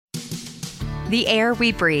The air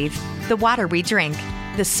we breathe, the water we drink,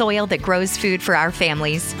 the soil that grows food for our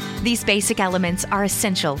families. These basic elements are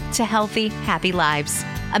essential to healthy, happy lives.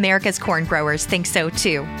 America's corn growers think so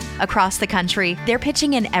too. Across the country, they're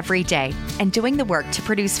pitching in every day and doing the work to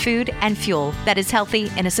produce food and fuel that is healthy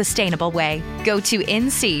in a sustainable way. Go to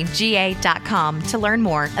ncga.com to learn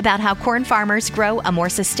more about how corn farmers grow a more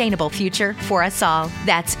sustainable future for us all.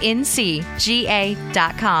 That's ncga.com.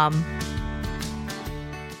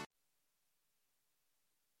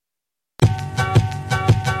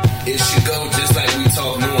 It should go just like we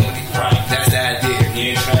talk normally. Right. That's the idea. We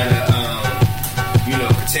ain't trying to,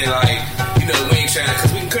 pretend like, we ain't trying to,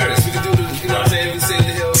 because we can curse. We can do the, what I'm saying? We say the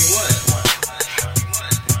hell we want.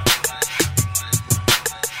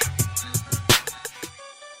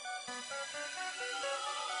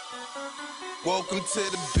 Welcome to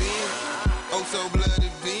the bin. Oh, so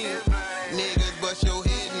bloody bin. Niggas bust your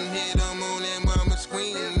head and hit them on that mama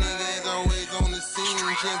screen. Niggas always on the scene.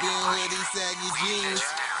 Champion hoodie, saggy jeans.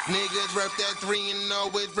 Niggas rep that 3 and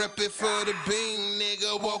always rep it for the beam.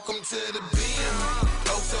 Nigga, welcome to the beam.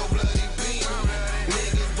 Oh, so bloody beam.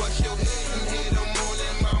 Niggas bust your head and hit them on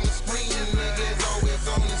that mama screen. Niggas always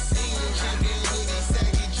on the scene. Champion hoodie,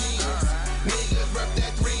 saggy jeans. Niggas rep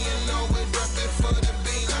that 3 and always rep it for the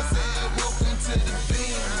beam. I said, welcome to the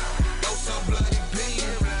beam. Oh, so bloody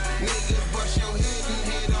beam. Niggas bust your head and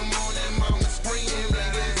hit them on that mama screen.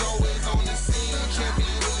 Niggas always on the scene.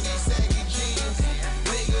 Champion hoodie, saggy jeans.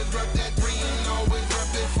 Niggas rep that 3 and always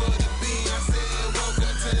rep it for the beam. I said,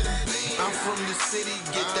 welcome to the beam. I'm from the city,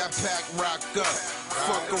 get that pack rock up.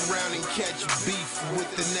 Fuck around and catch beef with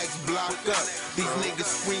the next block up. These niggas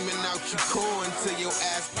screaming out your corn till your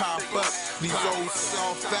ass pop up. These old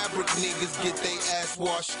soft fabric niggas get they ass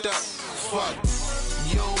washed up. Fuck,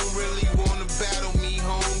 you don't really wanna battle me,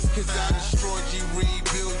 Holmes, cause I destroyed you,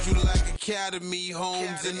 rebuild you like Academy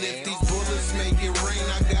Homes. And if these bullets make it rain,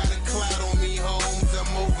 I got a cloud on me, Holmes.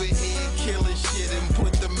 I'm over here killing shit and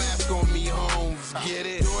put the mask on me, Holmes. Get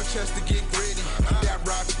it? Dorchester get gritty, that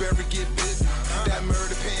Roxbury get busy. That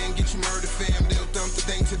murder pan get you murder fam. They'll dump the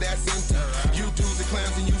thing till that's empty. You dudes are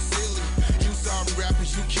clowns and you silly. You sorry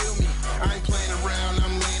rappers, you kill me. I ain't playing around,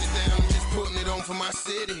 I'm laying it down. I'm just putting it on for my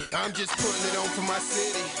city. I'm just putting it on for my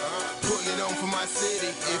city. Putting it on for my city.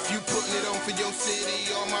 If you putting it on for your city,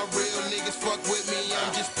 all my real niggas fuck with me.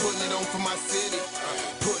 I'm just putting it on for my city.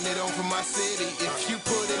 Putting it on for my city. If you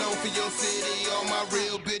put it on for your city, all my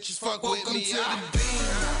real bitches fuck with me. Welcome to the beam.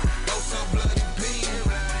 Oh, so bloody beam.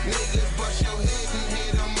 Niggas bust your head and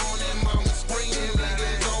hit them on that mama screen.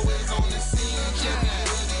 Niggas always on the scene. Champion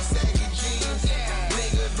hoodie, saggy jeans.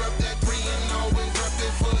 Niggas rep that 3 and always rep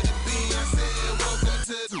it for the beam. I said, welcome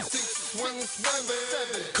to the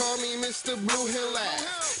 617. Call me Mr. Blue Hill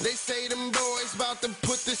Ass. They say them boys about to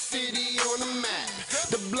put the city on the map.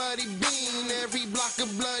 The bloody bean, every block of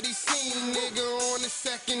bloody scene. Nigga on the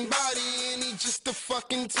second body and he just a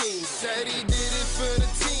fucking team. Said he did it for the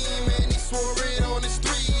team and he swore it on his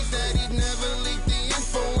threes that he'd never leak the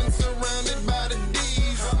info and surrounded by the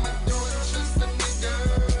D's. I'm a Dorchester nigga.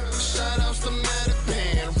 Shout outs to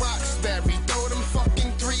Mattapan, Roxbury, throw them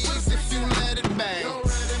fucking threes if you let it bang.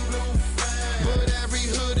 But every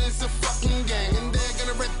hood is a fucking gang and they're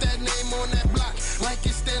gonna rep that name on that block like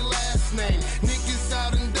it's their last name. Niggas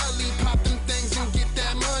out in Dudley pop them things and get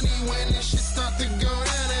that money when this shit start to go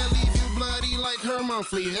down and leave you bloody like her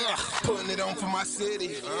monthly. Putting it on for my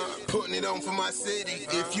city. Putting it on for my city.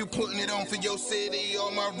 If you putting it on for your city,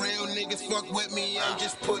 all my real niggas fuck with me. I'm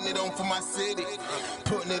just putting it on for my city.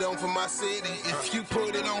 Putting it on for my city. If you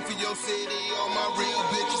put it on for your city, all my real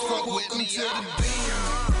bitches fuck with me. To the beam.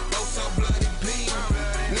 Oh, so bloody beam.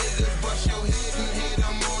 Niggas bust your head and hit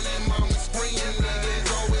them on that mama screen.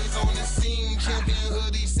 Niggas always on the scene. Champion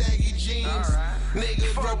hoodie, saggy jeans.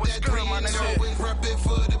 Niggas rep that 3 and always rep it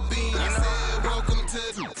for the beam. I said, welcome to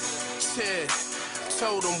the...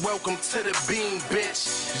 Told them, welcome to the beam,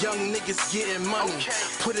 bitch. Young niggas getting money.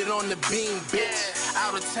 Put it on the beam, bitch.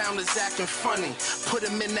 Out of town is acting funny. Put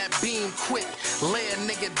him in that beam quick. Lay a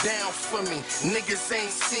nigga down for me. Niggas ain't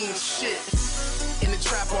seen shit. In the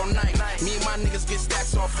trap all night. Me and my niggas get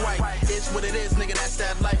stacks off white. It's what it is, nigga, that's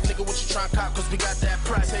that life. Nigga, what you tryna cop, cause we got that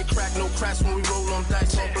price. Hey, crack, no cracks when we roll on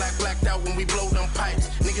dice. All black, blacked out when we blow them pipes.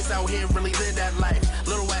 Niggas out here really live that life.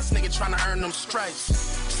 Little ass nigga tryna earn them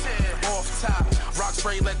stripes. Off top,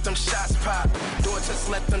 Roxbury let them shots pop.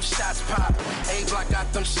 Dorchester let them shots pop. A-Block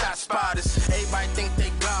got them shot spotters. Everybody think they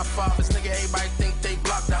godfathers. Nigga, everybody think they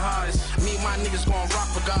block the hardest. Me and my niggas gon' rock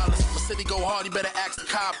regardless. My city Shorty go hard, you better ask the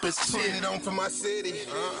coppers. Putting it on for my city.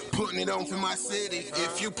 Putting it on for my city.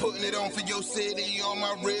 If you putting it on for your city, all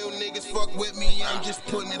my real niggas fuck with me. I'm just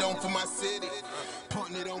putting it on for my city.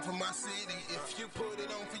 Putting it on for my city. If you put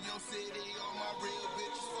it on for your city, all my real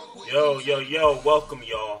bitches fuck with me. Yo, welcome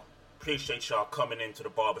y'all. Appreciate y'all coming into the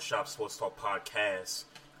Barbershop Sports Talk Podcast.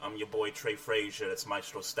 I'm your boy Trey Frazier. That's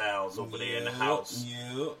Maestro Styles over there in the house.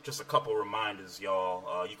 Just a couple reminders,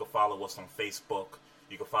 y'all. You can follow us on Facebook.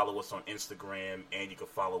 You can follow us on Instagram. And you can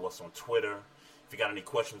follow us on Twitter. If you got any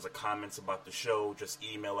questions or comments about the show, just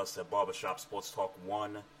email us at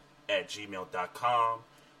barbershopsportstalk1@gmail.com.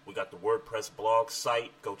 We got the WordPress blog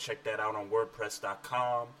site. Go check that out on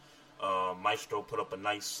wordpress.com. Maestro put up a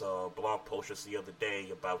nice blog post just the other day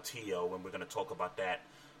about T.O., and we're going to talk about that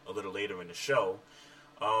a little later in the show.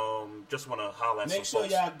 Just want to holler at Make some sure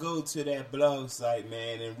folks. y'all go to that blog site,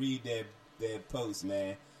 man, and read that post,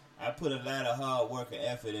 man. I put a lot of hard work and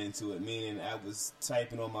effort into it, meaning I was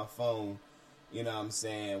typing on my phone, you know what I'm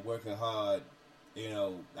saying, working hard. You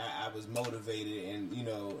know, I was motivated and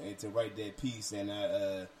to write that piece, and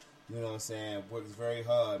I, you know what I'm saying, worked very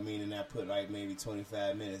hard, meaning I put like maybe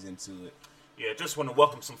 25 minutes into it. Yeah, just want to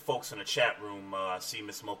welcome some folks in the chat room. I see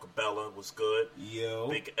Miss Mocha Bella was good. Yo.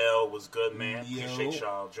 Big L was good, man. Yo. Appreciate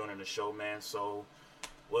y'all joining the show, man. So,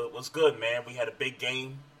 what's good, man? We had a big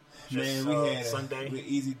game just Man, we had Sunday.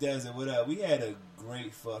 Easy does it. What up? We had a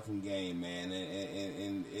great fucking game, man.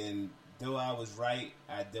 And though I was right,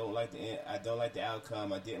 I don't like the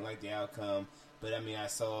outcome. I didn't like the outcome, but I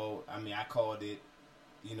called it.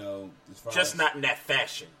 You know, as far just as, not in that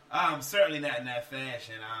fashion. Certainly not in that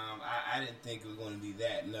fashion. I didn't think it was going to be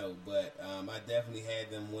that. No, but I definitely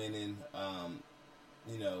had them winning.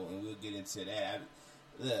 You know, and we'll get into that.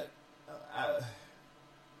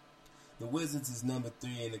 The Wizards is number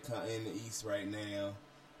 3 in the East right now.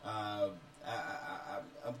 I'm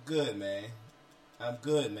good, man. I'm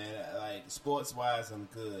good, man. Like, sports-wise, I'm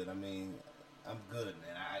good. I mean, I'm good,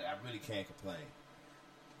 man. I really can't complain.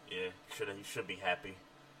 Yeah, you should be happy.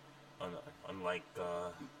 Unlike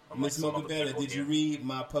Miss some other Mocha-Bella, people did you here. read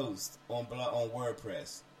my post on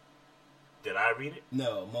WordPress? Did I read it?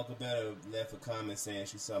 No, Mocha-Bella left a comment saying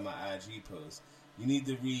she saw my IG post. You need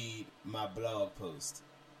to read my blog post.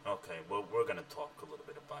 Okay, well, we're going to talk a little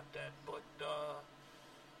bit about that. But,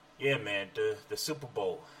 yeah, man, the Super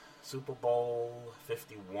Bowl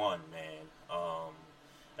 51, man.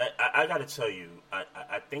 I got to tell you,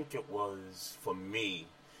 I think it was, for me,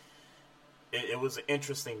 it was an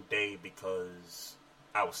interesting day because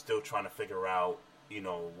I was still trying to figure out, you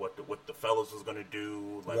know, what the fellas was going to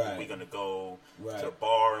do. Like, were we going to go to the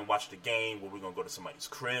bar and watch the game? Were we going to go to somebody's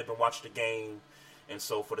crib and watch the game? And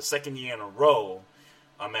so for the second year in a row,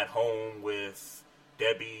 I'm at home with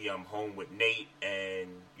Debbie, I'm home with Nate, and,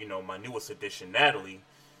 you know, my newest addition, Natalie.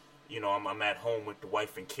 You know, I'm at home with the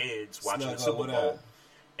wife and kids watching the Super Bowl.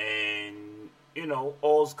 And, you know,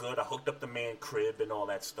 all's good. I hooked up the man crib and all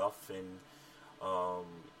that stuff, and,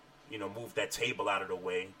 you know, moved that table out of the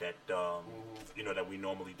way that, you know, that we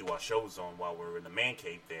normally do our shows on while we're in the man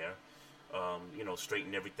cave there. You know,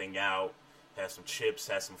 straighten everything out, had some chips,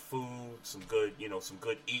 had some food, some good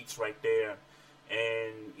eats right there.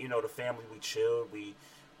 And, you know, the family, we chilled, we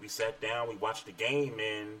sat down, we watched the game,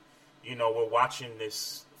 and, you know, we're watching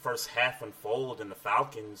this first half unfold, and the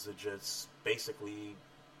Falcons are just basically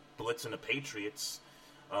blitzing the Patriots.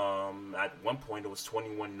 At one point, it was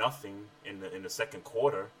 21-0 in the second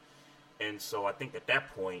quarter, and so I think at that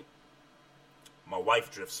point, my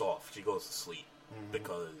wife drifts off. She goes to sleep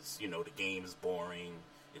because, you know, the game is boring,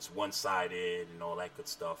 it's one-sided, and all that good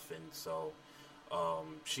stuff, and so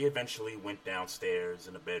she eventually went downstairs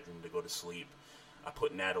in the bedroom to go to sleep. I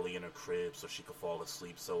put Natalie in her crib so she could fall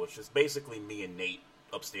asleep. So it's just basically me and Nate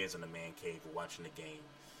upstairs in the man cave watching the game,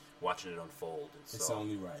 watching it unfold. And so it's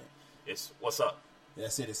only right. It's what's up?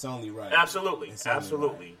 That's it. It's only right. Absolutely, It's only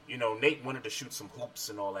absolutely. right. You know, Nate wanted to shoot some hoops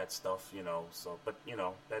and all that stuff. You know, so but you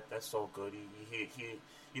know that's all good.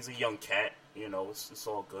 He's a young cat. You know, it's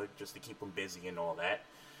all good just to keep him busy and all that.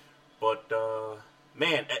 But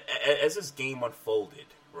man, as this game unfolded,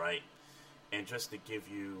 right, and just to give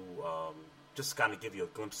you, just kind of give you a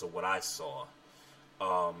glimpse of what I saw,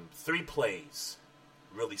 3 plays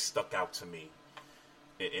really stuck out to me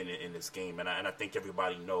in this game, and I think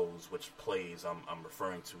everybody knows which plays I'm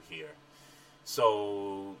referring to here.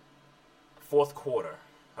 So, fourth quarter,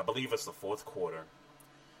 I believe it's the fourth quarter,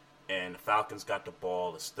 and the Falcons got the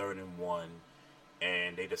ball. It's 3rd and 1,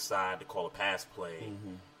 and they decide to call a pass play.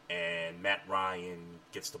 And Matt Ryan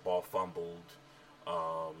gets the ball fumbled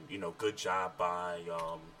Good job by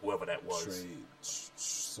whoever that was.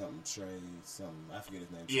 Trey, I forget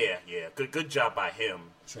his name. Yeah. Good job by him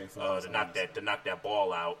to knock that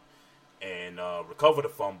ball out and recover the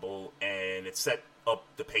fumble, and it set up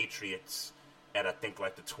the Patriots at I think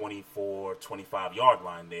like the 24, 25-yard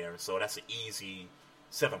line there. So that's an easy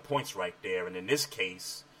 7 points right there. And in this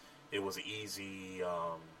case, it was an easy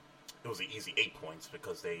 8 points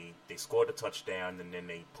because they scored a touchdown and then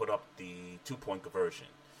they put up the 2-point conversion.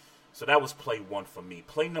 So that was play one for me.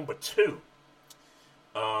 Play number two,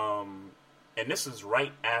 and this is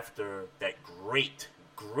right after that great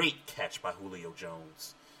catch by Julio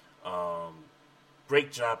Jones.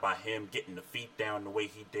 Great job by him getting the feet down the way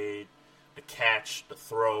he did, the catch, the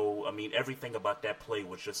throw. I mean, everything about that play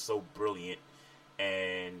was just so brilliant,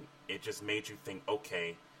 and it just made you think,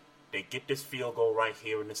 okay, they get this field goal right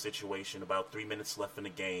here in this situation, about 3 minutes left in the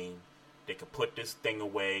game. They could put this thing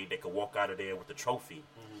away. They could walk out of there with the trophy.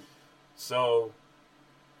 Mm-hmm. So,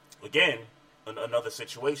 again, another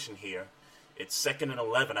situation here. It's 2nd and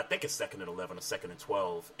 11. I think it's 2nd and 11 or 2nd and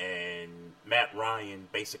 12. And Matt Ryan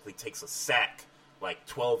basically takes a sack like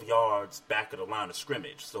 12 yards back of the line of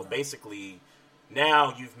scrimmage. So, basically,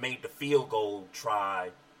 now you've made the field goal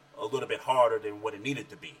try a little bit harder than what it needed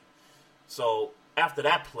to be. So, after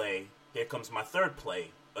that play, here comes my third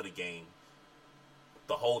play of the game.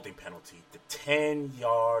 The holding penalty. The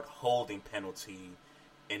 10-yard holding penalty.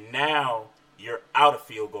 And now you're out of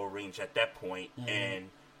field goal range at that point. Mm-hmm. And,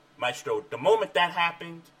 Maestro, the moment that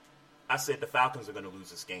happened, I said the Falcons are going to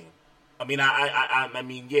lose this game. I mean, I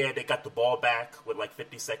mean, yeah, they got the ball back with like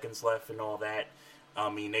 50 seconds left and all that.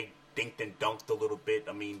 I mean, they dinked and dunked a little bit.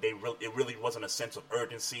 I mean, it really wasn't a sense of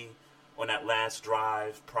urgency on that last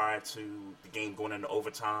drive prior to the game going into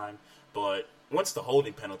overtime. But once the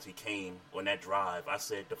holding penalty came on that drive, I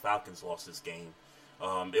said the Falcons lost this game.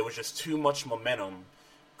 It was just too much momentum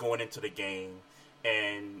going into the game.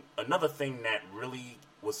 And another thing that really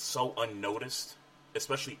was so unnoticed,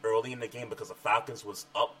 especially early in the game because the Falcons was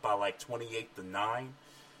up by like 28-9,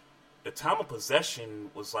 the time of possession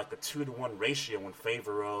was like a 2-to-1 ratio in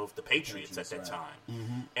favor of the Patriots at that time.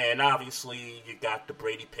 Mm-hmm. And obviously you got the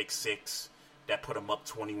Brady pick six that put them up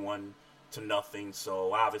 21-0.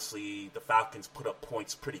 So obviously the Falcons put up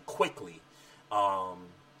points pretty quickly. Kyle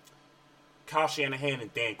Shanahan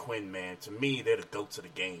and Dan Quinn, man, to me, they're the GOATs of the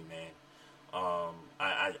game, man.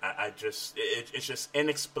 It's just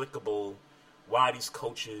inexplicable why these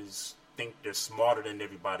coaches think they're smarter than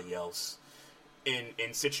everybody else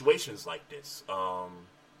in situations like this.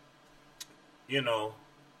 You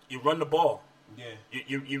run the ball. Yeah.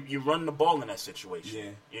 You run the ball in that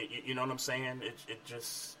situation. Yeah. You know what I'm saying? It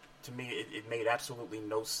just, to me, it made absolutely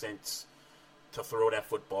no sense to throw that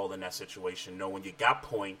football in that situation, knowing you got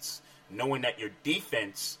points, knowing that your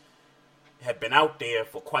defense had been out there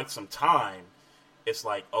for quite some time. It's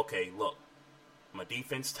like, okay, look, my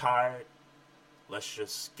defense tired. Let's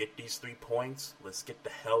just get these 3 points. Let's get the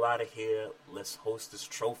hell out of here. Let's host this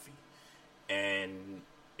trophy. And,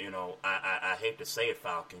 I hate to say it,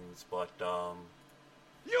 Falcons, but you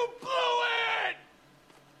blew it!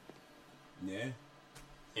 Yeah.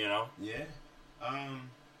 Yeah.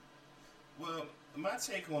 Well, my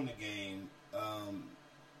take on the game,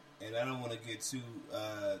 and I don't want to get too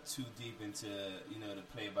deep into the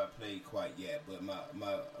play-by-play quite yet, but my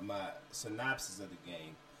synopsis of the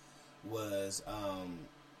game was, and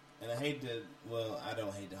I don't hate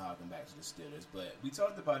to harken back to the Steelers, but we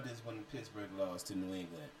talked about this when Pittsburgh lost to New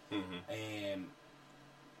England, mm-hmm. and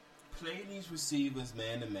play these receivers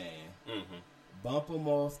man to man, mm-hmm. bump them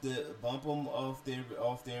off their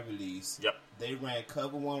release. Yep. They ran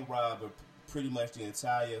cover one robber pretty much the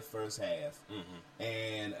entire first half, mm-hmm.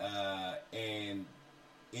 and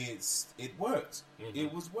it worked. Mm-hmm.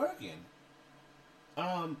 It was working.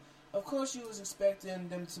 Of course, you was expecting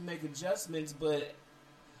them to make adjustments, but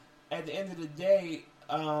at the end of the day,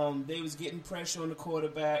 they was getting pressure on the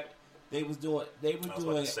quarterback. They were doing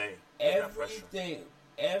everything.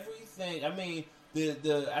 Everything. I mean,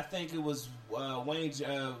 I think it was Wayne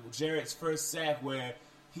Jarrett's first sack where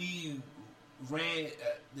he ran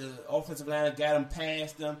the offensive line, got him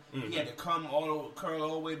past them. Mm-hmm. He had to curl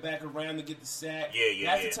all the way back around to get the sack.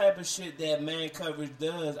 That's the type of shit that man coverage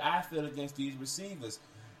does, I feel, against these receivers.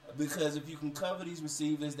 Because if you can cover these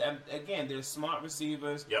receivers, again, they're smart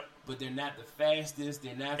receivers, yep. but they're not the fastest.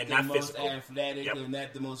 They're not the most physical. Athletic. Yep. They're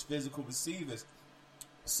not the most physical receivers.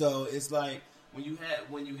 So it's like when you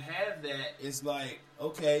have that, it's like,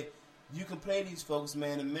 okay, you can play these folks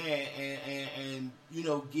man to man and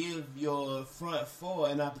give your front four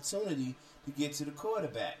an opportunity to get to the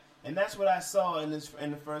quarterback. And that's what I saw in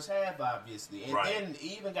the first half, obviously. And Right. then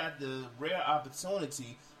even got the rare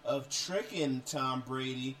opportunity of tricking Tom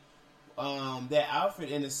Brady. That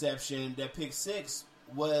Alfred interception, that pick six,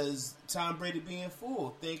 was Tom Brady being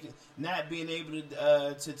fooled, not being able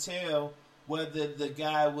to tell whether the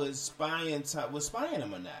guy was spying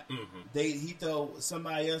him or not. Mm-hmm. He thought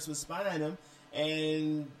somebody else was spying him,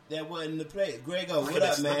 and that wasn't the play. Grego, Look what at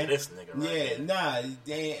up, this- man? look at this nigga right yeah, here. nah,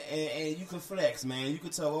 and you can flex, man. You can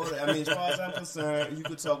talk all the, I mean, as far as I'm concerned, you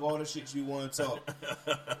can talk all the shit you want to talk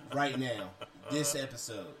right now, this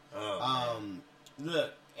episode.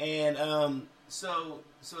 Look, and so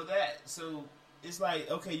it's like,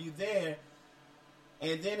 okay, you there,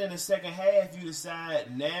 and then in the second half you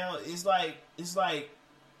decide now it's like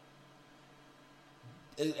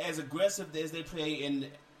as aggressive as they play in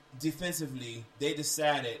defensively, they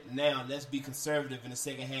decided now let's be conservative in the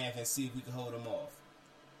second half and see if we can hold them off.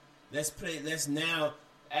 Let's now,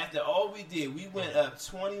 after all we did, we went up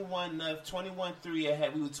 21-3 at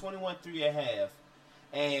half. We were 21-3 at half,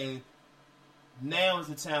 and now is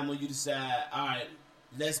the time when you decide, all right,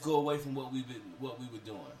 let's go away from what we were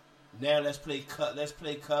doing. Now let's play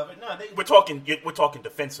cover. No, We're talking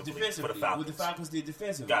defensively for the Falcons. What the Falcons did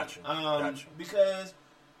defensively. Gotcha. Because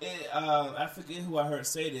I forget who I heard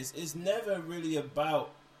say this. It's never really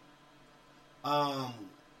about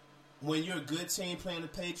when you're a good team playing the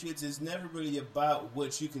Patriots. It's never really about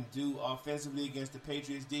what you can do offensively against the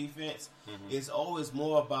Patriots defense. Mm-hmm. It's always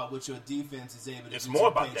more about what your defense is able to do. It's more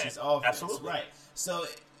to the about Patriots that. offense. Absolutely. Right. So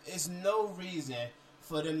it's no reason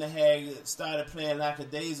for them to have started playing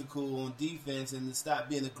lackadaisical on defense and to stop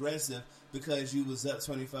being aggressive because you was up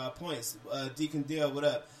 25 points. Deacon Dale, what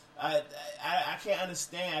up? I can't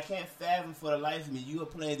understand. I can't fathom for the life of me. You are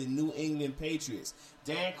playing the New England Patriots.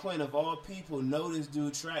 Dan Quinn, of all people, know this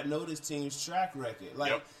team's track record.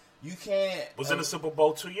 Like, Yep. You can't... Was in the Super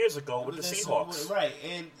Bowl 2 years ago with the Seahawks. Right.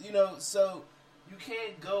 And, so you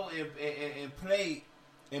can't go and play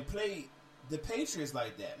the Patriots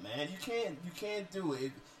like that, man. You can't do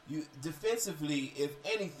it. Defensively, if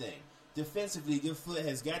anything, your foot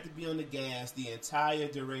has got to be on the gas the entire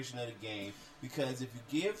duration of the game, because if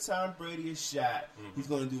you give Tom Brady a shot, he's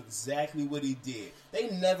going to do exactly what he did. They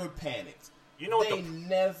never panicked.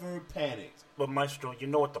 Never panicked. But Maestro, you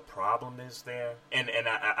know what the problem is there, and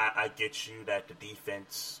I get you that the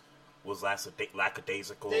defense was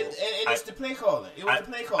lackadaisical. And it's the play calling. It was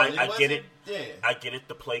the play calling. I get it. Yeah. I get it.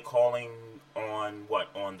 The play calling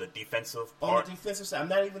on the defensive part. On the defensive side,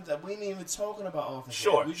 we ain't even talking about offense.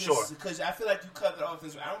 Sure. Because I feel like you covered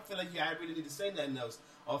offense. I don't feel like I really need to say nothing else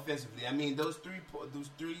offensively. I mean, those three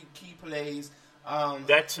key plays.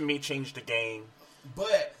 That to me changed the game.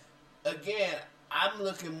 But again, I'm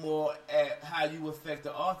looking more at how you affect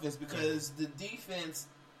the offense, because the defense.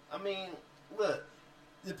 I mean, look,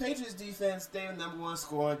 the Patriots defense, they're number one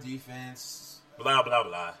scoring defense. Blah blah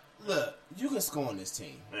blah. Look, you can score on this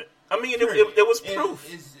team. I mean, it was proof.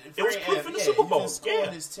 It was proof in the Super Bowl. You can score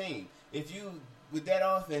on this team. If you, with that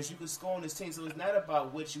offense, you can score on this team. So it's not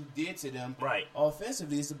about what you did to them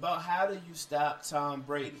offensively. It's about how do you stop Tom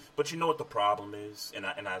Brady. But you know what the problem is, and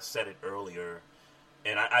I said it earlier,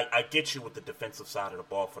 and I get you with the defensive side of the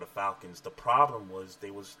ball for the Falcons. The problem was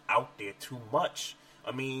they was out there too much.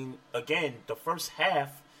 I mean, again, the first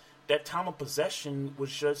half, that time of possession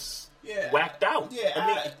was just whacked out. Yeah, I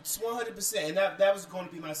mean, it's 100%. And that was going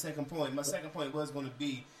to be my second point. My second point was going to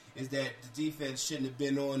be is that the defense shouldn't have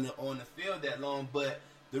been on the field that long. But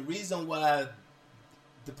the reason why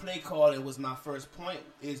the play calling was my first point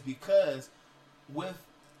is because I'm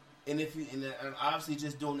obviously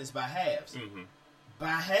just doing this by halves. Mm-hmm.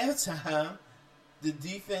 By halftime, the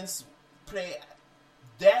defense play.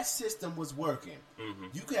 That system was working. Mm-hmm.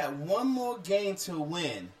 You got one more game to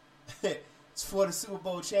win for the Super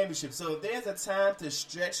Bowl championship. So if there's a time to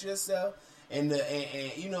stretch yourself, and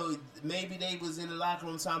maybe they was in the locker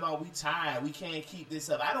room talking about, we tired, we can't keep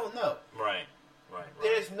this up. I don't know. Right.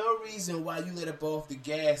 There's no reason why you let it off the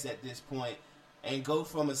gas at this point and go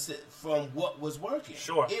from what was working.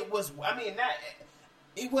 Sure. It was. I mean,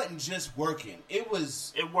 it wasn't just working. It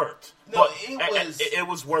worked. No, but it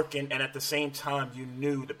was working, and at the same time, you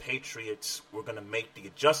knew the Patriots were going to make the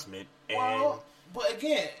adjustment. But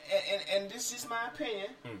again, and this is my opinion.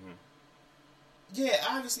 Mm-hmm. Yeah,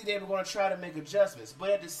 obviously they were going to try to make adjustments, but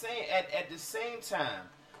at the same time,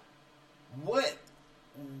 what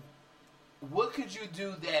could you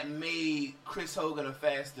do that made Chris Hogan a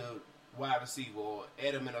faster wide receiver, or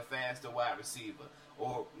Edelman a faster wide receiver?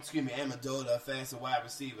 Or, Amendola, a faster wide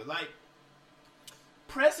receiver. Like,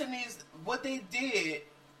 pressing these, what they did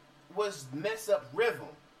was mess up rhythm.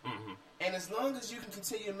 Mm-hmm. And as long as you can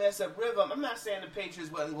continue to mess up rhythm, I'm not saying the Patriots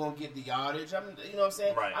wasn't going to get the yardage. You know what I'm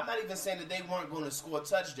saying? Right. I'm not even saying that they weren't going to score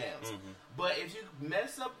touchdowns. But if you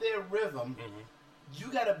mess up their rhythm,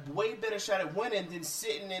 you got a way better shot at winning than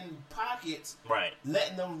sitting in pockets, right,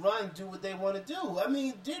 letting them run, do what they want to do. I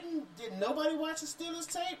mean, did nobody watch the Steelers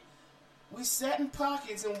tape? We sat in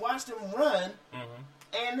pockets and watched them run,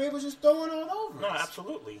 and they were just throwing all over us. No,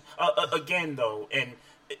 absolutely. Again, though, and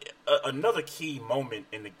another key moment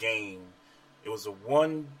in the game, it was a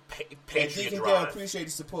one Patriot drive. Dell, appreciate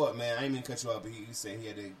the support, man. I ain't mean to cut you off, but he said he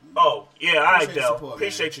had to. Oh, yeah, all right, Dell. Support,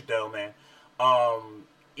 appreciate you, Dell, man.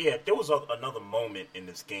 Yeah, there was another moment in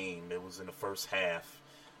this game. It was in the first half,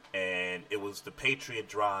 and it was the Patriot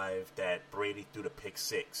drive that Brady threw the pick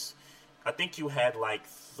six. I think you had like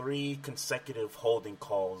 3 consecutive holding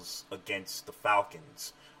calls against the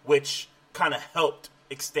Falcons, which kind of helped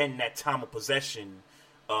extend that time of possession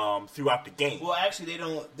throughout the game. Well, actually,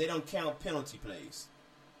 they don't count penalty plays.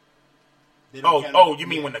 You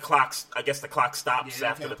mean when the clock's? I guess the clock stops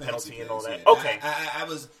after the penalty and all that. Yeah. Okay. I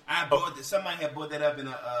brought somebody had brought that up in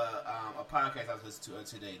a podcast I was listening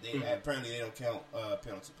to today. Apparently they don't count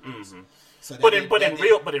penalty plays. So in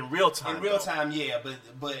real time, yeah.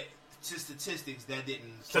 But to statistics that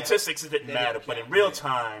didn't. Statistics didn't matter, but in real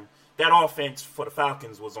time, that offense for the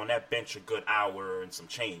Falcons was on that bench a good hour and some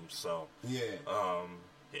change. So yeah.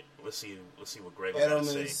 Let's see what Greg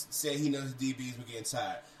Edelman said he knows the DBs were getting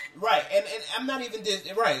tired. Right, and I'm not even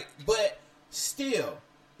right, but still,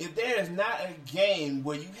 if there is not a game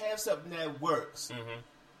where you have something that works,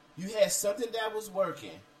 you had something that was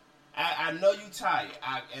working. I know you tired,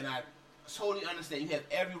 and I totally understand. You have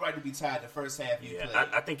every right to be tired the first half you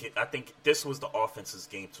played. I think this was the offense's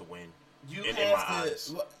game to win. In my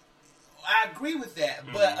eyes. I agree with that,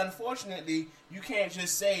 but unfortunately, you can't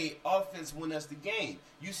just say offense won us the game.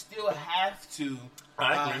 You still have to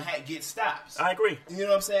get stops. I agree. You know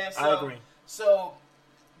what I'm saying? I agree. So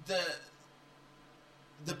the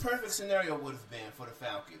perfect scenario would have been for the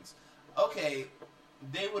Falcons. Okay,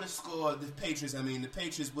 they would have scored the Patriots. I mean, the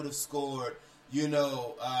Patriots would have scored. They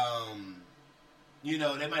might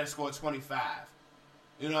have scored 25.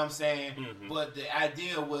 You know what I'm saying? But the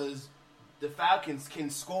idea was the Falcons can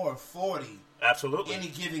score 40 absolutely any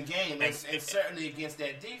given game, and certainly against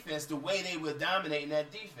that defense, the way they were dominating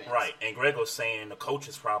that defense. Right, and Grego saying the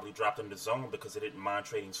coaches probably dropped them the zone because they didn't mind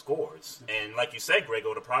trading scores. And like you said,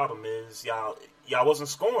 Grego, the problem is y'all wasn't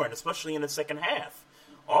scoring, especially in the second half.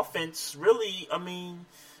 Offense, really, I mean,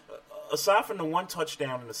 aside from the one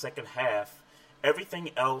touchdown in the second half, everything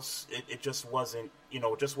else, it just wasn't,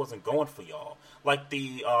 going for y'all. Like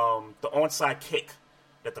the onside kick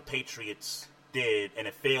that the Patriots did, and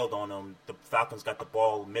it failed on them. The Falcons got the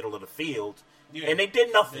ball middle of the field, and they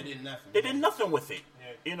did nothing. They did nothing with it,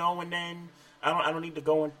 And then I don't need to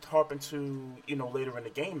go and harp into later in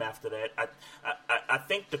the game after that. I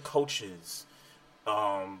think the coaches,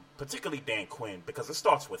 particularly Dan Quinn, because it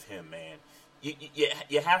starts with him, man.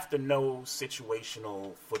 You have to know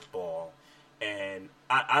situational football, and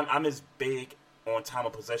I'm as big on time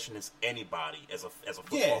of possession as anybody as a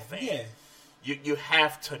football fan. Yeah. You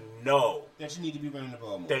have to know that you need to be running the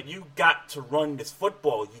ball more. That you got to run this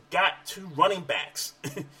football. You got 2 running backs.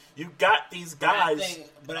 You got these guys.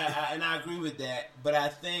 I agree with that. But I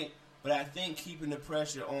think keeping the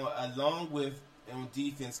pressure on, along with on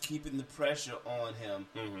defense, keeping the pressure on him,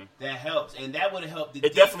 that helps, and that would have helped the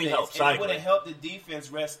defense. It definitely helps. And it would have helped the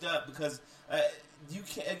defense rest up because you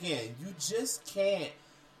can't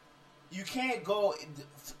go.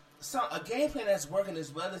 A game plan that's working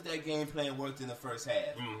as well as that game plan worked in the first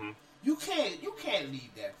half. You can't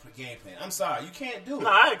leave that game plan. I'm sorry, you can't do it.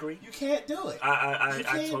 No, I agree. You can't do it. I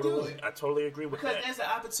totally agree with that. Because there's an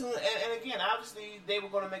opportunity, and again, obviously they were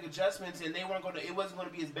going to make adjustments, and they weren't going to. It wasn't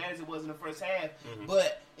going to be as bad as it was in the first half.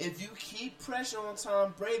 But if you keep pressure on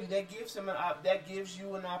Tom Brady, that gives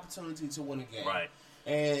you an opportunity to win a game. Right.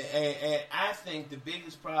 And I think the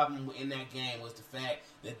biggest problem in that game was the fact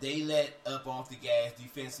that they let up off the gas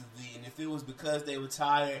defensively, and if it was because they were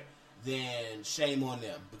tired, then shame on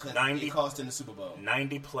them because it cost them the Super Bowl.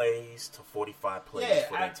 90 plays to 45 plays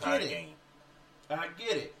for the entire game. I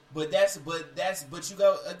get it, but you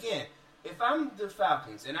go again. If I'm the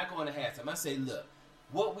Falcons and I go into halftime, I say, look,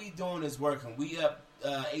 what we doing is working. We up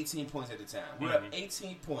 18 points at the time. We're up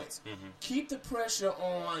 18 points. Keep the pressure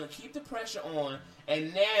on.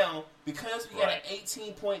 And now, because we got an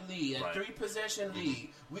 18-point lead, a 3-possession lead,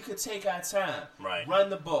 we could take our time, run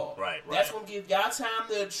the ball. That's going to give y'all time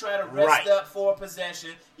to try to rest up for a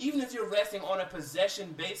possession. Even if you're resting on a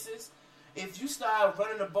possession basis, if you start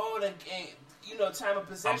running the ball and time of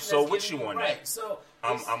possession. I'm so that's with giving you on right. that. So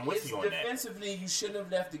I'm with you on that. Defensively, you shouldn't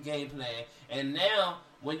have left the game plan. And now,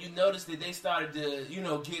 when you notice that they started to,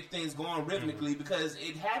 get things going rhythmically, because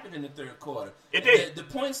it happened in the third quarter. It did. The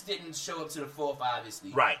points didn't show up to the fourth,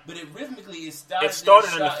 obviously. Right. But it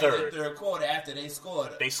started in the third quarter after they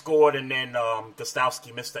scored. They scored, and then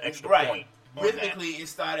Gostowski missed the extra point. Rhythmically, it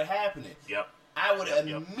started happening. Yep. I would have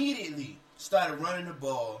immediately started running the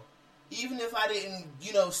ball. Even if I didn't,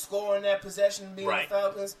 score in that possession being the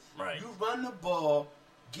Falcons, you run the ball,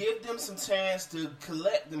 give them some chance to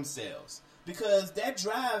collect themselves. Because that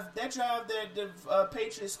drive that the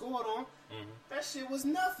Patriots scored on, that shit was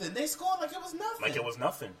nothing. They scored like it was nothing. Like it was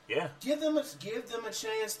nothing, yeah. Give them a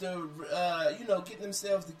chance to, get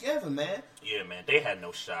themselves together, man. Yeah, man, they had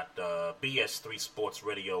no shot. BS3 Sports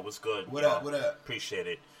Radio was good. What up? Appreciate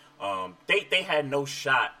it. They had no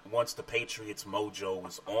shot once the Patriots' mojo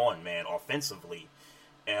was on, man, offensively.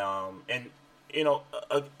 Again,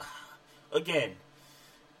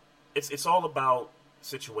 it's all about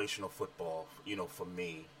situational football, for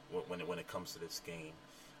me, when it comes to this game.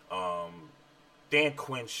 Dan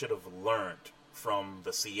Quinn should have learned from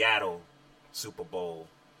the Seattle Super Bowl.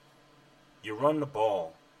 You run the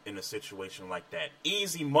ball in a situation like that.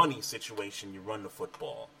 Easy money situation, you run the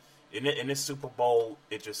football. In this Super Bowl,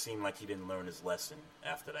 it just seemed like he didn't learn his lesson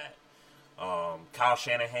after that. Kyle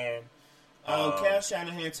Shanahan. Kyle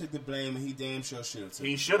Shanahan took the blame, and he damn sure should have.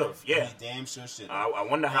 He should have, yeah. He damn sure should have. I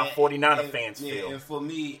wonder how 49er fans feel. And for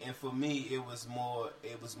me, it was more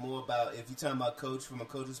about, if you're talking about coach from a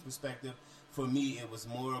coach's perspective, for me, it was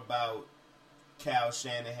more about Kyle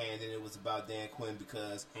Shanahan than it was about Dan Quinn,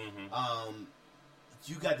 because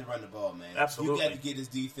you got to run the ball, man. Absolutely. You got to get his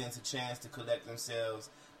defense a chance to collect themselves.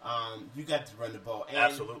 You got to run the ball.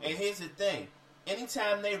 Absolutely. And here's the thing.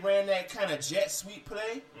 Anytime they ran that kind of jet sweep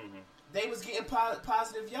play, they was getting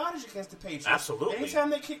positive yardage against the Patriots. Absolutely. Anytime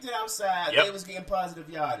they kicked it outside, they was getting positive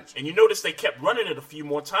yardage. And you notice they kept running it a few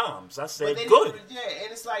more times. I said, good. Yeah,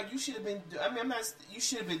 and it's like, you should have been. You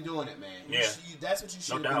should have been doing it, man. Yeah. That's what you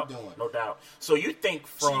should have been doing. No doubt. So you think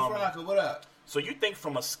from Chief Rocker, what up? So you think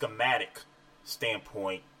from a schematic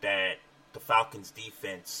standpoint that the Falcons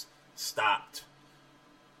defense stopped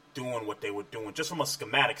doing what they were doing, just from a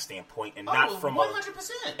schematic standpoint, and not from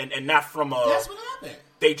 100%. And not from a. That's what happened.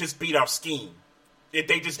 They just beat our scheme.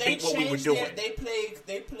 They just beat what we were doing. They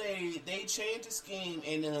changed the scheme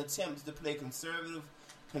in an attempt to play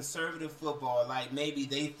conservative football. Like maybe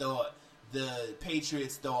they thought the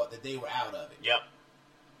Patriots thought that they were out of it. Yep.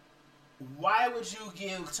 Why would you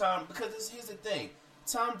give Tom? Because here's the thing.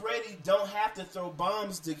 Tom Brady don't have to throw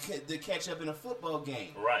bombs to catch up in a football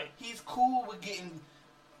game. Right. He's cool with getting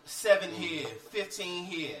 7 here, 15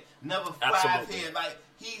 here, number 5 Absolutely. here. Like,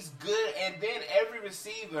 he's good. And then every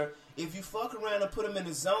receiver, if you fuck around and put him in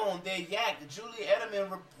the zone, they're yak. Julian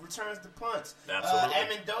Edelman returns the punts. Absolutely.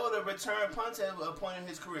 Amendola returned punts at a point in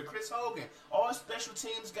his career. Chris Hogan, all special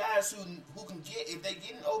teams guys who can get, if they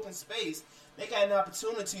get in open space, they got an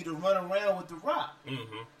opportunity to run around with the rock.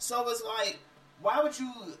 Mm-hmm. So it's like, why would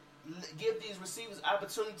you give these receivers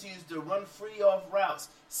opportunities to run free off routes,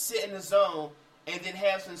 sit in the zone, and then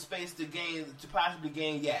have some space to possibly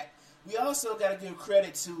gain yak? We also got to give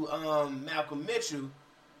credit to Malcolm Mitchell,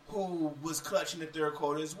 who was clutching the third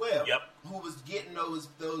quarter as well. Yep. Who was getting those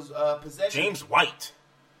possessions. James White.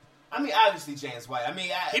 I mean, obviously James White. I mean,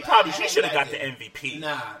 he should have got the MVP.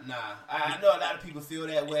 Nah. I know a lot of people feel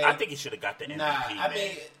that way. I think he should have got the MVP. I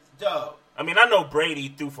mean, dog. I mean, I know Brady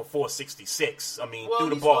threw for 466. I mean, threw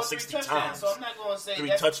the ball 60 times. So I'm not going to say 3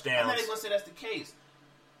 touchdowns. I'm not even going to say that's the case.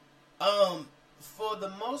 For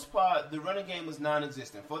the most part, the running game was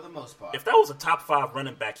non-existent. For the most part, if that was a top 5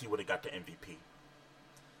 running back, he would have got the MVP.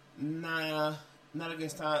 Nah, not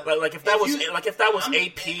against Tom. Like if that was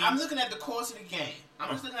AP. I'm looking at the course of the game.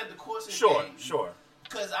 I'm just looking at the course of the game. Sure.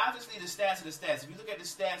 Because obviously the stats are the stats. If you look at the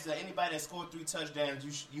stats of anybody that scored 3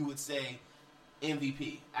 touchdowns, you would say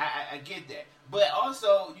MVP. I get that. But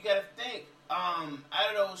also, you got to think, out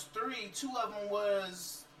of those 3, 2 of them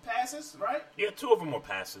was passes, right? Yeah, 2 of them were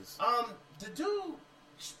passes. The dude,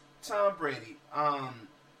 Tom Brady,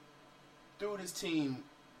 threw this team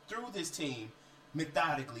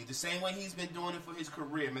methodically, the same way he's been doing it for his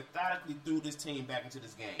career, methodically threw this team back into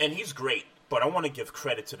this game. And he's great, but I want to give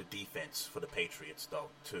credit to the defense for the Patriots, though,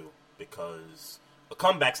 too, because a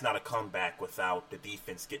comeback's not a comeback without the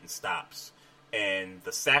defense getting stops. And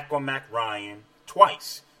the sack on Mac Ryan,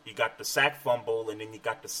 twice. You got the sack fumble, and then you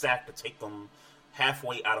got the sack to take them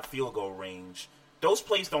halfway out of field goal range. Those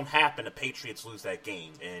plays don't happen. The Patriots lose that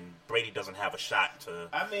game, and Brady doesn't have a shot to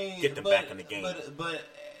get them back in the game. But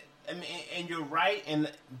I mean, and you're right.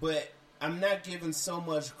 But I'm not giving so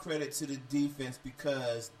much credit to the defense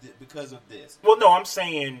because of this. Well, no, I'm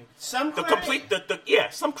saying some the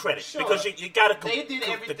credit. some credit Sure. because you got to They did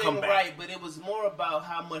everything right, but it was more about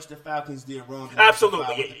how much the Falcons did wrong. Than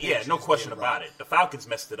Absolutely, yeah, no question about it. The Falcons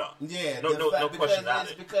messed it up. Yeah, no question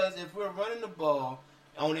about it. Because if we're running the ball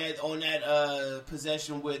on that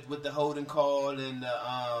possession with the holding call and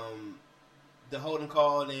the holding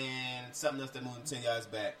call and something else that moved 10 yards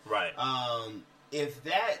back, right? If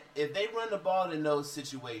they run the ball in those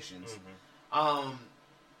situations,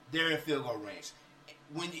 they're in field goal range.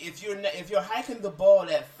 If you're hiking the ball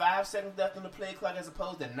at 5 seconds left on the play clock as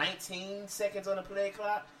opposed to 19 seconds on the play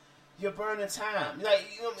clock, you're burning time. Like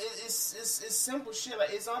it's simple shit. Like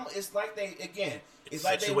it's like it's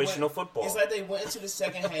like situational football. It's like they went into the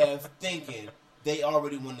second half thinking they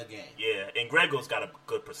already won the game. Yeah, and Grego's got a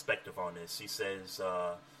good perspective on this. He says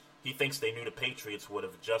he thinks they knew the Patriots would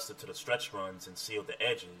have adjusted to the stretch runs and sealed the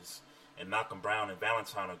edges, and Malcolm Brown and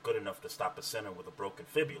Valentine are good enough to stop a center with a broken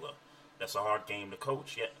fibula. That's a hard game to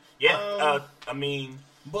coach. I mean,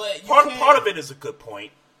 but part of it is a good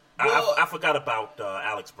point. Well, I forgot about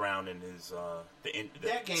Alex Brown and his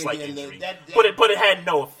the slight injury, but it had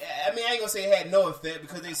no effect. I mean, I ain't gonna say it had no effect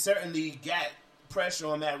because they certainly got pressure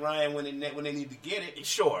on Matt Ryan when they need to get it.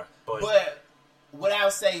 Sure, but what I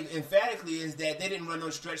would say emphatically is that they didn't run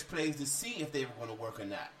those stretch plays to see if they were going to work or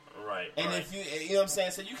not. Right. And right. if you know what I'm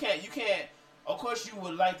saying, so you can't. Of course, you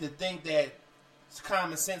would like to think that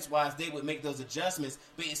common sense wise they would make those adjustments,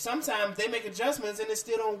 but sometimes they make adjustments and it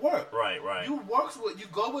still don't work. Right. You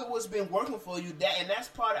go with what's been working for you, and that's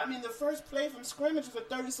part. I mean, the first play from scrimmage was a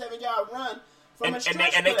 37-yard run. And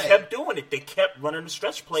they kept doing it. They kept running the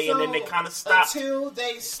stretch play, and then they kind of stopped until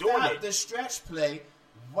they stopped the stretch play.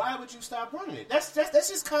 Why would you stop running it? That's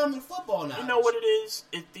just common football now. You know what it is?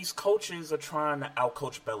 These coaches are trying to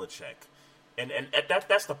outcoach Belichick, and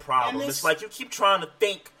that's the problem. It's like you keep trying to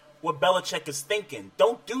think what Belichick is thinking.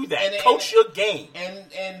 Don't do that. Coach your game.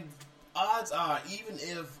 And odds are, even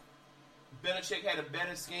if Belichick had a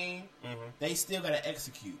better scheme, they still got to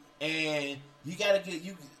execute, and you got to get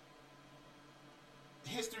you.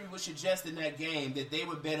 History would suggest in that game that they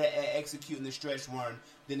were better at executing the stretch run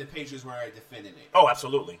than the Patriots were at defending it. Oh,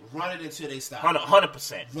 absolutely. Run it until they stop.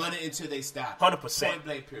 100%. Run it until they stop. 100%. Point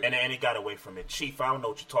blank period. And he got away from it. Chief, I don't know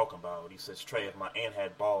what you're talking about. He says, Trey, if my aunt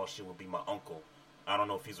had balls, she would be my uncle. I don't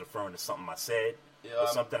know if he's referring to something I said or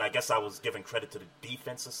something. I guess I was giving credit to the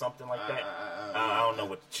defense or something like that. I don't know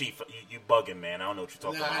what Chief. You bugging, man. I don't know what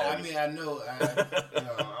you're talking about. I mean, I know. I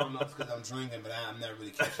don't know if it's because I'm drinking, but I'm not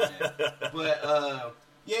really catching that. But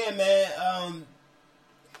yeah, man.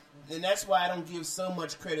 And that's why I don't give so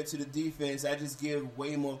much credit to the defense. I just give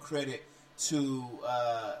way more credit to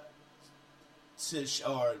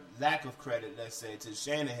or lack of credit, let's say, to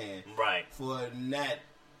Shanahan, right, for not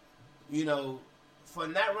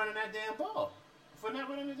running that damn ball.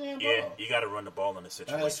 Yeah, you got to run the ball in the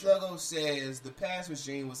situation. Sluggo says the pass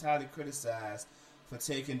regime was highly criticized for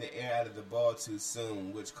taking the air out of the ball too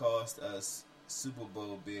soon, which cost us Super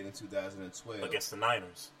Bowl bid in 2012 against the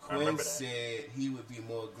Niners. Quinn said he would be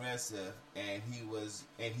more aggressive, and he was.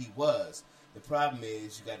 The problem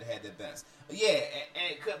is you got to have that balance. Yeah,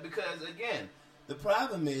 and because again, the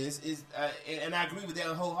problem is and I agree with that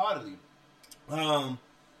wholeheartedly.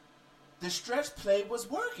 The stretch play was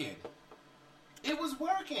working. It was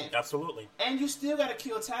working. Absolutely. And you still got to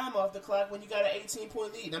kill time off the clock when you got an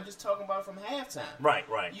 18-point lead. I'm just talking about from halftime. Right.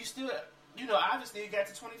 You still. Obviously it got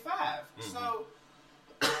to 25. So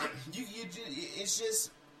it's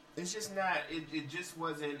just not. It just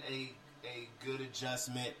wasn't a good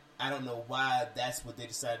adjustment. I don't know why that's what they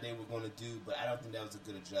decided they were going to do, but I don't think that was a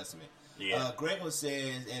good adjustment. Yeah. Grego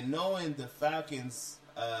says, and knowing the Falcons'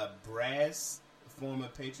 brass, former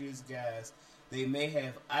Patriots guys, they may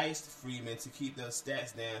have iced Freeman to keep those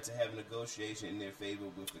stats down to have a negotiation in their favor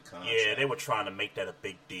with the contract. Yeah, they were trying to make that a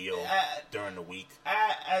big deal during the week.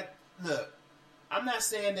 Look, I'm not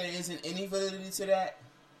saying there isn't any validity to that,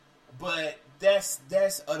 but that's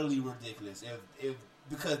utterly ridiculous. If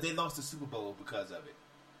because they lost the Super Bowl because of it.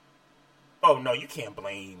 Oh no, you can't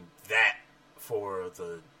blame that for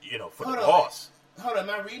the loss. Hold on,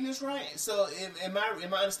 am I reading this right? So, am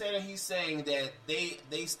I understanding he's saying that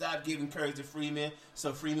they stopped giving courage to Freeman,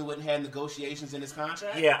 so Freeman wouldn't have negotiations in his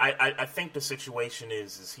contract? Yeah, I think the situation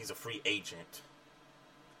is he's a free agent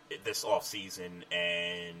this offseason,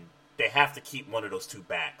 and they have to keep one of those two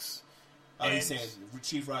backs. Oh, he's saying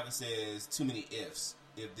Chief Rocker says too many ifs.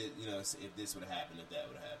 If this would happen, if that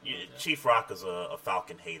would happen. Yeah, Chief Rocker's a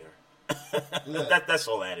Falcon hater. Look, that's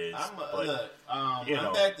all that is. I'm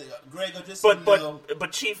back to Grego. Just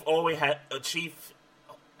but Chief always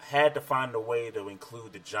had to find a way to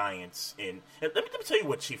include the Giants in. And let me tell you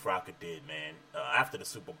what Chief Rocker did, man. After the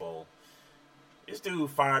Super Bowl, this dude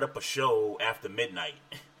fired up a show after midnight.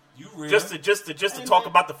 You real? Just to talk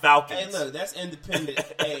about the Falcons. Hey, look, that's independent.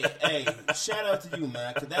 hey, shout out to you,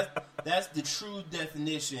 man, because that's the true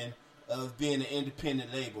definition of being an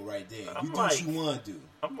independent label right there. You do what you want to do.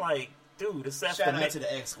 I'm like, dude, it's after shout out to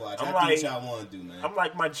the X Squad. I'm like, like, do what y'all want to do, man. I'm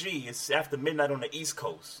like, my G, it's after midnight on the East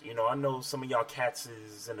Coast. You know, I know some of y'all cats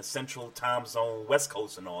is in the Central Time Zone, West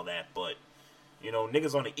Coast, and all that, but you know,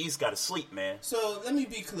 niggas on the East got to sleep, man. So let me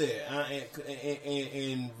be clear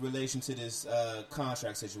in relation to this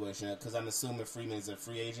contract situation, because I'm assuming Freeman is a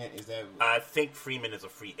free agent. Is that? I think Freeman is a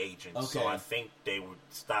free agent, okay. So I think they would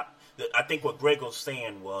stop. I think what Greg was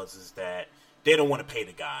saying is that they don't want to pay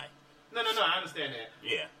the guy. No, I understand that.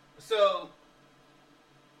 Yeah. So,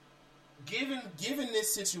 given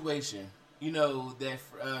this situation, you know that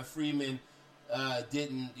Freeman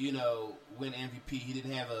didn't, you know, win MVP. He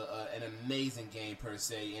didn't have an amazing game per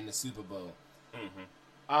se in the Super Bowl.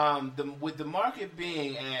 Mm-hmm. With the market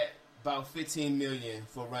being at about $15 million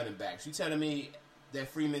for running backs, you telling me that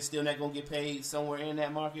Freeman's still not going to get paid somewhere in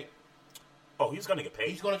that market? Oh, he's going to get paid.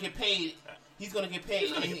 He's going to get paid. He's going to get paid.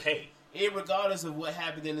 He's going to get paid. Regardless of what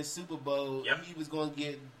happened in the Super Bowl, yep. He was going to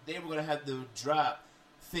get. They were going to have to drop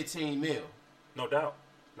 $15 million. No doubt.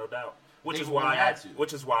 Which is why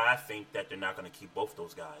I think that they're not going to keep both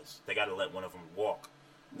those guys. They got to let one of them walk.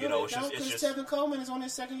 You know, it's just Tevin Coleman is on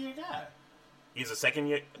his second year guy. He's a second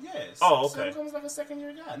year. Yes. Oh, okay. Tevin Coleman's like a second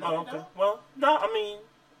year guy. No, oh, okay. Well, no, I mean,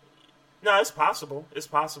 no, it's possible. It's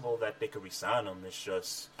possible that they could re-sign him. It's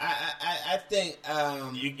just I think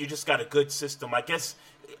you just got a good system. I guess.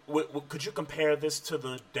 Could you compare this to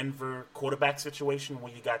the Denver quarterback situation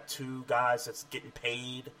where you got two guys that's getting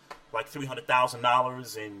paid like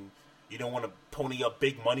 $300,000 and you don't want to pony up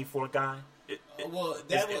big money for a guy?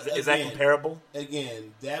 Is that comparable?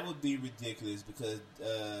 Again, that would be ridiculous because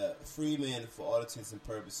Freeman, for all intents and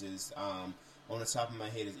purposes, on the top of my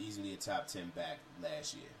head, is easily a top 10 back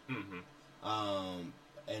last year. Mm-hmm.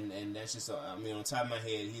 And that's just, I mean, on top of my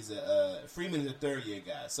head, Freeman is a third year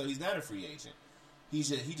guy, so he's not a free agent. He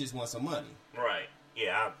just wants some money. Right.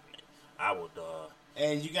 Yeah, I would.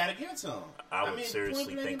 And you got to give it to him. I would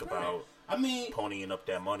seriously think about ponying up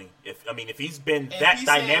that money. If he's been that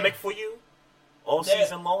dynamic for you all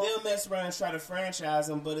season long, they'll mess around and try to franchise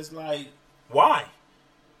him. But it's like, why?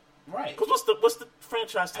 Right. Because what's the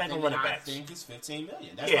franchise tag on running backs? I think it's $15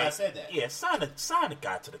 million. That's why I said that. Yeah, sign a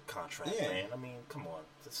guy to the contract, man. I mean, come on,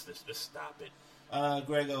 just stop it.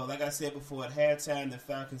 Grego, like I said before, at halftime, the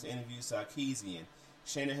Falcons interviewed Sarkisian.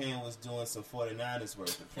 Shanahan was doing some 49ers work.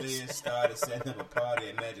 The players started setting up a party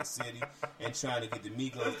at Magic City and trying to get the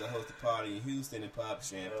Migos to host a party in Houston and pop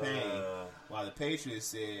champagne, while the Patriots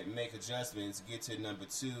said make adjustments, get to number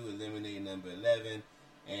 2, eliminate number 11,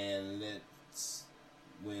 and let's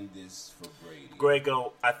win this for Brady.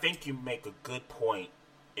 Grego, I think you make a good point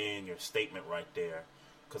in your statement right there,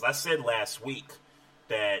 because I said last week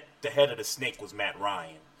that the head of the snake was Matt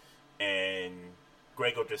Ryan, and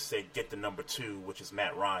Grego just said get the number 2, which is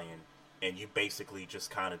Matt Ryan, and you basically just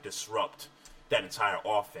kind of disrupt that entire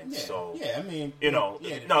offense. I mean,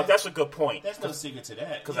 that's a good point. There's no secret to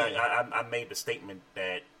that. Because I made the statement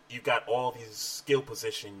that you got all these skill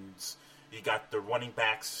positions. You got the running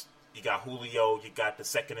backs, you got Julio, you got the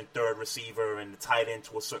second and third receiver, and the tight end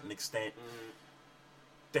to a certain extent.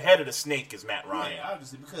 The head of the snake is Matt Ryan. Yeah,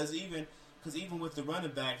 obviously, because even with the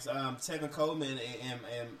running backs, Tevin Coleman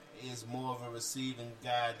is more of a receiving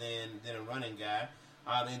guy than a running guy.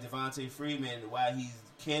 And Devontae Freeman, while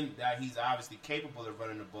he's obviously capable of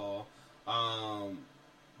running the ball,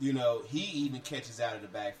 he even catches out of the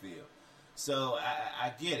backfield. So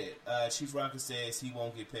I get it. Chief Rocker says he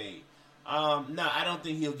won't get paid. No, I don't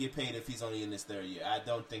think he'll get paid if he's only in his third year. I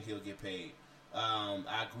don't think he'll get paid.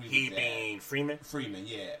 I agree with that. He being Freeman? Freeman,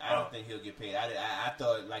 yeah. I don't think he'll get paid. I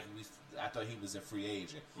thought he was a free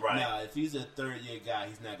agent. Right. Now, if he's a third-year guy,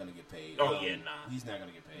 he's not going to get paid. Nah. He's not going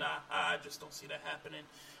to get paid. Nah, I just don't see that happening.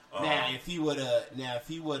 Now, if he would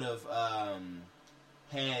have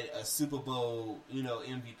had a Super Bowl,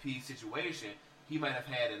 MVP situation, he might have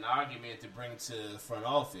had an argument to bring to front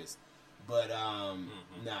office. But nah,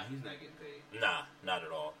 he's not getting paid. Nah, not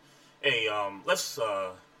at all. Hey, let's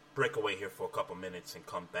break away here for a couple minutes and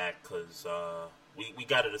come back because we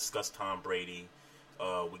got to discuss Tom Brady.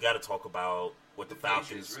 We got to talk about what the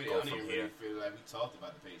Falcons really, go from here. I didn't really feel like we talked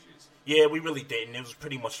about the Patriots. Yeah, we really didn't. It was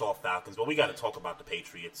pretty much all Falcons, but we got to talk about the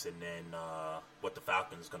Patriots and then what the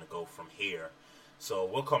Falcons going to go from here. So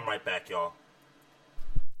we'll come right back, y'all.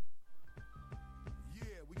 Yeah,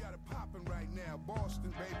 we got it popping right now.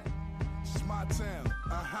 Boston, baby. It's my town.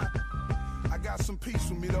 I got some peace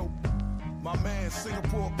with me though. My man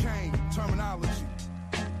Singapore Kane, terminology.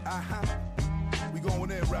 We going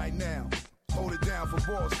there right now. Hold it down for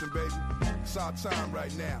Boston, baby. It's our time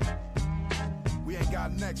right now. We ain't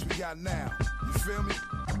got next, we got now. You feel me?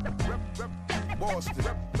 Boston.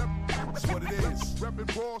 That's what it is.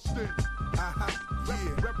 Reppin' Boston. Yeah.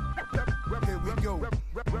 Here we go.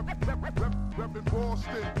 Reppin'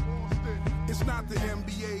 Boston. It's not the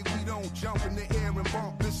NBA, we don't jump in the air and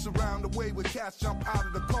bump. It's around the way where cats jump out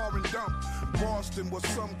of the car and dump. Boston, where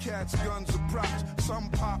some cats, guns are props. Some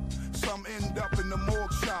pop, some end up in the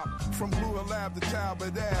morgue shop. From Blue Hill Ave to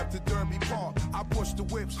Talbot Ave to Derby Park. I push the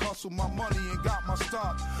whips, hustle my money and got my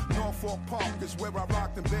start. Norfolk Park is where I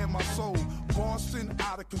rocked and bare my soul. Boston,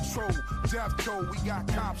 out of control. Death toll, we got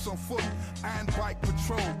cops on foot and bike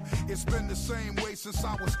patrol. It's been the same way since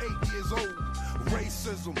I was 8 years old.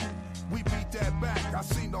 Racism, we beat that back. I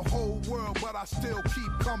seen the whole world, but I still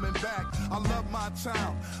keep coming back. I love my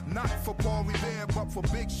town, not for Paul Revere, but for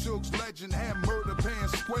Big Suge's legend and Murder Band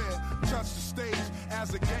Square. Touch the stage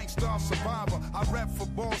as a gangsta survivor. I rap for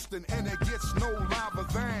Boston, and it gets no liver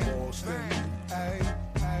than Boston. Hey,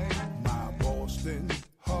 hey, my Boston,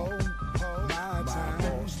 ho, ho, my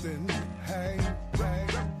Boston. Hey, hey,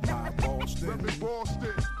 my Boston,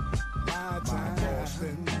 Boston, my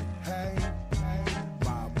Boston. Hey, hey,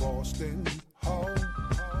 my Boston, ho, ho,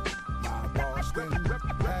 my Boston.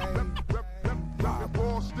 Hey, my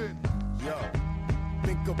Boston, yo.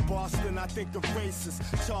 Think of Boston, I think of races,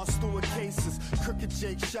 Charles Stewart cases, Crooked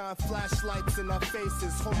Jake shine flashlights in our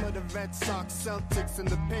faces, home of the Red Sox, Celtics, and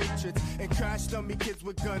the Patriots, and crash dummy kids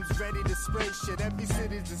with guns ready to spray shit. Every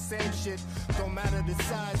city's the same shit, don't matter the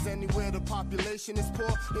size, anywhere the population is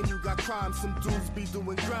poor, then you got crime. Some dudes be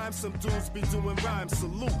doing crime, some dudes be doing rhymes.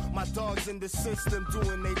 Salute my dogs in the system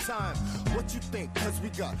doing their time. What you think? Cause we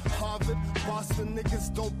got Harvard, Boston niggas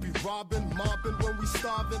don't be robbing, mobbing when we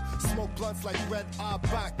starving, smoke blunts like red eye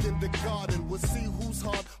back in the garden. We'll see who's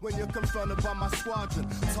hard when you're confronted by my squadron.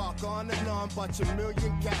 Talk on and on about your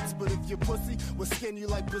million cats, but if your pussy will skin you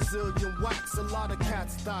like Brazilian wax, a lot of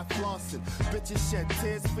cats die flossing. Bitches shed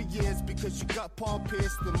tears for years because you got Paul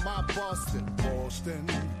pierced in my Boston. Boston,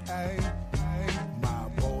 hey, hey, my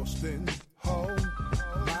Boston, ho,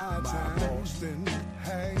 my Boston,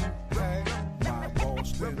 hey, hey, my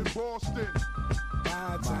Boston, Boston,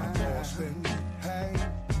 my Boston, hey,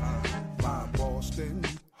 my Boston,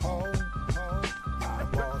 ho, ho, my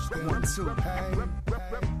Boston. 1, 2, hey,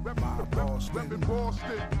 my Boston,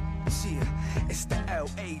 Boston. Yeah, it's the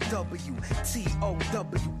L-A-W-T-O-W-N.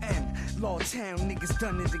 Lawtown niggas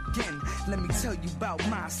done it again. Let me tell you about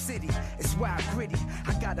my city. It's wild gritty.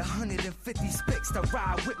 I got 150 spicks that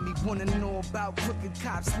ride with me. Wanna know about crooked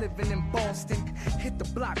cops living in Boston? Hit the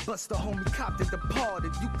blockbuster, homie, cop it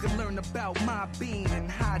departed. You can learn about my being and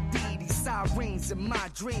how Dee sirens in my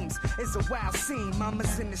dreams. It's a wild scene.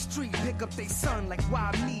 Mamas in the street pick up they son like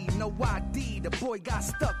why me? No ID. The boy got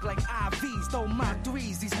stuck like IVs. Throw my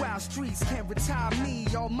threes. These wild streets can't retire me.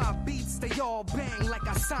 All my beats, they all bang like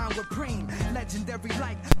I signed with Preem. Legendary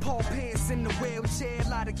like Paul Pierce in the wheelchair. A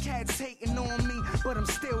lot of cats hating on me, but I'm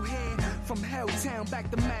still here. From Helltown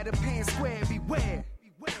back to Mattapan Square. Beware.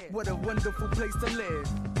 What a wonderful place to live.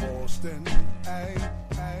 Boston, hey,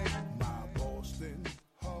 hey, my Boston.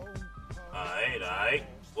 Alright.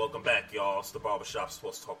 Welcome back, y'all. It's the Barbershop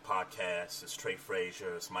Sports Talk Podcast. It's Trey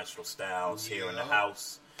Frazier. It's Maestro Styles here in the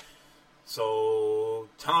house. So,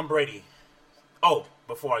 Tom Brady. Oh,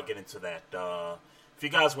 before I get into that, if you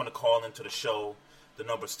guys want to call into the show, the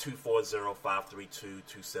number's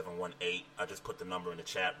 240-532-2718. I just put the number in the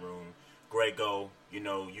chat room. Grego, you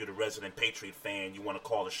know, you're the resident Patriot fan. You want to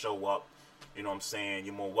call the show up. You know what I'm saying?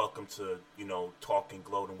 You're more welcome to, you know, talk and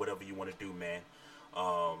gloat and whatever you want to do, man.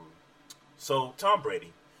 So, Tom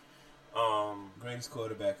Brady. Greatest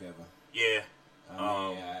quarterback ever. Yeah.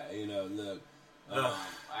 I mean, look, I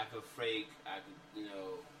could fake,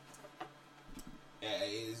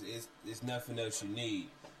 it's nothing else you need.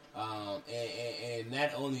 And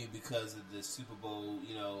not only because of the Super Bowl,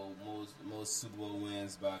 you know, most Super Bowl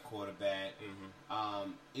wins by a quarterback.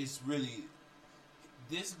 Mm-hmm. It's really,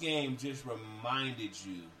 this game just reminded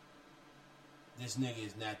you this nigga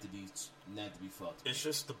is not to be fucked. It's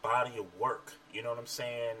just the body of work. You know what I'm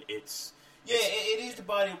saying? It is the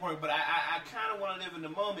body of work, but I kind of want to live in the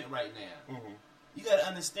moment right now. Mm-hmm. You got to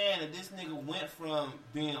understand that this nigga went from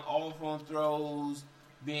being off on throws,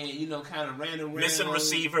 being, you know, kind of random, missing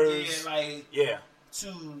receivers,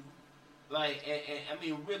 to like, and I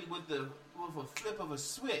mean, really with a flip of a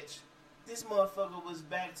switch, this motherfucker was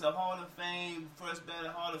back to Hall of Fame, first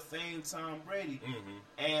ballot Hall of Fame Tom Brady, mm-hmm.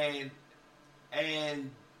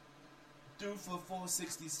 and threw for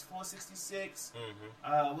 466.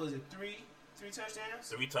 Mm-hmm. Was it three touchdowns?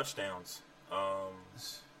 3 touchdowns.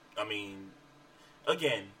 I mean,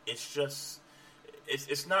 again, it's just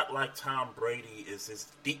it's not like Tom Brady is this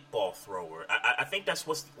deep ball thrower. I think that's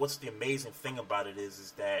what's the amazing thing about it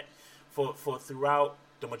is that for throughout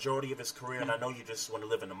the majority of his career, and I know you just want to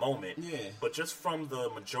live in the moment, but just from the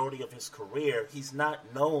majority of his career, he's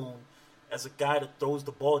not known as a guy that throws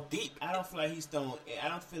the ball deep. I don't feel like he's thrown. I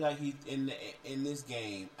don't feel like he in this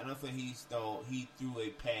game. I don't feel he threw a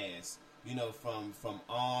pass, from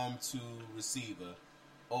arm to receiver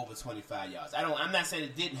over 25 yards. I'm not saying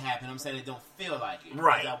it didn't happen. I'm saying it don't feel like it.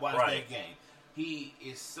 Right. I watched that game. He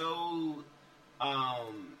is so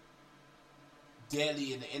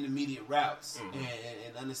deadly in the intermediate routes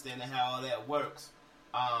and understanding how all that works.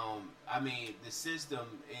 I mean, the system.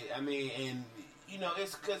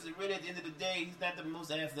 It's because really at the end of the day, he's not the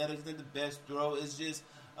most athletic. He's not the best throw. It's just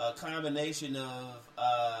a combination of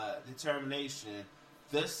determination,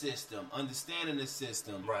 the system, understanding the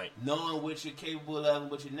system, right, knowing what you're capable of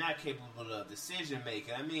and what you're not capable of, decision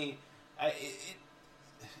making. I mean,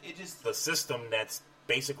 it just the system that's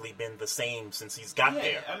basically been the same since he's got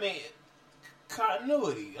there. I mean,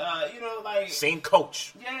 continuity. Same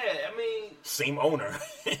coach. Yeah, I mean, same owner.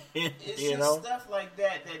 It's just stuff like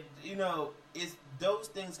that. It's those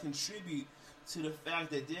things contribute to the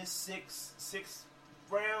fact that this six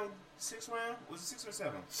round was it 6 or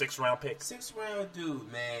 7? 6 round pick. 6 round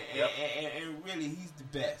dude, man, and really he's the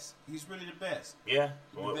best. He's really the best. Yeah,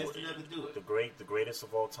 the best to never do it. The greatest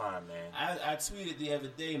of all time, man. I tweeted the other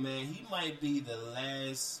day, man. He might be the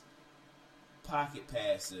last pocket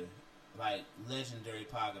passer, like legendary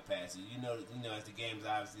pocket passer. As the game's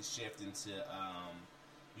obviously shifting to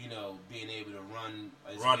being able to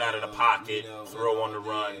run out of the pocket, throw on the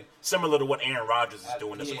run, similar to what Aaron Rodgers is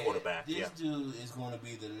doing as a quarterback. This dude is going to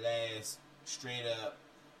be the last straight up,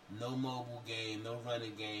 no mobile game, no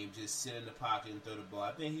running game, just sit in the pocket and throw the ball.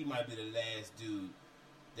 I think he might be the last dude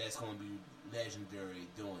that's going to be legendary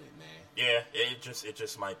doing it, man. Yeah, it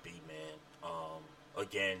just might be, man.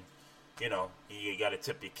 Again, you got to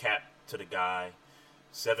tip your cap to the guy.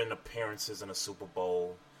 7 appearances in a Super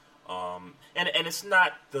Bowl. And it's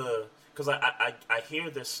not because I hear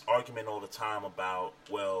this argument all the time about,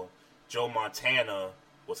 well, Joe Montana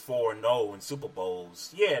was 4-0 in Super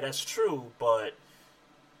Bowls. Yeah, that's true, but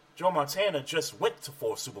Joe Montana just went to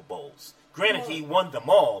 4 Super Bowls. Granted, he won them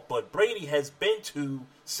all, but Brady has been to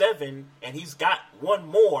 7, and he's got 1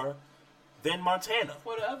 more than Montana.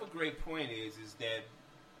 Well, the other great point is that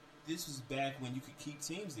this was back when you could keep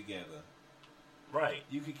teams together. Right.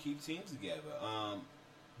 You could keep teams together.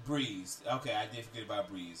 Breeze. Okay, I did forget about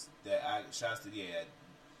Breeze.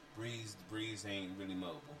 Breeze ain't really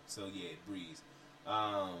mobile. So yeah, Breeze.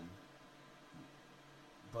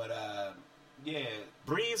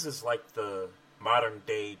 Breeze is like the modern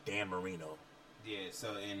day Dan Marino. Yeah.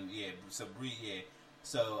 So Breeze. Yeah.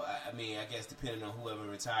 So I mean, I guess depending on whoever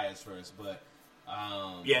retires first, but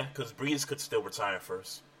because Breeze could still retire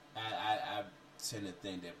first. I tend to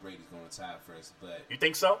think that Brady's going to retire first, but you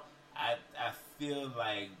think so? I feel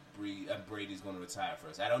like Brady's going to retire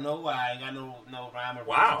first. I don't know why. I ain't got no rhyme or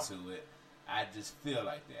reason to it. I just feel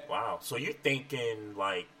like that. Wow. So you're thinking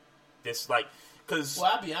like this, because...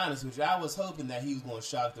 Well, I'll be honest with you. I was hoping that he was going to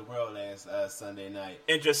shock the world last Sunday night.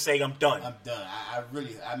 And just say, I'm done. I'm done.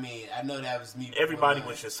 I know that was me. Everybody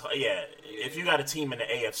was just, if you got a team in the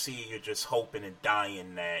AFC, you're just hoping and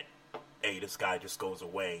dying that, hey, this guy just goes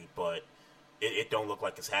away. But it don't look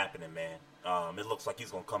like it's happening, man. It looks like he's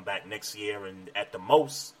going to come back next year, and at the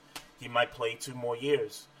most, he might play 2 more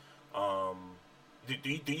years.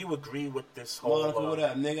 Do you agree with this whole... Monica, what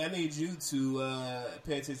up, nigga? I need you to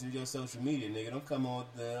pay attention to your social media, nigga. Don't come on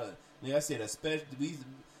the... Nigga, I said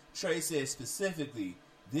Trey said specifically,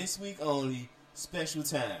 this week only, special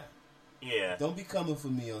time. Yeah. Don't be coming for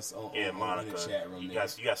me on Monica, in the chat room, you got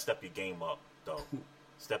to step your game up, though.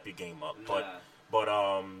 Step your game up.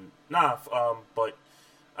 Nah. But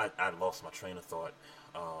I lost my train of thought.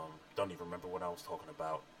 Don't even remember what I was talking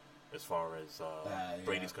about as far as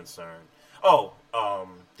Brady's concerned. Do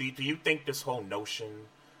you think this whole notion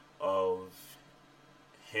of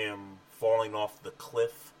him falling off the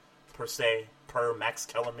cliff per Max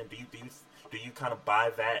Kellerman, do you kind of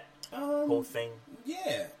buy that whole thing?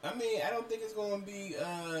 Yeah, I mean, I don't think it's going to be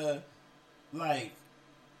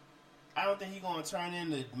I don't think he's going to turn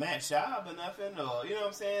into Matt Schaub or nothing, or, you know what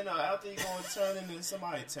I'm saying? Or I don't think he's going to turn into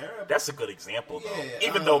somebody terrible. That's a good example, though.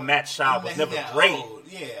 Even though Matt Schaub was never great. Old.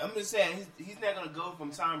 Yeah, I'm just saying, he's not going to go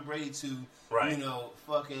from Tom Brady to,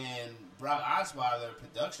 fucking Brock Osweiler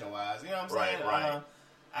production-wise. You know what I'm saying? Right.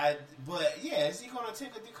 But yeah, is he gonna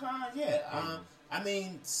take a decline? Yeah. I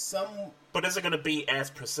mean, But is it going to be as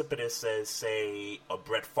precipitous as, say, a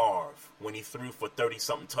Brett Favre when he threw for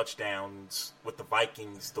 30-something touchdowns with the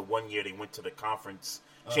Vikings the one year they went to the conference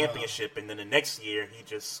championship, and then the next year he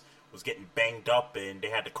just was getting banged up and they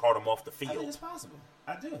had to cart him off the field? I think it's possible.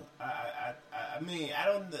 I do. I mean,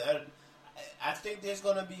 I think there's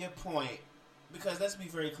going to be a point, because let's be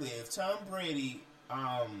very clear. If Tom Brady,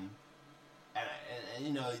 and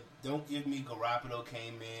you know, don't give me Garoppolo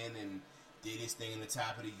came in and did his thing in the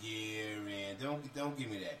top of the year, and don't give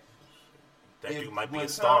me that. That dude might be when a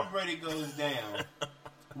star. Tom Brady goes down,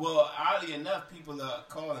 well, oddly enough, people are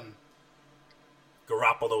calling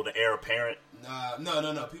Garoppolo the heir apparent.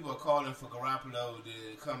 No. People are calling for Garoppolo to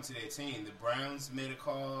come to their team. The Browns made a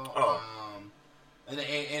call.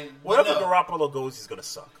 And wherever Garoppolo goes, he's gonna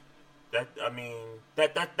suck.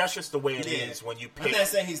 That's just the way it is when you pick. I'm not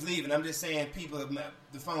saying he's leaving. I'm just saying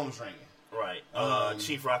the phone's ringing. Right.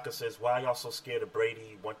 Chief Rocker says, why y'all so scared of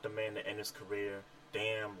Brady? Want the man to end his career?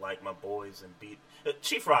 Damn, like my boys and beat.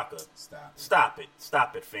 Chief Rocker, stop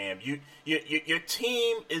it, fam. Your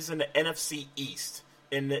team is in the NFC East,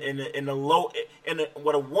 in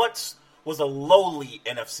what once was a lowly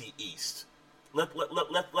NFC East.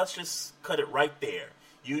 Let's just cut it right there.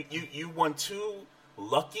 You won 2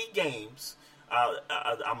 lucky games.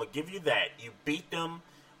 I'm gonna give you that. You beat them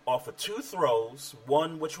off of 2 throws,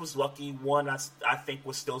 one which was lucky, one I think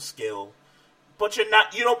was still skill. But you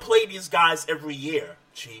don't play these guys every year,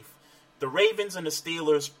 Chief. The Ravens and the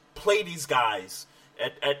Steelers play these guys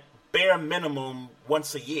at bare minimum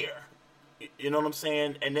once a year. You know what I'm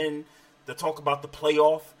saying? And then to talk about the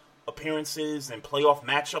playoff appearances and playoff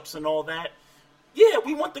matchups and all that, yeah,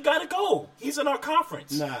 we want the guy to go. He's in our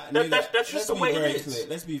conference. That's just the way it is. Clear.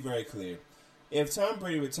 Let's be very clear. If Tom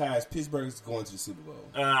Brady retires, Pittsburgh is going to the Super Bowl.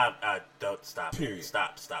 Don't stop. Period.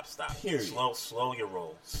 Stop. Period. Slow your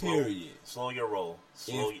roll. Period. Slow your roll.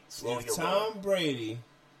 If Tom Brady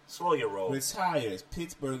slow your roll. retires,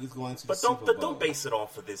 Pittsburgh is going to the Super Bowl. But don't base it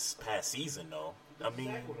off of this past season, though. I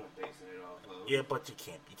mean, yeah, but you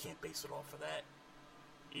can't base it off of that.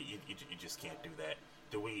 You just can't do that.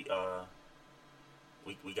 Do we?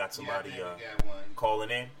 We got somebody calling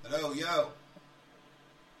in. Hello, yo.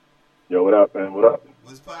 Yo, what up, man? What up?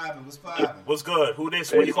 What's poppin'? What's good? Who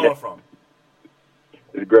this? Where you calling from?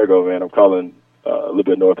 It's Grego, man. I'm calling a little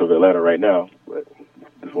bit north of Atlanta right now, but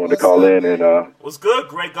just wanted to call in and. What's good,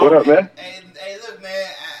 Grego? What up, man? Hey, look, man.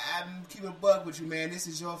 I'm keeping a bug with you, man. This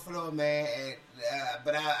is your floor, man. And,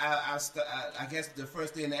 but I guess the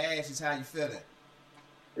first thing to ask is how you feeling.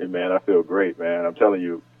 Hey, man, I feel great, man. I'm telling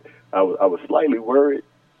you, I was slightly worried.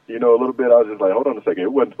 You know, a little bit. I was just like, hold on a second.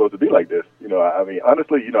 It wasn't supposed to be like this. You know, I mean,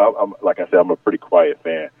 honestly, you know, I'm like I said, I'm a pretty quiet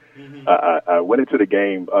fan. Mm-hmm. I went into the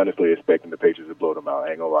game honestly expecting the Patriots to blow them out. I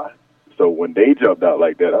ain't gonna lie. So when they jumped out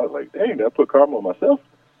like that, I was like, dang, that put karma on myself.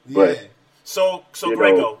 Yeah. But so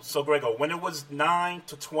Grego, when it was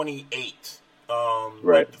 9-28, right,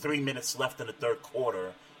 like 3 minutes left in the third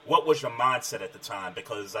quarter, what was your mindset at the time?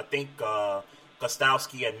 Because I think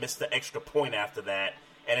Gostowski had missed the extra point after that.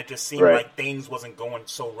 And it just seemed like things wasn't going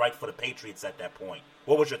so right for the Patriots at that point.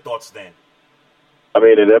 What was your thoughts then? I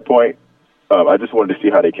mean, at that point, I just wanted to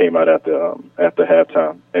see how they came out after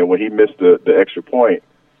halftime. And when he missed the extra point,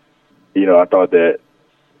 you know, I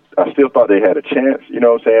still thought they had a chance. You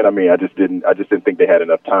know what I'm saying? I mean, I just didn't think they had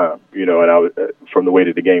enough time. You know, and I was from the way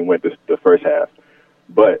that the game went the first half.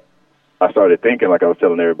 But I started thinking, like I was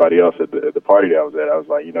telling everybody else at the party that I was at, I was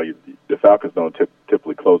like, you know, the Falcons don't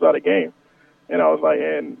typically close out a game. And I was like,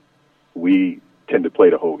 and we tend to play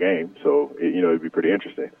the whole game, so it'd be pretty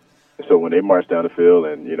interesting. So when they marched down the field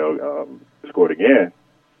and scored again,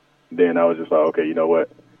 then I was just like, okay, you know what?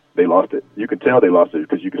 They lost it. You can tell they lost it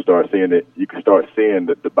because you can start seeing it. You can start seeing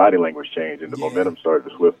the body language change and the momentum started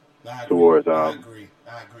to shift towards. I agree.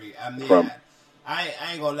 I mean, I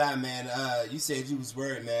ain't gonna lie, man. You said you was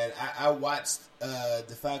worried, man. I watched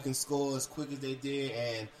the Falcons score as quick as they did,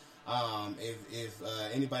 and. If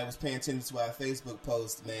anybody was paying attention to our Facebook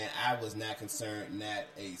post, man, I was not concerned, not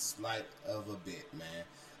a slight of a bit, man.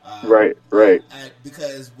 Right.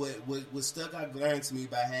 Because what stuck out glaring to me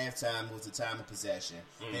by halftime was the time of possession.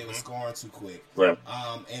 Mm-hmm. They were scoring too quick. Right.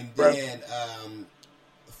 And then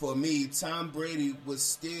for me, Tom Brady was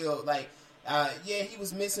still like, he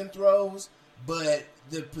was missing throws, but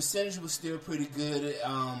the percentage was still pretty good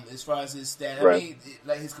as far as his stat. Right. I mean,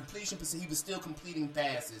 like his completion percent, he was still completing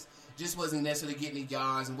passes. Just wasn't necessarily getting the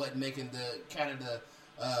yards and wasn't making the kind of the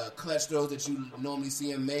clutch throws that you normally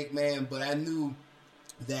see him make, man. But I knew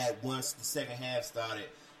that once the second half started,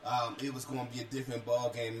 it was going to be a different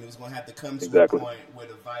ball game. And it was going to have to come to Exactly. a point where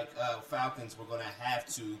the Falcons were going to have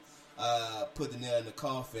to put the nail in the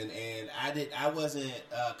coffin. And I wasn't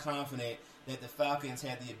confident that the Falcons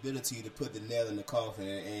had the ability to put the nail in the coffin.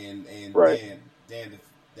 And Right. damn if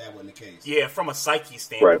that wasn't the case. Yeah, from a psyche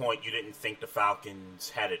standpoint, you didn't think the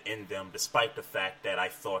Falcons had it in them, despite the fact that I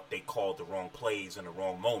thought they called the wrong plays in the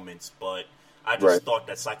wrong moments. But I just Right. thought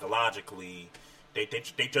that psychologically, they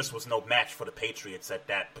just was no match for the Patriots at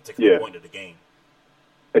that particular point of the game.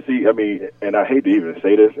 And see, I mean, and I hate to even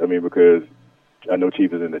say this, I mean, because I know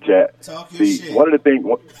Chief is in the chat. Talk your shit. One of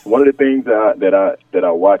the things that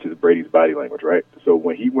I watch is Brady's body language, right? So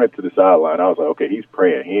when he went to the sideline, I was like, okay, he's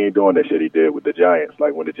praying. He ain't doing that shit he did with the Giants.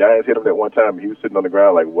 Like when the Giants hit him that one time, he was sitting on the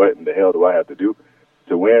ground like, what in the hell do I have to do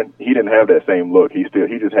to win? He didn't have that same look. He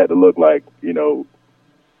just had to look like, you know,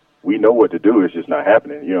 we know what to do. It's just not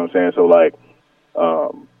happening. You know what I'm saying? So like,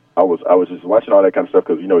 I was just watching all that kind of stuff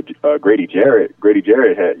because, you know, Grady Jarrett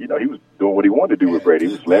had, you know, he was doing what he wanted to do with Brady.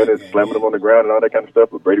 He was slamming him on the ground and all that kind of stuff,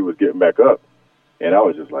 but Brady was getting back up. And I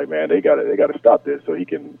was just like, man, they got to stop this so he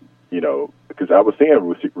can, you know, because I was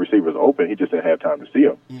seeing receivers open. He just didn't have time to see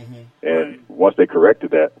them. Mm-hmm. And once they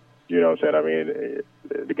corrected that, you know what I'm saying? I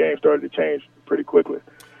mean, the game started to change pretty quickly.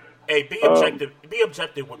 Hey, be objective. Be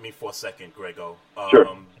objective with me for a second, Grego.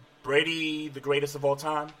 Sure. Brady, the greatest of all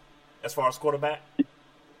time, as far as quarterback.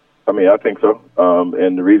 I mean, I think so.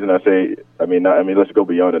 And the reason I say, let's go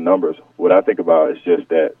beyond the numbers. What I think about is just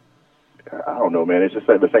that, I don't know, man. It's just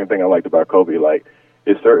like the same thing I liked about Kobe. Like,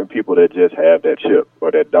 it's certain people that just have that chip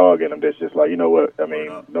or that dog in them that's just like, you know what? I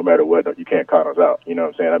mean, no matter what, you can't count us out. You know what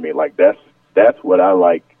I'm saying? I mean, like, that's what I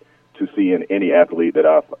like to see in any athlete that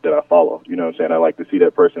I follow. You know what I'm saying? I like to see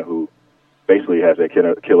that person who basically has that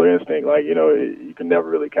killer instinct. Like, you know, you can never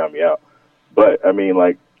really count me out. But, I mean,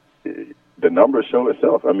 like, the numbers show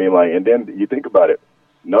itself. I mean, like, and then you think about it.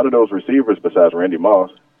 None of those receivers besides Randy Moss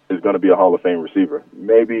is going to be a Hall of Fame receiver.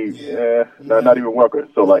 Maybe, not even Walker.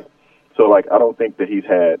 So like, I don't think that he's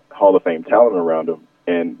had Hall of Fame talent around him,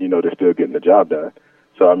 and you know they're still getting the job done.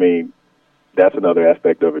 So I mean, that's another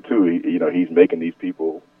aspect of it too. He's making these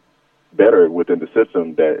people better within the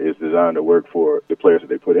system that is designed to work for the players that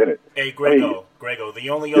they put in it. Hey, Grego, the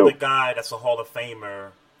only other guy that's a Hall of Famer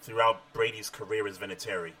throughout Brady's career is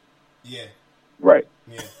Vinatieri. Yeah. Right.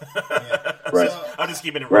 Yeah. Right. So, I'm just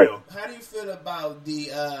keeping it right. real. how do you feel about the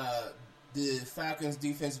Falcons'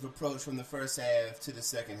 defensive approach from the first half to the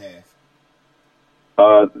second half?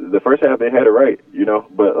 The first half they had it right, you know,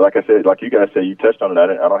 but like I said, like you guys said, you touched on it. I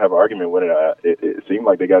don't have an argument with it. It seemed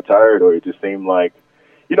like they got tired, or it just seemed like,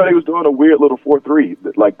 you know, they was doing a weird little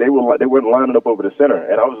 4-3. Like they weren't lining up over the center,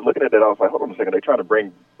 and I was looking at that. I was like, hold on a second, they trying to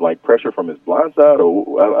bring like pressure from his blind side,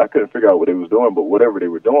 or I couldn't figure out what they was doing. But whatever they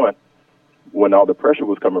were doing, when all the pressure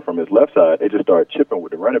was coming from his left side, they just started chipping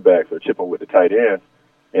with the running backs or chipping with the tight ends,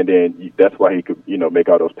 and then that's why he could, you know, make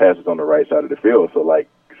all those passes on the right side of the field. So like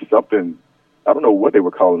something, I don't know what they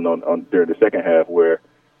were calling on during the second half, where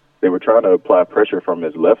they were trying to apply pressure from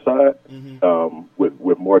his left side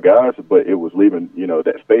with more guys, but it was leaving, you know,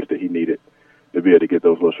 that space that he needed to be able to get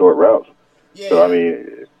those little short routes. Yeah. So I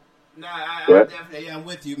mean, I definitely am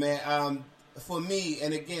with you, man. For me,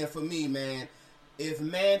 man, if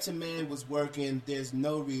man-to-man was working, there's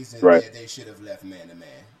no reason that they should have left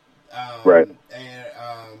man-to-man. Right. And,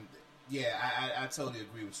 I totally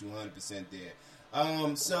agree with you 100%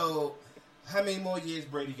 there. So, how many more years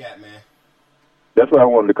Brady got, man? That's what I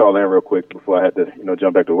wanted to call in real quick before I had to, you know,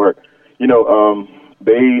 jump back to work. You know,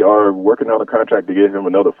 they are working on a contract to give him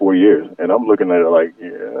another 4 years, and I'm looking at it like,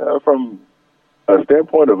 from a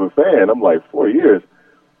standpoint of a fan, I'm like 4 years.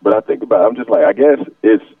 But I think about it, I'm just like, I guess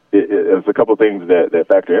it's a couple of things that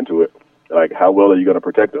factor into it. Like, how well are you going to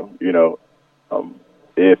protect him? You know,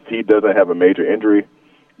 if he doesn't have a major injury,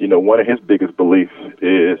 you know, one of his biggest beliefs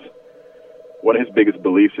is.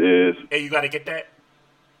 Hey, you got to get that?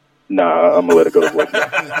 Nah, I'm going to let it go to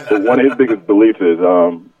voicemail. But one of his biggest beliefs is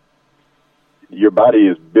your body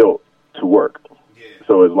is built to work. Yeah.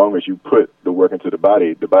 So as long as you put the work into the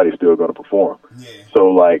body's still going to perform. Yeah. So,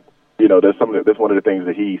 like, you know, that's one of the things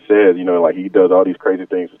that he says, you know, like he does all these crazy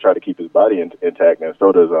things to try to keep his body intact, and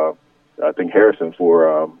so does, I think, Harrison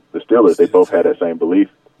for the Steelers. They both had that same belief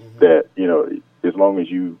that, you know, as long as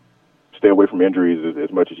you stay away from injuries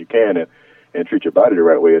as much as you can and treat your body the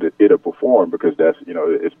right way, it'll perform, because that's, you know,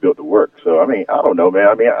 it's built to work. So, I mean, I don't know, man.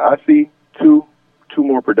 I mean, I see two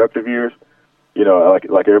more productive years. You know,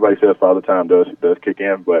 like everybody says, Father Time does kick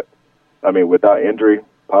in, but, I mean, without injury,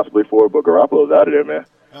 possibly 4, but Garoppolo's out of there, man.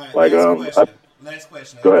 All right, like, last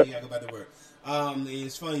question. Go ahead. I go back to work.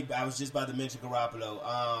 It's funny, I was just about to mention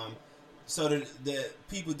Garoppolo. So the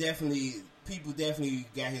people definitely people definitely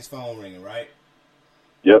got his phone ringing, right?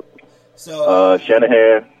 Yep. So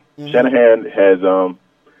Shanahan. Mm-hmm. Shanahan has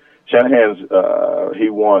Shanahan's. He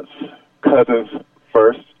wants Cousins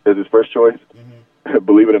first as his first choice. Mm-hmm.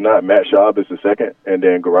 Believe it or not, Matt Schaub is the second, and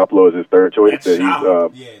then Garoppolo is his third choice. Matt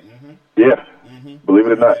Schaub? Yeah. Mm-hmm. Believe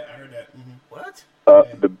it or not. I heard that. Mm-hmm. What?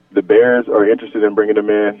 The Bears are interested in bringing him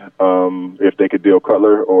in if they could deal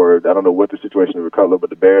Cutler, or I don't know what the situation is with Cutler, but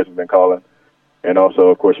the Bears have been calling. And also,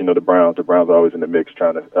 of course, the Browns. The Browns are always in the mix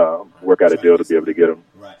trying to work out a deal to be able to get him.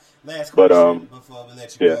 Right. Last question before we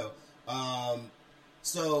let you yeah. go.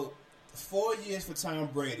 So 4 years for Tom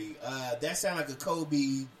Brady. That sounds like a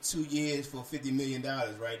Kobe 2 years for $50 million,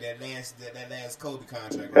 right? That last Kobe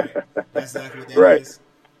contract, right? That's exactly what that right. is.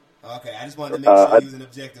 Okay, I just wanted to make sure he was an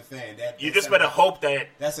objective fan. You just better hope that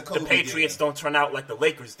the Patriots don't turn out like the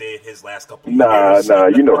Lakers did his last couple of years. Nah,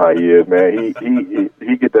 you know how he is, man.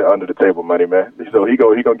 He get that under the table money, man. So he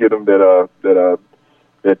gonna give them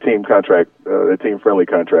that team contract, that team friendly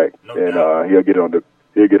contract, he'll get it on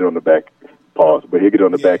the back. Pause, but he'll get it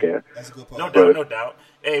on the back end. That's a good point. No doubt.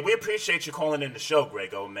 Hey, we appreciate you calling in the show,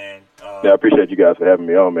 Grego, man. Yeah, I appreciate you guys for having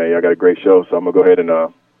me on, man. Y'all got a great show, so I'm gonna go ahead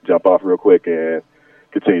and jump off real quick and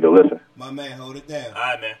continue to listen. My man, hold it down. All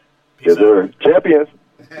right, man. Peace yes, sir. Champions.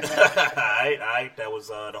 All right. That was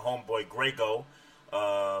the homeboy Grego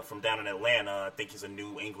from down in Atlanta. I think he's a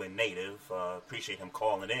New England native. Appreciate him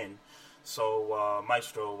calling in. So,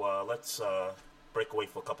 Maestro, let's break away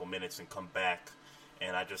for a couple minutes and come back.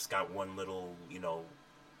 And I just got one little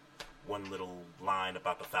line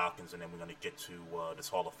about the Falcons, and then we're going to get to this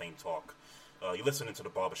Hall of Fame talk. You're listening to the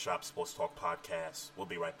Barbershop Sports Talk podcast. We'll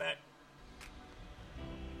be right back.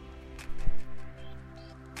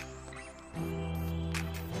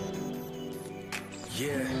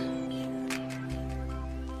 Yeah.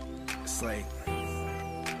 It's like a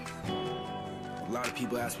lot of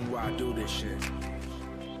people ask me why I do this shit.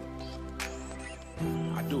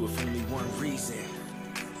 I do it for only one reason.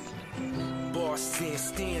 Boston,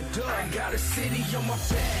 stand up. I got a city on my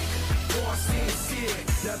back. Boston, sit.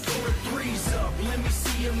 Now throw the threes up. Let me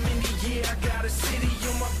see them in the air. I got a city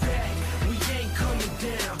on my back. We ain't coming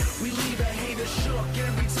down. We leave a hater shook.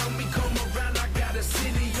 Every time we come around, I got a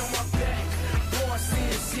city on my back.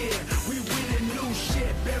 Boston's here. We winning new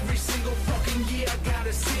shit every single fucking year. I got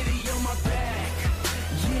a city on my back.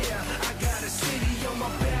 Yeah, I got a city on my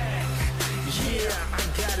back. Yeah, I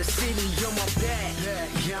got a city on my back.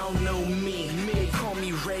 Y'all know me. They call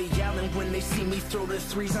me Ray Allen when they see me throw the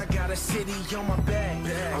threes. I got a city on my back.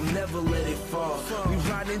 I'll never let it fall. We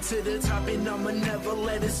riding to the top and I'ma never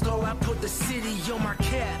let it stall. I put the city on my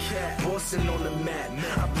cap. Boston on the map.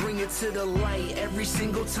 I bring it to the light every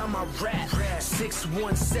single time I rap.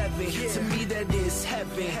 617. To me that is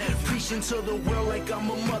heaven. Preaching to the world like I'm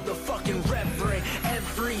a motherfucking reverend.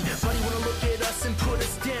 Everybody wanna look at us and put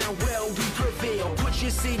us down. Well, we prevail. Put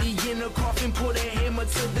your city in a coffin, put a hammer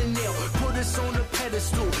to the nail. Put us on a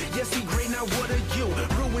pedestal. Yes, we great, now what are you?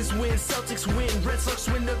 Bruins win, Celtics win, Red Sox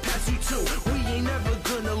win the past you too. We ain't never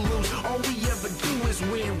gonna lose. All we ever do is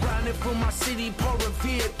win. Riding for my city, Paul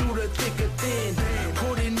Revere through the thick or thin.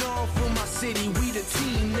 Putting on for my city, we the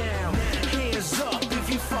team now. Hands up if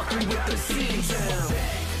you fucking with the city down.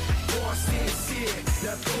 Boston's here,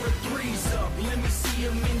 now throw the threes up. Let me see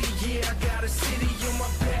them in the air. I got a city on my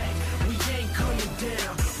back. We ain't coming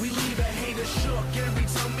down. We leave a hater shook every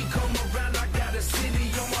time we come around. I got a city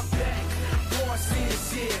on my back.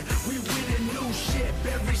 Boston's here. We winning new shit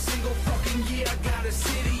every single fucking year. I got a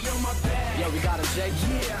city on my back. Yo, we got him, Jake.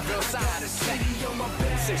 Yeah, Real I got a city on my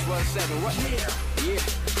back. 617, what? Yeah.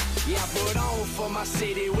 Yeah, I put on for my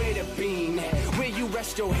city where the beam at. Where you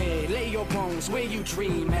rest your head, lay your bones, where you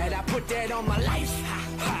dream at. I put that on my life,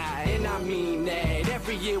 and I mean that.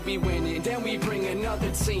 Every year we winning, then we bring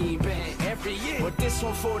another team back. Every year. But this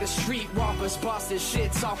one for the street walkers, bosses,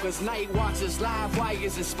 shit talkers, night watchers, live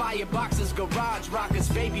wires, inspired boxers, garage rockers,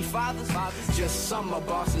 baby fathers. Just some of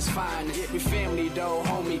bosses finest. We family though,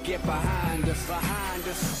 homie, get behind us.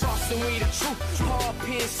 Boston, we the truth. Paul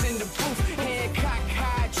Pierce in the booth. Hancock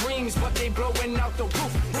high dreams, but they blowing out the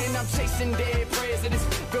roof. And I'm chasing dead presidents.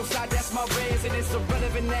 Hillside, that's my residence.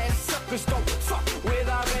 Irrelevant ass suckers don't fuck with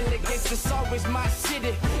our elegance. It's always my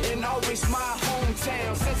city and always my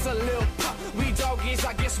hometown. Since a little pup, we doggies,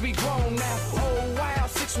 I guess we grown now. Oh wow,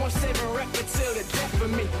 617 rep it till the death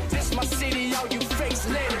of me. This my city, all you fakes,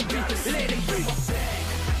 let it be, let it be.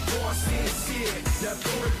 Boston's here, now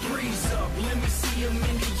throw the threes up. Let me see them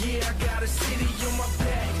in the air. I got a city on my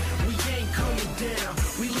back. We ain't coming down.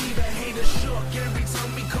 We leave a hater shook every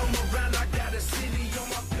time we come around. I got a city on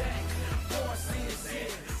my back. Boston's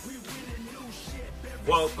here. We winning new shit.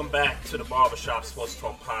 Welcome back to the Barbershop Sports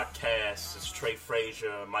Talk Podcast. It's Trey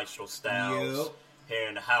Frazier, Maestro Styles here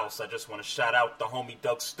in the house. I just want to shout out the homie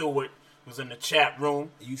Doug Stewart, who's in the chat room.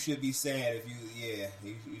 You should be sad if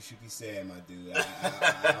you should be sad, my dude.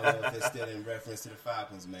 I don't know if it's still in reference to the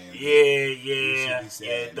Falcons, man. Yeah.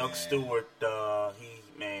 Doug Stewart,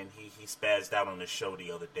 he spazzed out on the show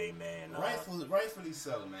the other day, man. Rightfully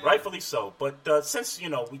so, man. Rightfully so. But since, we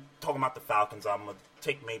talking about the Falcons, I'm going to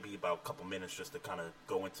take maybe about a couple minutes just to kind of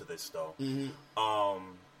go into this, though. Mm-hmm.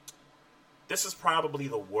 This is probably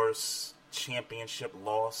the worst championship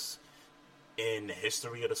loss in the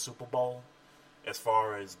history of the Super Bowl, as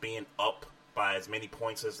far as being up by as many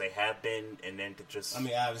points as they have been, and then to just... I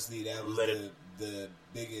mean, obviously, that was the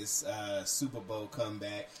biggest Super Bowl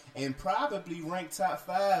comeback, and probably ranked top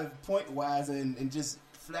 5 point-wise and just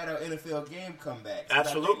flat-out NFL game comebacks.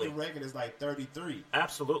 Absolutely. I think the record is like 33.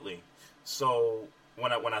 Absolutely. So,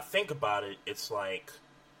 when I think about it, it's like,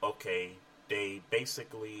 okay, they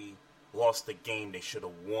basically lost the game they should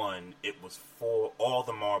have won. It was for all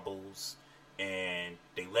the marbles, and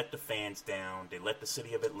they let the fans down. They let the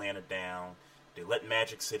city of Atlanta down. They let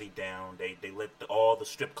Magic City down. They let all the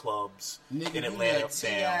strip clubs in Atlanta you let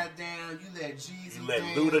T.I. down. You let Jeezy down. You let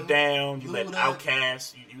Luda down. You let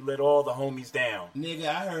Outkast. You let all the homies down. Nigga,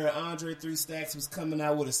 I heard Andre 3 Stacks was coming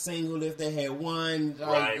out with a single if they had won.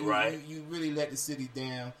 Right. You really let the city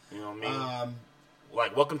down. You know what I mean?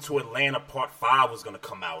 Like Welcome to Atlanta Part 5 was going to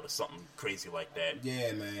come out or something crazy like that.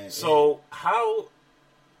 Yeah, man. So, how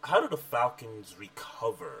do the Falcons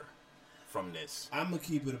recover from this? I'm going to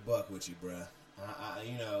keep it a buck with you, bruh.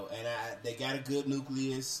 They got a good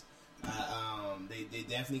nucleus. They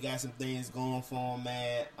definitely got some things going for them,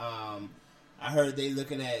 man. I heard they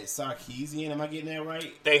looking at Sarkisian. Am I getting that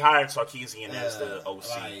right? They hired Sarkisian as the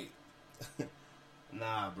OC.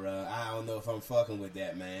 Nah, bro. I don't know if I'm fucking with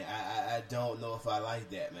that, man. I don't know if I like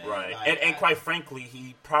that, man. Right. And quite frankly,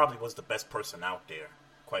 he probably was the best person out there,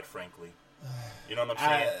 quite frankly. You know what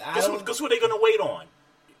I'm saying? Because who are they going to wait on?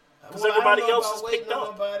 Because everybody else is picked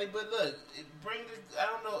up. Nobody, but look, I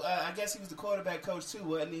don't know. I guess he was the quarterback coach too,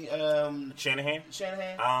 wasn't he? Shanahan.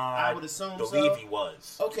 I would assume so. I believe he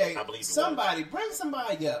was. Okay, I believe bring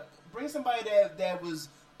somebody up. Bring somebody that was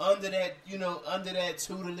under that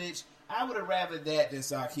tutelage. I would have rather that than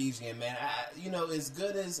Sarkisian, man. As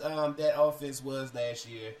good as that offense was last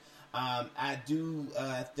year, I do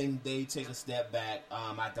think they take a step back.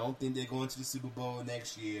 I don't think they're going to the Super Bowl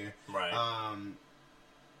next year. Right.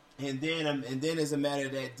 And then as a matter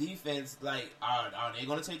of that defense, like, are they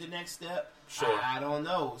going to take the next step? Sure. I don't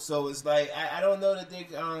know. So it's like I don't know that they.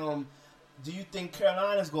 Do you think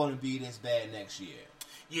Carolina's going to be this bad next year?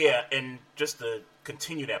 Yeah, and just to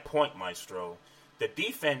continue that point, Maestro, the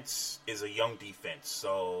defense is a young defense,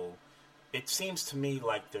 so it seems to me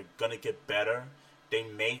like they're going to get better. They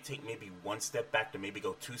may take maybe one step back to maybe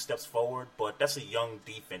go 2 steps forward, but that's a young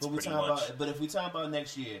defense pretty much. But if we talk about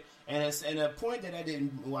next year, and a point that I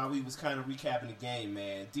didn't while we was kind of recapping the game,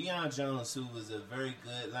 man, Deion Jones, who was a very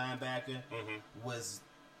good linebacker, was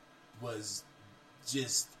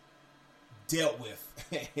just dealt with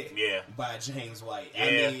by James White.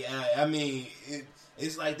 Yeah.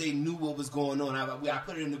 It's like they knew what was going on. I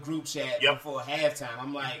put it in the group chat before halftime.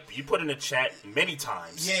 I'm like... You put in the chat many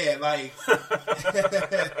times. Yeah, like...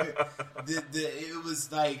 it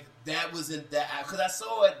was like... That wasn't that... Because I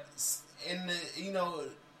saw it in the...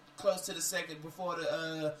 close to the second before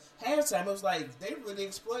the halftime. It was like, they really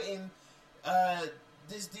exploiting...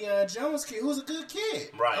 this Deion Jones kid, who's a good kid.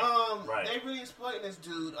 Right. They really exploiting this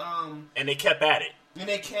dude. And they kept at it. The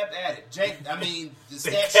they stats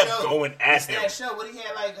kept show. Going at the him. stats show. What he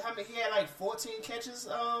had like? How many? He had like 14 catches.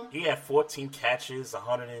 He had 14 catches,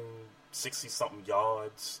 160 something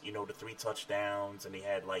yards. The 3 touchdowns, and he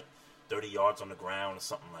had like 30 yards on the ground or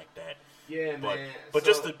something like that. Yeah, man. But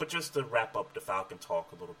just to wrap up the Falcon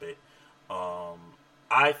talk a little bit,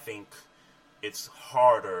 I think it's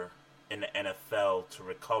harder in the NFL to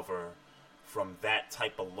recover from that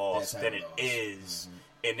type of loss than it is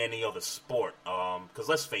in any other sport. Because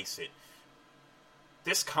let's face it,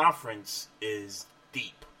 this conference is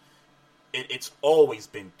deep. It's always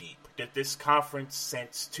been deep. This conference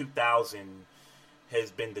since 2000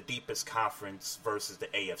 has been the deepest conference versus the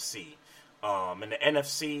AFC. In the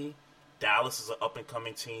NFC, Dallas is an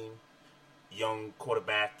up-and-coming team. Young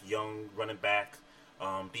quarterback, young running back.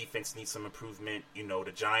 Defense needs some improvement.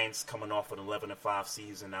 The Giants coming off an 11-5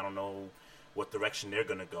 season. I don't know what direction they're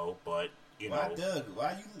going to go, but,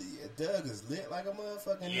 Doug is lit like a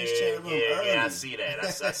motherfucker in this chat room early. Yeah, I see that.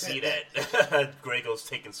 I see that. Grego's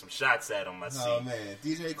taking some shots at him, I see. Oh, man.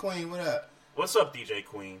 DJ Queen, what up? What's up, DJ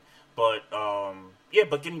Queen? But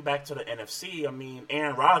but getting back to the NFC, I mean,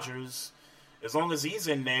 Aaron Rodgers, as long as he's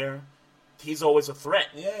in there, he's always a threat.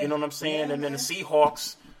 Yeah. You know what I'm saying? Yeah, and then man. the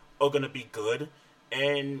Seahawks are going to be good.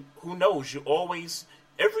 And who knows?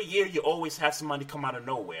 Every year you always have somebody come out of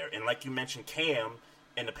nowhere. And like you mentioned, Cam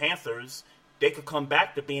and the Panthers, they could come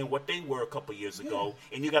back to being what they were a couple years ago.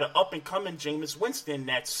 And you got an up-and-coming Jameis Winston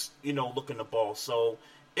that's, looking the ball. So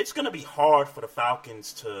it's going to be hard for the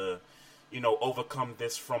Falcons to, overcome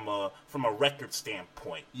this from a record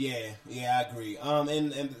standpoint. Yeah, I agree.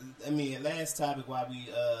 And I mean, last topic while we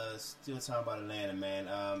still talking about Atlanta, man.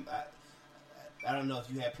 I don't know if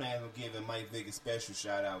you had plans on giving Mike Vick a special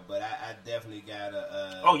shout out, but I definitely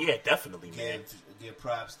gotta. Oh yeah, definitely, man. Give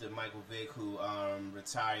props to Michael Vick, who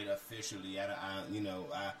retired officially.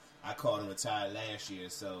 I called him retired last year,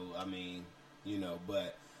 so I mean,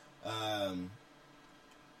 but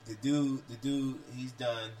the dude, he's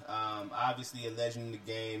done. Obviously a legend in the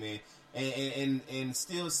game, and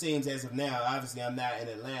still seems as of now. Obviously, I'm not in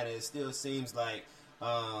Atlanta. It still seems like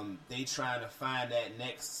they trying to find that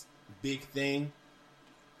next big thing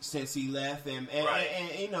since he left, and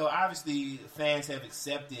obviously fans have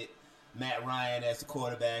accepted Matt Ryan as the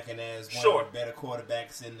quarterback and as one of the better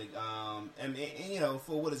quarterbacks in the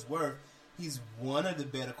for what it's worth, he's one of the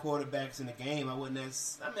better quarterbacks in the game.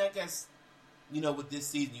 I guess with this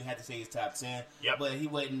season you had to say he's top 10, but he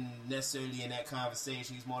wasn't necessarily in that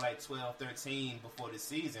conversation. He's more like 12, 13 before this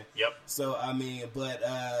season. So I mean, but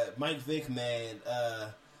Mike Vick, man,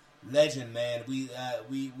 legend, man. We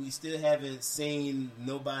still haven't seen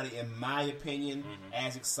nobody, in my opinion,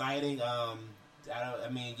 as exciting. I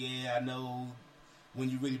know when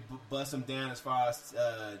you really bust him down as far as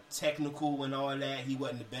technical and all that, he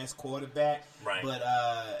wasn't the best quarterback. Right. But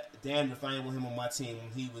damn to find with him on my team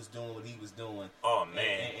when he was doing what he was doing. Oh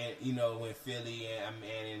man. And in Philly and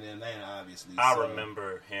in Atlanta, obviously. I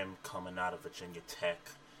remember him coming out of Virginia Tech,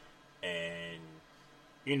 and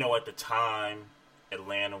at the time,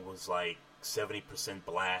 Atlanta was like 70%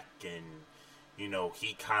 black, and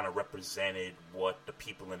he kind of represented what the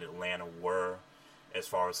people in Atlanta were as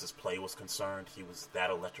far as his play was concerned. He was that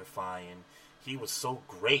electrifying. He was so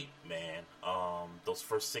great, man. Those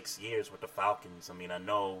first 6 years with the Falcons, I mean, I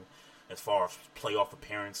know as far as playoff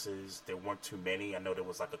appearances, there weren't too many. I know there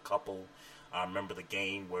was like a couple. I remember the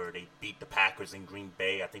game where they beat the Packers in Green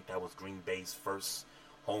Bay. I think that was Green Bay's first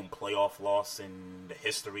home playoff loss in the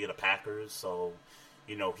history of the Packers. So,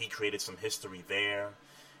 he created some history there.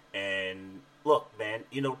 And look, man,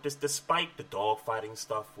 despite the dogfighting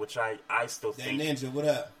stuff, which I still think... Ninja, what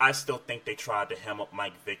up? I still think they tried to hem up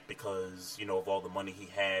Mike Vick because, of all the money he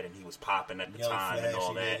had and he was popping at the time and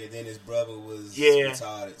all that. And then his brother was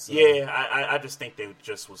retarded. So. Yeah, I just think they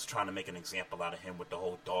just was trying to make an example out of him with the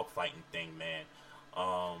whole dogfighting thing, man.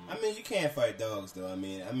 I mean, you can't fight dogs, though. I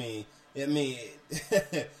mean, I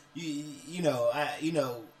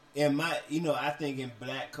think in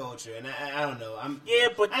black culture, and I don't know.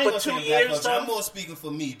 But 2 years, I'm more speaking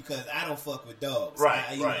for me because I don't fuck with dogs.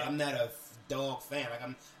 Right, I'm not a dog fan. Like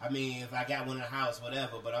if I got one in the house,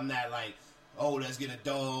 whatever. But I'm not like, oh, let's get a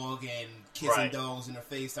dog and kissing dogs in the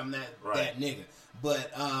face. I'm not that nigga.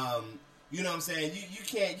 But you know what I'm saying? You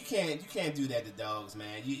can't do that to dogs,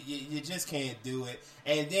 man. You just can't do it.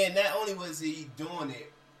 And then not only was he doing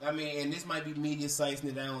it, I mean, and this might be media sites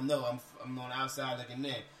that I don't know. I'm on the outside looking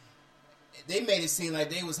in. They made it seem like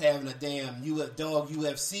they was having a damn dog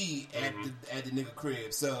UFC at the nigga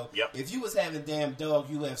crib. So if you was having damn dog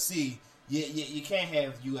UFC, you can't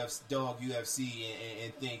have dog UFC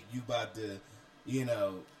and think you about to,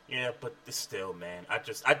 Yeah, but still, man,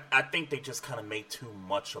 I think they just kind of made too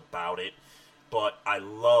much about it. But I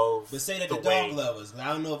love. But say that the dog lovers.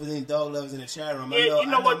 I don't know if there's any dog lovers in the chat room. Yeah, I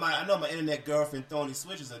know my internet girlfriend Thorny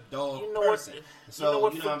Switch is a dog person. So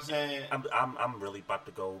you know what I'm saying. I'm really about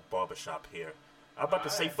to go barbershop here. I'm about to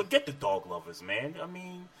say, forget the dog lovers, man. I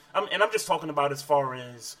mean, I'm just talking about as far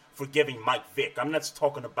as forgiving Mike Vick. I'm not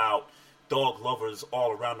talking about dog lovers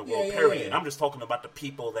all around the world. Period. Yeah. I'm just talking about the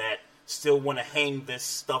people that still want to hang this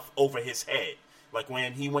stuff over his head. Like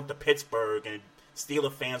when he went to Pittsburgh and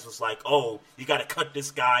Steeler fans was like, "Oh, you got to cut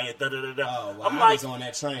this guy," and da da da da. Oh, well, I was on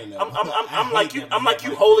that train though. I'm like you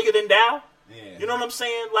holier than thou. Yeah. You know what I'm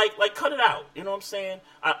saying? Like cut it out. You know what I'm saying?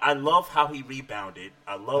 I love how he rebounded.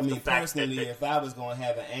 I love the fact personally, if I was going to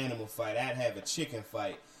have an animal fight, I'd have a chicken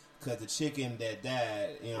fight. Because the chicken that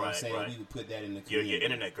died, you know what I'm saying, we would put that in the community. Your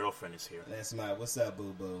internet girlfriend is here. That's what's up,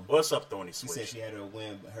 boo-boo? What's up, Thorny Switch? She said she had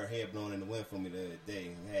her hair blown in the wind for me the other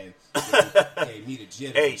day. Hey, me the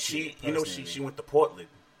jitters. Hey, she went to Portland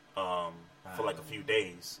for like a few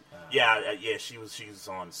days. Yeah, she was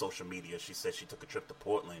on social media. She said she took a trip to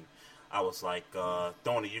Portland I was like,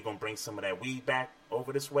 Thorny, you gonna bring some of that weed back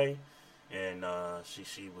over this way? And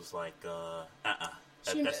she was like,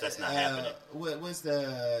 that's not happening. What's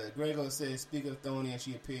the Grego said? Speak of Thorny, and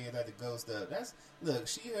she appeared like the ghost of. Look.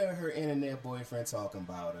 She heard her internet boyfriend talking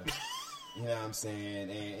about her. You know what I'm saying?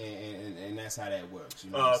 And that's how that works.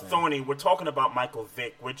 You know what I'm saying? Thorny, we're talking about Michael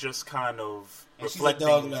Vick. We're just kind of reflecting.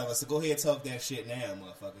 She's a dog lover, so go ahead and talk that shit now,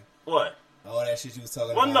 motherfucker. What? All that shit you was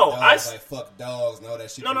talking well, about. No, dogs, like fuck dogs and all that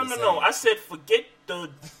shit. No. I said forget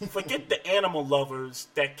the animal lovers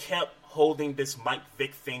that kept holding this Mike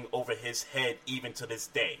Vick thing over his head even to this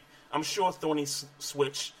day. I'm sure Thorny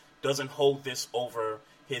Switch doesn't hold this over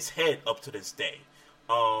his head up to this day.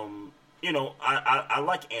 You know, I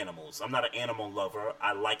like animals. I'm not an animal lover.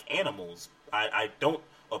 I like animals. I don't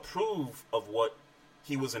approve of what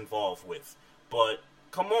he was involved with. But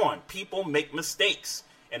come on, people make mistakes.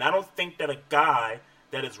 And I don't think that a guy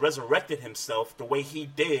that has resurrected himself the way he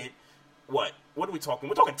did, what are we talking?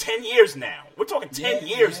 We're talking 10 years now. We're talking 10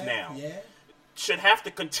 years now. Yeah. Should have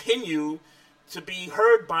to continue to be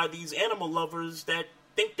heard by these animal lovers that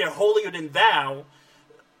think they're holier than thou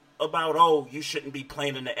about, oh, you shouldn't be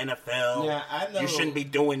playing in the NFL. Yeah, I know. You shouldn't be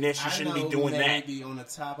doing this. You shouldn't be doing that. Maybe on the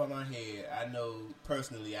top of my head, I know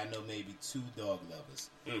maybe 2 dog lovers.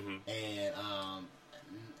 Mm-hmm. And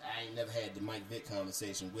I ain't never had the Mike Vick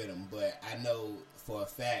conversation with him, but I know for a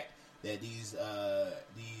fact that these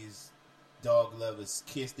dog lovers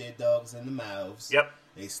kiss their dogs in the mouths. Yep.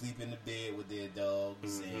 They sleep in the bed with their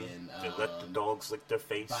dogs, and they let the dogs lick their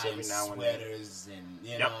face every now and then. Sweaters, and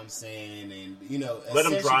you know what I'm saying, and you know, let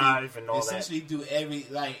them drive and all that. Essentially, do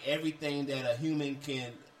everything that a human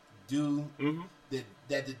can do. Mm-hmm.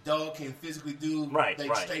 That the dog can physically do. Right.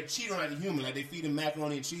 They cheat on like a human, like they feed them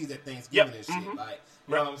macaroni and cheese at Thanksgiving and shit. Mm-hmm. Like,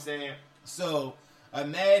 you know what I'm saying? So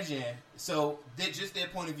imagine, just their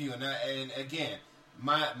point of view, and again.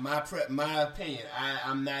 My opinion.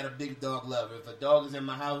 I'm not a big dog lover. If a dog is in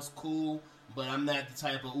my house, cool. But I'm not the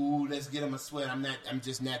type of let's get him a sweat. I'm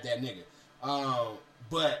just not that nigga.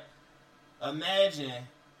 But imagine,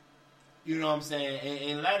 you know what I'm saying.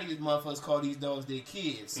 And a lot of these motherfuckers call these dogs their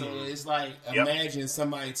kids. So it's like imagine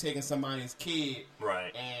somebody taking somebody's kid,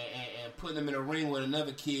 right, and putting them in a ring with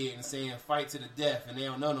another kid and saying fight to the death, and they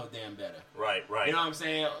don't know no damn better. Right. You know what I'm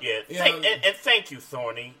saying? Yeah. And thank you,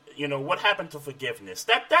 Thorny. You know, what happened to forgiveness?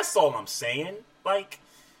 That's all I'm saying. Like,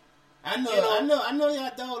 I know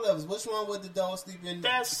y'all dog lovers. What's wrong with the dog sleeping?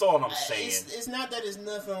 That's all I'm saying. It's not that there's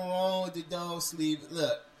nothing wrong with the dog sleep.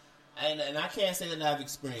 Look, and I can't say that I've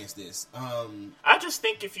experienced this. I just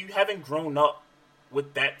think if you haven't grown up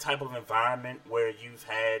with that type of environment where you've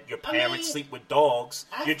had your parents sleep with dogs,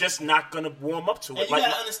 you're just not going to warm up to it. And you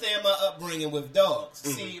got to understand my upbringing with dogs.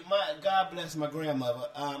 Mm-hmm. See, God bless my grandmother.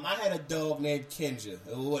 I had a dog named Kenja.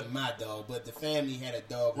 It wasn't my dog, but the family had a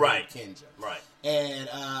dog named Kenja. Right. And,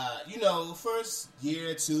 first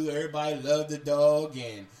year or two, everybody loved the dog,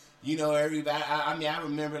 and you know, everybody. I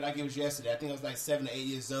remember it like it was yesterday. I think I was like 7 or 8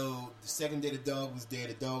 years old. The second day the dog was there,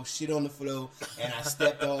 the dog shit on the floor, and I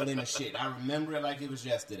stepped all in the shit. I remember it like it was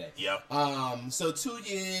yesterday. Yep. So 2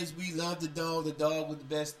 years, we loved the dog. The dog was the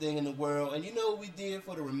best thing in the world. And you know what we did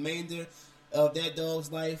for the remainder of that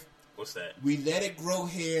dog's life? What's that? We let it grow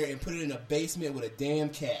hair and put it in a basement with a damn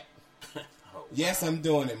cat. Yes, I'm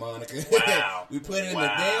doing it, Monica. Wow. We put it in a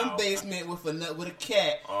damn basement with a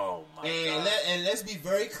cat. Oh, my God. And let's be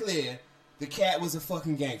very clear, the cat was a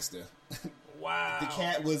fucking gangster. Wow. The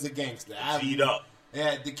cat was a gangster. Beat up.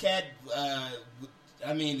 Yeah, the cat,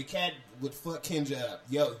 the cat would fuck Kenja up.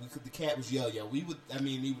 The cat was yo-yo. He would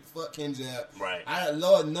fuck Kenja up. Right.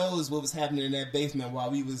 Lord knows what was happening in that basement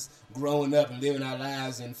while we was growing up and living our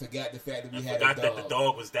lives and forgot the fact that we had a dog. Forgot that the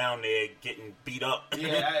dog was down there getting beat up.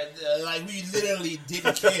 Yeah, we literally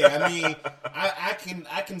didn't care. I mean,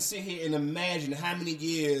 I can sit here and imagine how many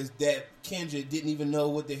years that Kenja didn't even know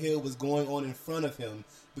what the hell was going on in front of him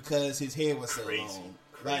because his hair was so long.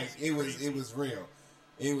 It was real.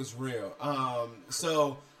 It was real.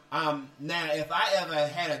 Now, if I ever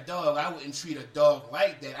had a dog, I wouldn't treat a dog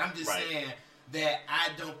like that. I'm just saying that I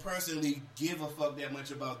don't personally give a fuck that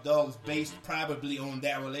much about dogs based probably on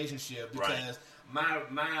that relationship because my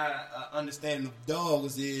understanding of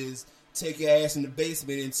dogs is take your ass in the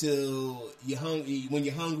basement until you're hungry. When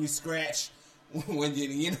you're hungry, scratch. When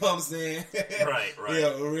you know what I'm saying? Right.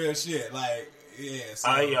 Real shit. So.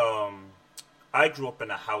 I grew up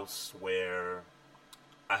in a house where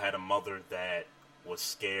I had a mother that was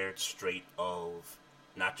scared straight of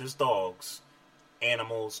not just dogs,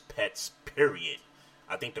 animals, pets, period.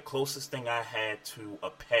 I think the closest thing I had to a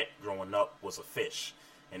pet growing up was a fish.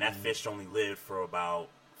 And that fish only lived for about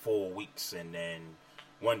 4 weeks. And then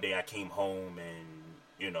one day I came home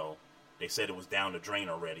and, they said it was down the drain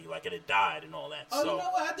already, like it had died and all that. Oh, so, you know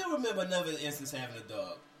what? I do remember another instance having a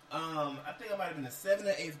dog. I think I might have been in the 7th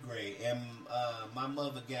or 8th grade, and my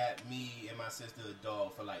mother got me and my sister a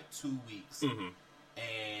dog for like 2 weeks. Mm-hmm.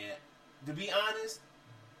 And to be honest,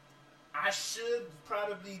 I should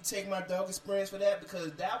probably take my dog experience for that,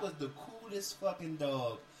 because that was the coolest fucking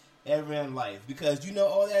dog ever in life. Because you know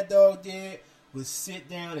all that dog did was sit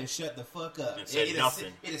down and shut the fuck up. And say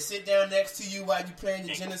nothing. It'd sit down next to you while you playing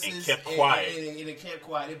the Genesis. And kept quiet. And it kept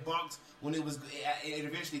quiet. It barked when it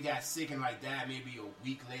eventually got sick and like died maybe a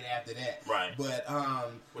week later after that. Right. But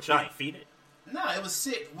which I ain't feed it. No, it was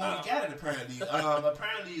sick when we got it. Apparently,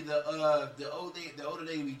 apparently the older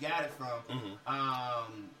lady we got it from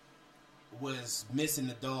was missing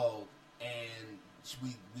the dog, and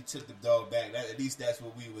we took the dog back. At least that's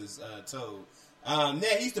what we was told.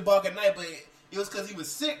 Yeah, he used to bark at night, but it was because he was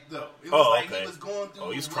sick though. It was he was going through.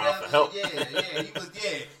 Oh, he was crying for help. Yeah, he was.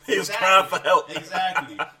 Yeah, he was crying for help.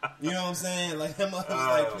 Exactly. You know what I'm saying? Like him was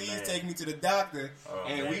like, please take me to the doctor,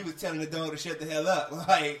 and we was telling the dog to shut the hell up.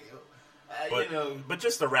 Like. But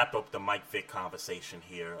just to wrap up the Mike Vick conversation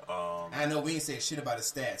here, I know we ain't said shit about his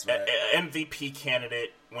stats, right? MVP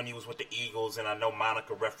candidate when he was with the Eagles, and I know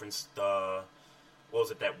Monica referenced what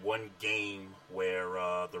was it, that one game where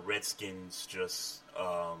the Redskins just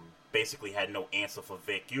basically had no answer for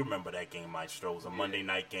Vick. You remember that game, Maestro? It was a Monday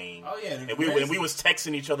night game. Oh yeah, and we was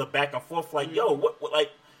texting each other back and forth like, yo,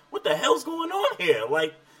 what the hell's going on here?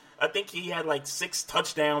 Like, I think he had like 6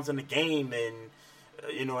 touchdowns in the game, and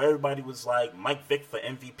everybody was like Mike Vick for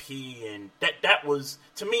MVP, and that was,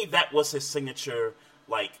 to me, that was his signature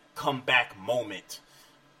like comeback moment,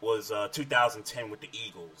 was 2010 with the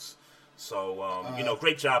Eagles. So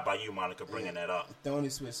great job by you, Monica, bringing that up. Tony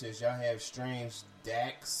Switch says y'all have strange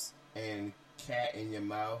Dax and cat in your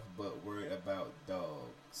mouth, but worried about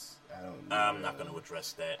dogs. I don't know. I'm not going to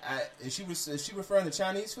address that. Is she referring to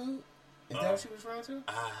Chinese food? Is that what she was referring to?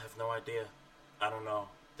 I have no idea. I don't know.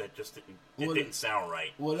 That just didn't sound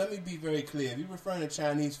right. Well, let me be very clear. If you're referring to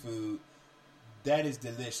Chinese food, that is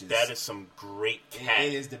delicious. That is some great cat.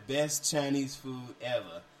 It is the best Chinese food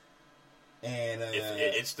ever. And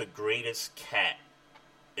it's the greatest cat.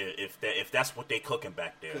 If that's what they cooking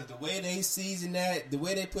back there. Because the way they season that, the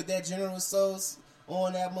way they put that General Tso's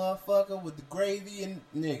on that motherfucker with the gravy and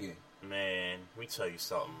nigga. Man, let me tell you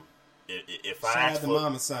something. If Shout I out to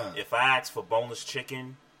Mama San. If I asked for boneless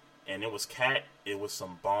chicken and it was cat, it was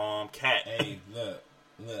some bomb cat. Hey, look,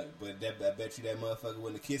 but I bet you that motherfucker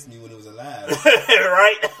wouldn't have kissed me when it was alive.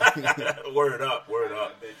 Right? Word up.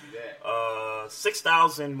 I bet you that.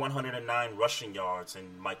 6,109 rushing yards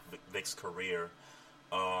in Mike Vick's career.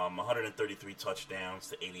 133 touchdowns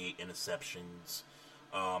to 88 interceptions.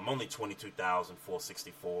 Only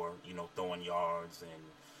 22,464, throwing yards, and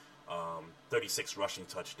 36 rushing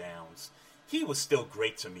touchdowns. He was still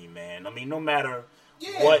great to me, man. I mean, no matter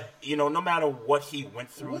what he went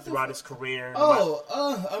through throughout his career.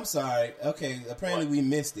 I'm sorry. Okay, apparently we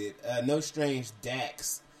missed it. No strange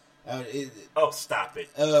Dax. Stop it.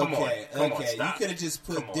 Okay, Come on, you could have just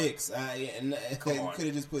put dicks. You could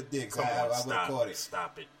have just put dicks. I would have caught it.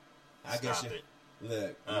 Stop it. I guess you.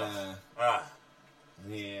 Look,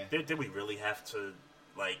 yeah. Did we really have to,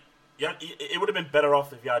 like? Yeah, it would have been better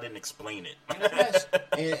off if y'all didn't explain it.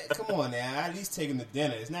 And come on now, I at least take him to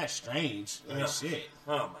dinner. It's not strange. Shit.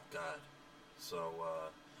 Oh my god. So,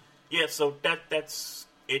 so that's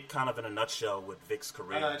it, kind of in a nutshell with Vick's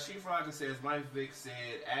career. Chief Rocker says Mike Vick said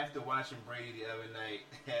after watching Brady the other night,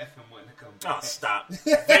 half him wanting to come back. Oh, stop,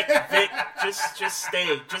 Vick,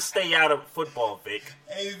 just stay out of football, Vick.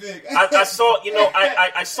 Hey, Vick. I saw,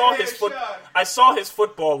 I saw his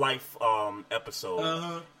Football Life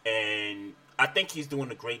episode, and I think he's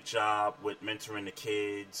doing a great job with mentoring the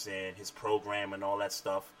kids and his program and all that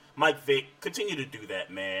stuff. Mike Vick, continue to do that,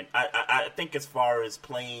 man. I think as far as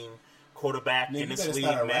playing quarterback in this league,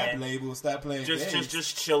 start a man, rap label, stop playing games.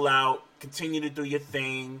 Just chill out, continue to do your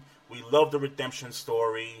thing. We love the redemption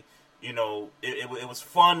story. It was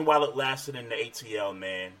fun while it lasted in the ATL,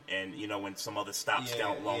 man, and when some other stops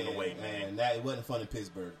down along the way, man. It wasn't fun in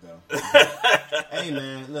Pittsburgh though. Hey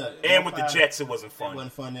man, look, and with the Jets, it wasn't fun. It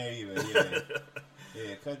wasn't fun there either.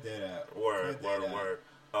 Yeah, cut that out. Word.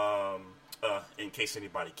 In case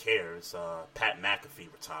anybody cares, Pat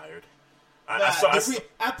McAfee retired.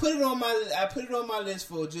 I put it on my list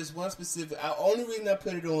for just one specific. Only reason I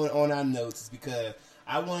put it on our notes is because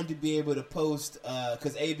I wanted to be able to post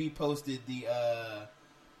because AB posted the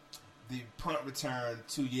punt return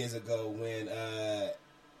 2 years ago when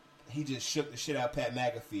he just shook the shit out of Pat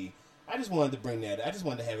McAfee. I just wanted to bring that. I just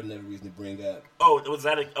wanted to have another reason to bring up. Oh, was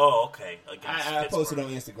that? Okay. I posted on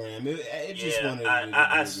Instagram. It just wanted.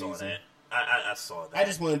 I saw that. I saw that. I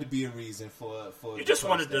just wanted to be a reason for you just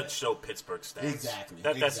wanted to show Pittsburgh stats. Exactly.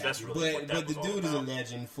 That's really what that but was the dude all about. is a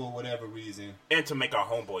legend for whatever reason. And to make our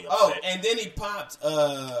homeboy upset. Oh, and then he popped.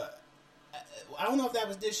 I don't know if that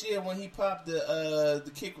was this year when he popped the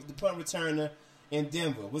punt returner in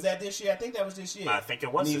Denver. Was that this year? I think that was this year. I think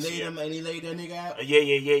it was and this year. And he laid that nigga out?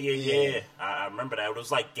 Yeah. I remember that. It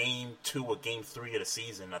was like game 2 or game 3 of the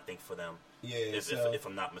season, I think, for them. Yeah, if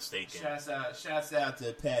I'm not mistaken. Shouts out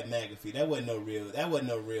to Pat McAfee. That wasn't no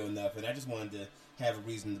real nothing. I just wanted to have a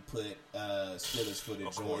reason to put Steelers footage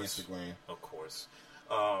on Instagram. Of course.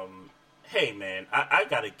 Hey, man, I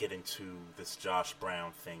got to get into this Josh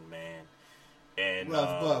Brown thing, man. And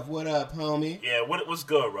Rough Buff, what up, homie? Yeah, what's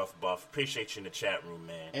good, Rough Buff? Appreciate you in the chat room,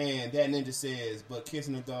 man. And that ninja says, but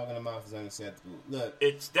kissing a dog in the mouth is unacceptable. Look,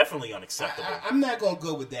 it's definitely unacceptable. I'm not gonna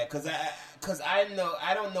go with that because I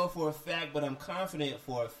don't know for a fact, but I'm confident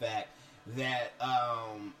for a fact that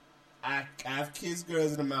I've kissed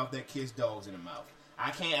girls in the mouth that kiss dogs in the mouth.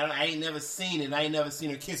 I ain't never seen it. I ain't never seen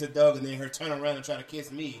her kiss a dog and then her turn around and try to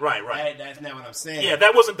kiss me. Right. That's not what I'm saying. Yeah,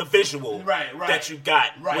 that wasn't the visual right. that you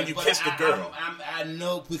got when you but kissed the girl. I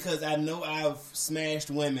know because I know I've smashed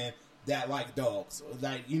women that like dogs.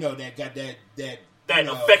 Like, that got that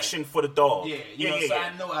affection for the dog. Yeah. So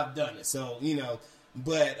I know I've done it. So,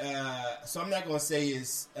 but so I'm not going to say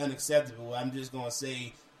it's unacceptable. I'm just going to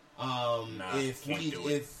say if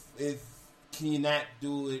can you not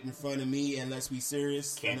do it in front of me unless we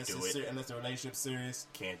serious? Can't do it. Unless the relationship's serious.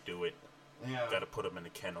 Can't do it. Yeah. Got to put them in the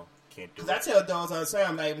kennel. Can't do it. Because I tell dogs all the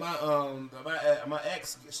time, like my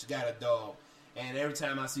ex got a dog, and every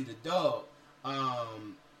time I see the dog, I'd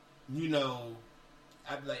be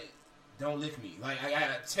like, don't lick me. Like, I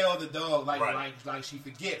gotta tell the dog, like she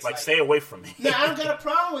forgets. Like, stay away from me. No, I don't got a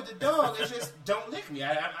problem with the dog. It's just don't lick me.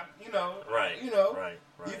 Right.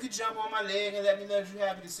 You could jump on my leg and let me know if you're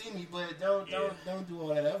happy to see me, but don't do all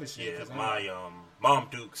that other shit. Yeah, my Mom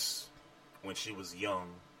Dukes, when she was young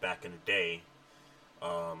back in the day,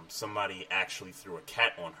 somebody actually threw a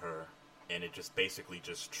cat on her, and it just basically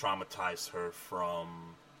just traumatized her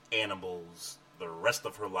from animals the rest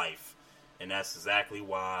of her life. And that's exactly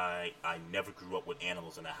why I never grew up with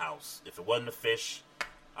animals in the house. If it wasn't a fish,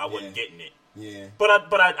 I wasn't getting it. Yeah. But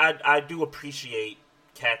I do appreciate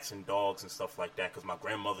cats and dogs and stuff like that because my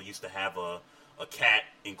grandmother used to have a cat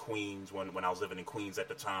in Queens when I was living in Queens at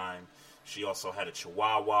the time. She also had a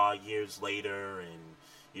Chihuahua years later, and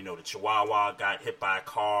the Chihuahua got hit by a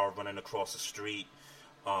car running across the street.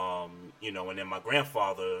 And then my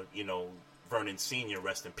grandfather, Vernon Sr.,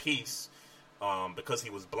 rest in peace. Because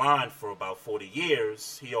he was blind for about 40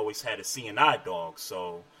 years, he always had a seeing eye dog.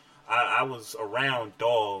 So I was around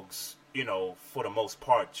dogs, for the most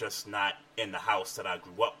part, just not in the house that I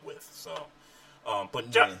grew up with. So,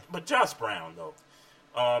 but Josh Brown, though,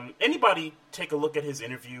 anybody take a look at his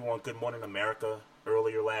interview on Good Morning America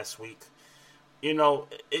earlier last week?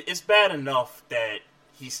 It's bad enough that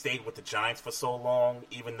he stayed with the Giants for so long,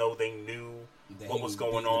 even though they knew what was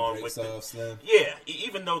going on with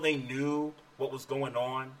even though they knew what was going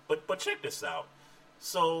on. But check this out.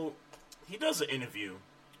 So he does an interview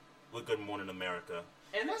with Good Morning America.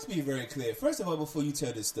 And let's be very clear. First of all, before you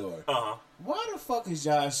tell this story, why the fuck is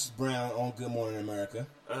Josh Brown on Good Morning America?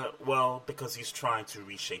 Well, because he's trying to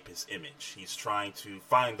reshape his image. He's trying to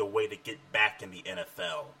find a way to get back in the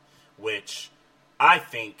NFL, which I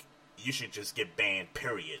think you should just get banned,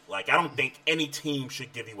 period. Like, I don't think any team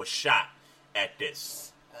should give you a shot at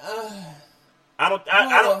this. I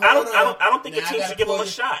don't think a team should give him a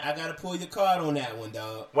shot. I gotta pull your card on that one,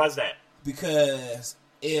 dog. Why's that? Because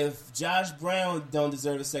if Josh Brown don't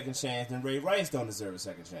deserve a second chance, then Ray Rice don't deserve a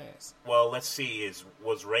second chance. Well, let's see.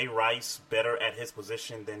 Was Ray Rice better at his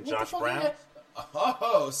position than Josh Brown?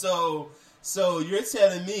 Oh, so you're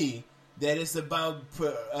telling me that it's about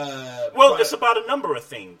it's about a number of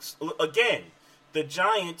things. Again, the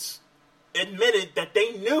Giants admitted that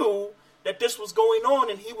they knew that this was going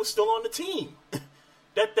on and he was still on the team.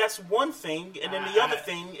 That's one thing, and then the other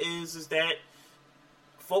thing is that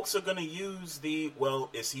folks are going to use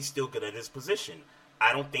is he still good at his position?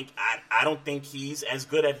 I don't think he's as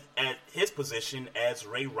good at his position as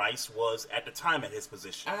Ray Rice was at the time at his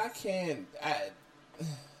position.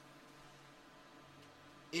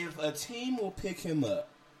 If a team will pick him up,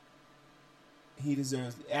 he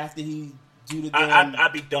deserves after he do the damn.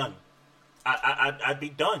 I'd be done. I'd be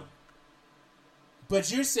done. But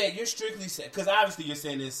you're strictly saying, because obviously you're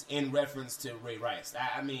saying this in reference to Ray Rice.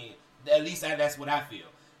 I mean, at least that's what I feel.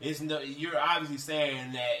 You're obviously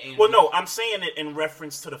saying that. No, I'm saying it in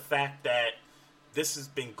reference to the fact that this has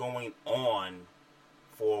been going on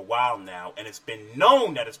for a while now, and it's been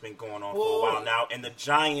known that it's been going on for a while now, and the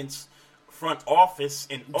Giants, front office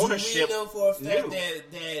and ownership Do we know for a fact knew.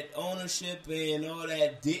 that ownership and all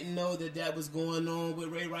that didn't know that was going on with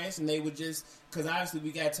Ray Rice, and they would just, because obviously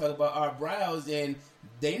we got to talk about our brows, and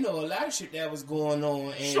they know a lot of shit that was going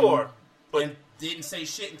on. And, Sure, but and didn't say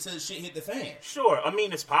shit until shit hit the fan. Sure, I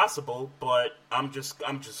mean it's possible, but I'm just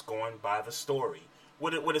going by the story.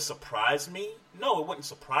 Would it surprise me? No, it wouldn't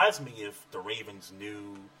surprise me if the Ravens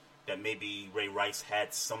knew that maybe Ray Rice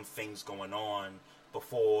had some things going on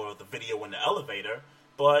before the video in the elevator,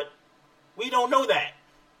 but we don't know that.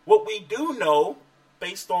 What we do know,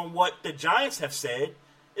 based on what the Giants have said,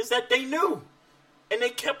 is that they knew, and they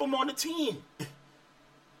kept him on the team.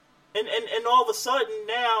 And all of a sudden,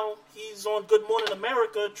 now, he's on Good Morning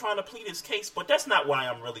America trying to plead his case, but that's not why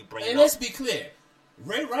I'm really bringing And up. let's be clear,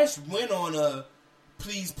 Ray Rice went on a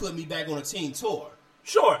 "Please Put Me Back on a Team" tour.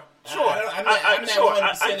 Sure. I'm not Sure,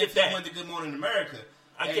 100% I if get he that. went to Good Morning America.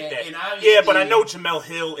 I get that. And obviously- Yeah, but I know Jamel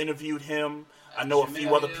Hill interviewed him. I know a few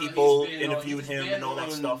Jamel other Hill, people he's been interviewed he's him been and all that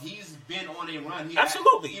on- stuff. He's been on a run.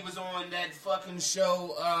 Absolutely. He was on that fucking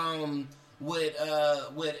show with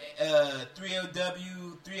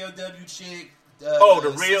 3LW chick.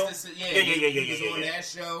 The Real? Yeah, Yeah. He was on that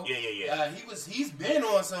show. Yeah. He's been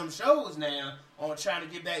on some shows now on trying to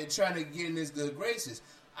get in his good graces.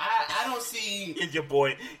 I don't see. It's your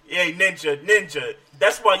boy. Hey, Ninja.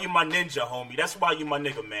 That's why you my ninja, homie. That's why you my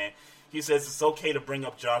nigga, man. He says it's okay to bring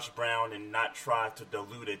up Josh Brown and not try to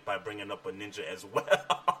dilute it by bringing up a ninja as well.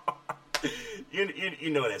 you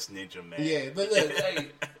know that's Ninja, man. Yeah, but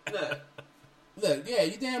look, yeah,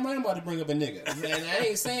 you damn right I'm about to bring up a nigga. And I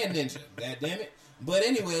ain't saying ninja, god damn it. But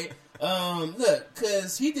anyway, look,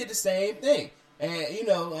 because he did the same thing. And,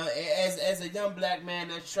 as a young black man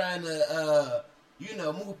that's trying to,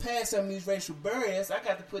 move past some of these racial barriers, I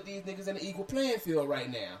got to put these niggas in an equal playing field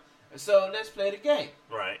right now. So let's play the game.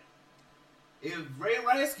 Right. If Ray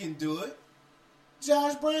Rice can do it,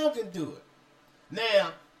 Josh Brown can do it.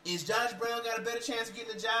 Now, is Josh Brown got a better chance of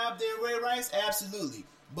getting the job than Ray Rice? Absolutely.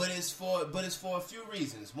 But it's for a few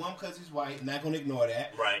reasons. One, because he's white. Not going to ignore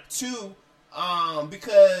that. Right. Two,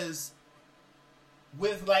 because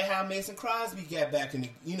with like how Mason Crosby got back in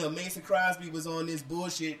the, Mason Crosby was on this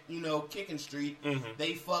bullshit, kicking streak. Mm-hmm.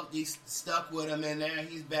 They stuck with him, and now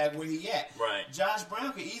he's back where he at. Right. Josh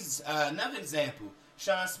Brown could easily, another example.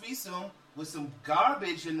 Sean Speedstone with some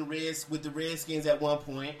garbage in with the Redskins at one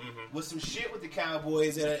point, with some shit with the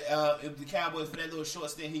Cowboys for that little short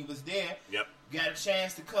stint he was there. Yep. Got a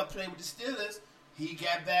chance to come play with the Steelers. He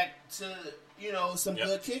got back to some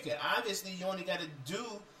good kicking. Obviously, you only got to do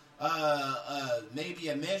maybe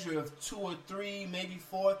a measure of 2 or 3, maybe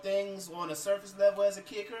 4 things on a surface level as a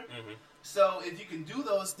kicker. Mm-hmm. So if you can do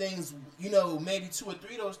those things, maybe 2 or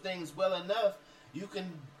 3 of those things well enough, you can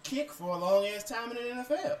kick for a long ass time in the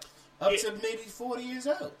NFL. Up to maybe 40 years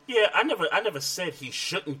old. Yeah, I never said he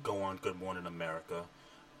shouldn't go on Good Morning America.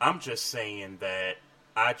 I'm just saying that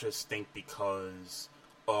I just think because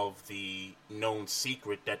of the known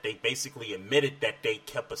secret that they basically admitted that they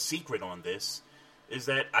kept a secret on this, is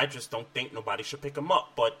that I just don't think nobody should pick him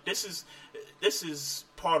up. But this is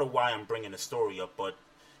part of why I'm bringing the story up. But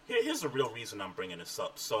here's the real reason I'm bringing this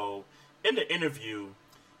up. So in the interview,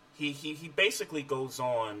 he basically goes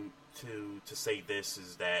on to say this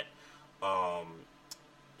is that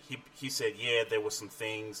he said, yeah, there were some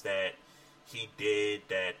things that he did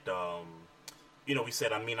that, he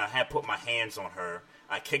said, I had put my hands on her.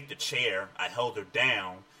 I kicked the chair. I held her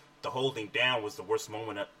down. The holding down was the worst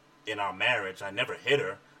moment in our marriage. I never hit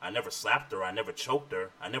her. I never slapped her. I never choked her.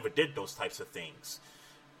 I never did those types of things.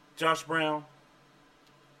 Josh Brown,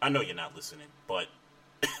 I know you're not listening, but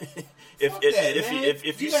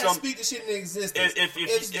if you gotta some speak the shit into existence.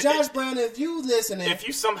 if Josh Brown, if you listening, if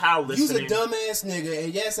you somehow listening, you's a dumbass nigga,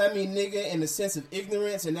 and yes, I mean nigga in the sense of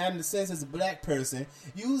ignorance, and not in the sense as a black person.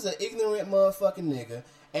 You's an ignorant motherfucking nigga,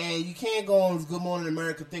 and you can't go on Good Morning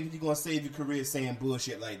America thinking you're gonna save your career saying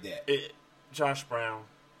bullshit like that. Josh Brown,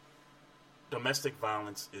 domestic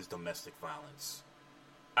violence is domestic violence.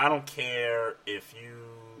 I don't care if you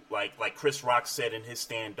like Chris Rock said in his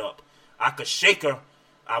stand up, I could shake her.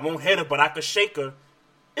 I won't hit her, but I could shake her.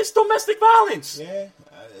 It's domestic violence. Yeah.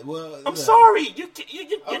 I'm sorry. You're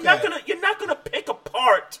Okay. not gonna pick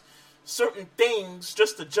apart certain things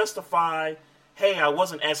just to justify. Hey, I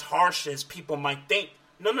wasn't as harsh as people might think.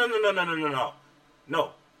 No.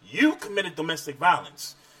 No. You committed domestic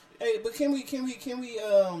violence. Hey, but can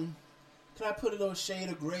I put a little shade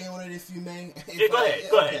of gray on it, if you may? Yeah, go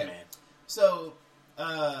ahead, man. So,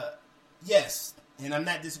 yes, and I'm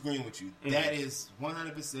not disagreeing with you. Mm-hmm. That is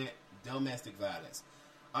 100% domestic violence.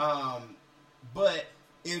 But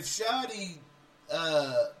if Shawty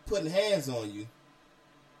putting hands on you,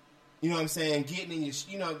 You know what I'm saying? Getting in your,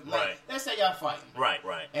 like, Right. let's say y'all fighting. Right.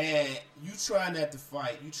 And you trying not to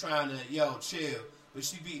fight. You trying to, chill. But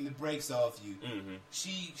she beating the brakes off you. Mm-hmm.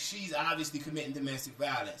 She's obviously committing domestic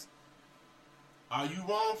violence. Are you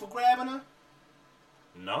wrong for grabbing her?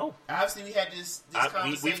 No. Obviously, we had this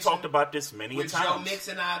conversation. We've talked about this many with times. Joe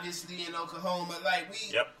Mixon, obviously, in Oklahoma.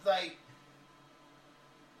 Like,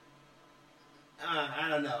 I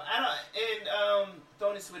don't know.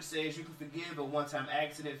 Tony Switch says you can forgive a one-time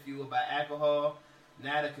accident fueled by alcohol,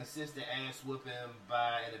 not a consistent ass whooping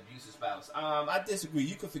by an abusive spouse. I disagree.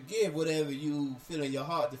 You can forgive whatever you feel in your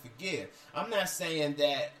heart to forgive. I'm not saying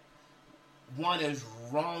that one is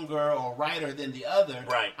wronger or righter than the other.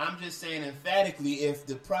 Right. I'm just saying emphatically, if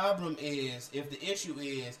the issue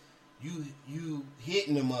is you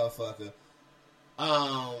hitting the motherfucker,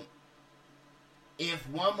 if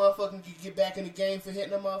one motherfucker can get back in the game for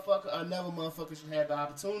hitting a motherfucker, another motherfucker should have the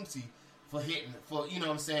opportunity for hitting, for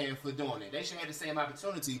doing it. They should have the same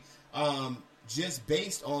opportunity, just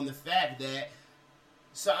based on the fact that.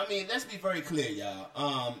 So I mean, let's be very clear,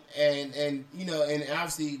 y'all. And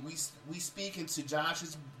obviously we speaking to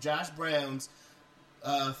Josh Brown's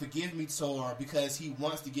Forgive Me tour because he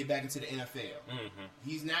wants to get back into the NFL. Mm-hmm.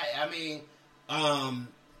 He's not. I mean,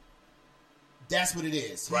 that's what it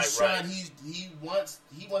is. He's right. He wants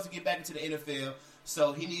to get back into the NFL.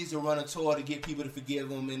 So he needs to run a tour to get people to forgive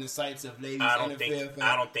him in the sights of ladies NFL fans.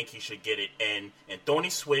 I don't think he should get it. And Tony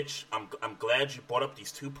Switch, I'm glad you brought up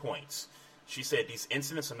these 2 points. She said these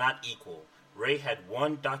incidents are not equal. Ray had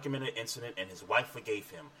one documented incident and his wife forgave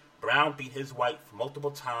him. Brown beat his wife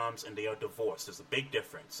multiple times and they are divorced. There's a big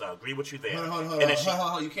difference. I agree with you there. Hold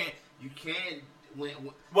on. You can't.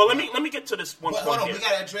 Well, let me get to this one point. Hold on, here. we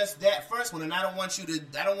gotta address that first one, and I don't want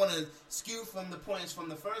to skew from the points from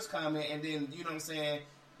the first comment, and then you know what I'm saying.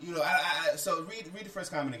 So read the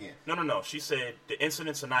first comment again. No. She said the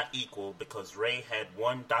incidents are not equal because Ray had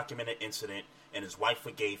one documented incident and his wife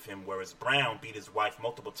forgave him, whereas Brown beat his wife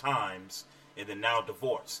multiple times and then now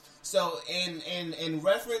divorced. So in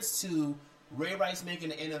reference to Ray Rice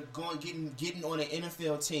getting on an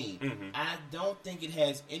NFL team, mm-hmm. I don't think it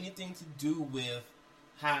has anything to do with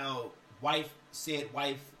how said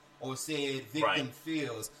victim right.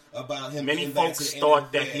 feels about him. Many folks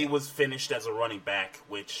thought that he was finished as a running back,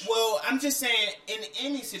 which... Well, I'm just saying, in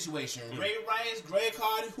any situation, mm-hmm. Ray Rice, Greg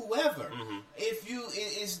Hardy, whoever, mm-hmm.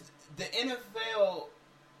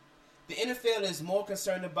 The NFL is more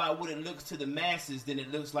concerned about what it looks to the masses than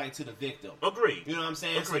it looks like to the victim. Agreed. You know what I'm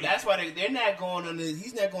saying? Agreed. So that's why they're not going on this.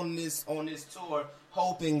 He's not going on this tour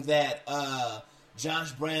hoping that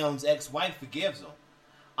Josh Brown's ex-wife forgives him.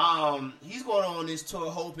 He's going on this tour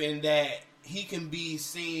hoping that he can be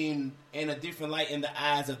seen in a different light in the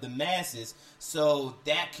eyes of the masses, so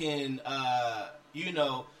that can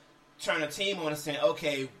turn a team on and say,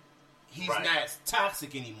 okay, he's right. not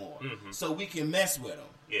toxic anymore, mm-hmm. so we can mess with him.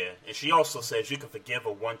 Yeah, and she also says you can forgive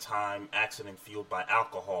a one-time accident fueled by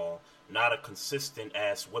alcohol, not a consistent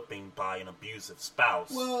ass whipping by an abusive spouse.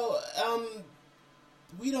 Well,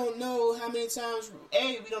 we don't know how many times.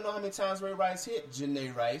 We don't know how many times Ray Rice hit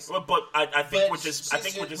Janae Rice. Well, but I think we're just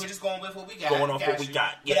going with what we got. Going off what we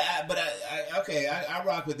got. Yeah. But I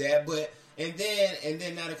rock with that. But and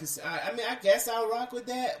then not a. I mean, I guess I'll rock with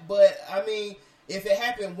that. But I mean, if it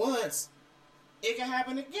happened once, it can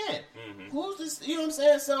happen again. Mm-hmm. Who's this? You know what I'm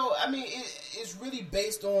saying? So I mean, it's really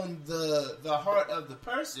based on the heart of the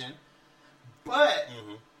person. But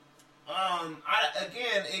mm-hmm.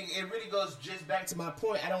 It really goes just back to my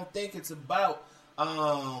point. I don't think it's about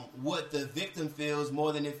what the victim feels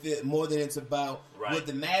more than it's about right. what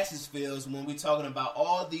the masses feels when we're talking about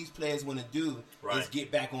all these players want to do right. is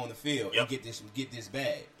get back on the field yep. and get this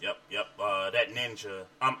bag. Yep. That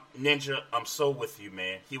Ninja, I'm so with you,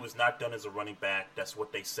 man. He was not done as a running back. That's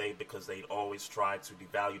what they say because they always try to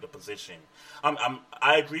devalue the position.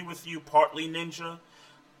 I agree with you partly, Ninja.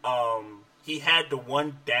 He had the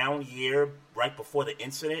one down year right before the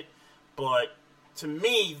incident, but to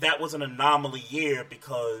me, that was an anomaly year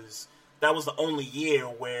because that was the only year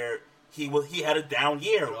where he had a down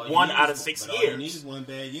year, out of 6 years. All you need is one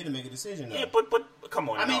bad year to make a decision, though. Yeah, but come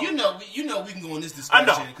on. I mean, you know, we can go on this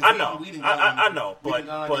discussion. I know. But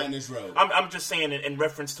down this road. I'm just saying in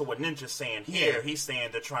reference to what Ninja's saying here. Yeah. He's saying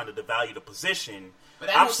they're trying to devalue the position. But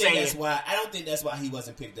I don't think that's why he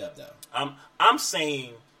wasn't picked up, though. I'm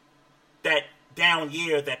saying that down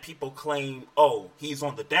year that people claim, he's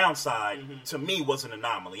on the downside, mm-hmm. to me was an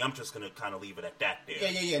anomaly. I'm just going to kind of leave it at that there.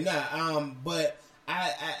 Yeah. Nah, but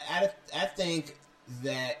I think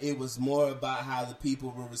that it was more about how the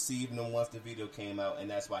people were receiving him once the video came out, and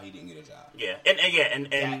that's why he didn't get a job. Yeah,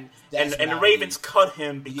 and That's the what I Ravens believe. cut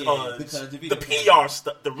him because the the video came PR out.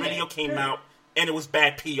 stuff. The video came period. out, and it was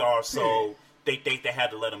bad PR, so Period. they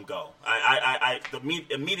had to let him go.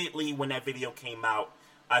 Immediately when that video came out,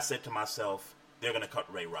 I said to myself, they're gonna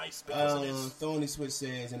cut Ray Rice because of this. Thorny Switch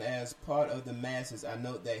says, and as part of the masses, I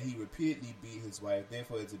note that he repeatedly beat his wife.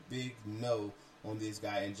 Therefore, it's a big no on this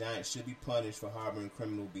guy, and Giants should be punished for harboring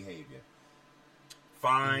criminal behavior.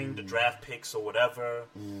 Fine, the draft picks or whatever.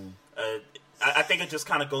 I think it just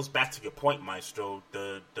kind of goes back to your point, Maestro.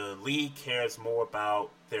 The league cares more about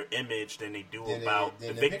their image than they do about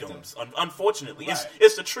the victims. Unfortunately, Right.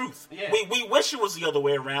 it's the truth. Yeah. We wish it was the other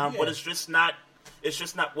way around, but Yeah. it's just not. It's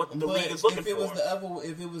just not what the league is looking if it for. was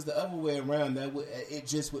the other way around, it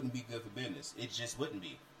just wouldn't be good for business. It just wouldn't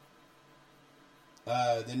be.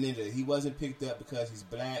 The Ninja, he wasn't picked up because he's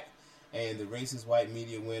black, and the racist white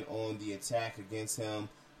media went on the attack against him,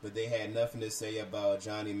 but they had nothing to say about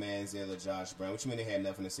Johnny Manziel or Josh Brown. What you mean they had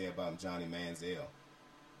nothing to say about Johnny Manziel?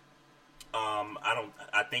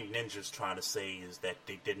 I think Ninja's trying to say is that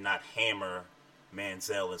they did not hammer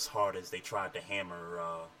Manziel as hard as they tried to hammer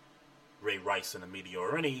Ray Rice in the media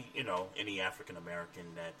or any African American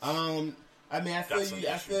that. I mean, I feel you.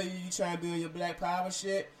 I feel you. You trying to be on your Black Power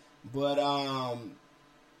shit, but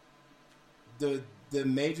the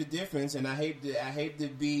major difference, and I hate to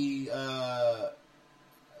be, I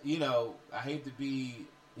don't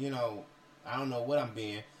know what I'm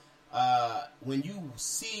being. When you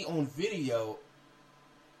see on video,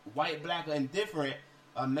 white, black, or indifferent,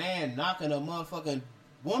 a man knocking a motherfucking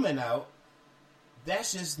woman out,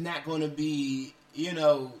 that's just not going to be,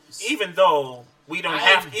 Even though we don't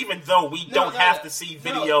have to see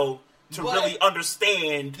video to really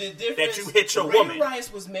understand that you hit your woman. Ray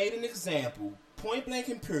Rice was made an example, point blank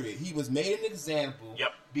and period. He was made an example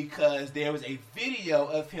because there was a video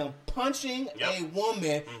of him punching a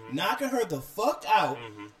woman, knocking her the fuck out,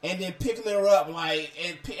 and then picking her up like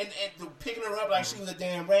she was a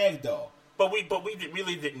damn rag doll. But we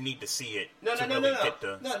really didn't need to see it. No.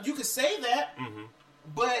 You could say that,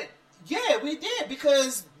 but yeah, we did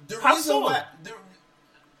because the How reason so? why,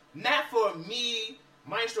 not for me,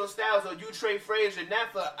 Maestro Styles, or you, Trey Frazier,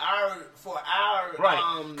 not for our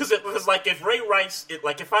right. Because like if Ray Rice,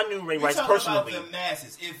 if I knew Ray Rice personally, about the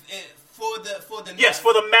masses, for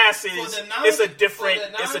the masses, it's a different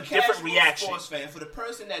reaction. Sports fan, for the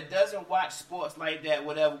person that doesn't watch sports like that,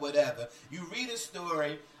 whatever, you read a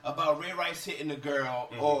story about Ray Rice hitting a girl,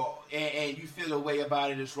 and you feel a way about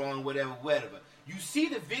it, it's wrong, whatever. You see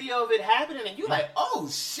the video of it happening, and you're like, oh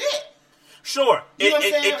shit. Sure, You know what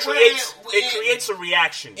I'm saying? it creates a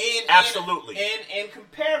reaction. Absolutely. In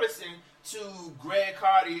comparison to Greg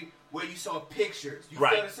Hardy, where you saw pictures, you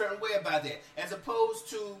felt a certain way about that, as opposed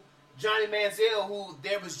to Johnny Manziel, who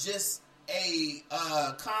there was just a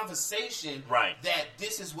conversation that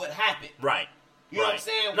this is what happened. Right. You know what I'm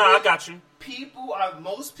saying? No, I got you.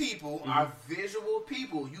 Most people are visual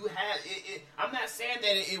people. You have it. I'm not saying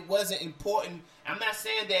that it wasn't important. I'm not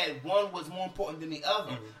saying that one was more important than the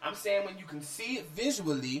other. I'm saying when you can see it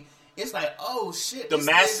visually, it's like, oh shit. The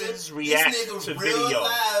masses react to video.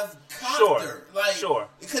 Live Sure.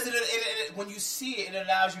 Because when you see it, it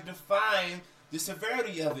allows you to find the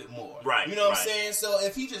severity of it more. Right. You know what I'm saying? So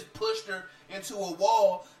if he just pushed her into a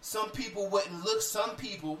wall, some people wouldn't look. Some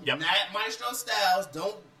people, not Maestro Styles,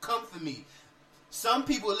 don't come for me. Some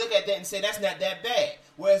people look at that and say that's not that bad.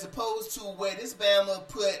 Whereas opposed to where this Bama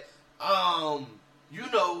put,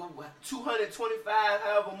 225,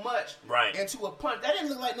 however much, into a punch. That didn't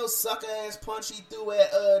look like no sucker ass punch he threw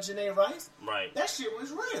at Janae Rice. Right. That shit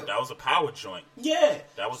was real. That was a power joint. Yeah.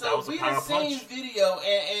 That was a power punch. So we'd have seen video,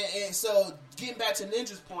 and so getting back to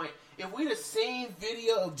Ninja's point, if we'd have seen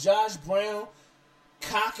video of Josh Brown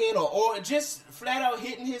cocking or just flat out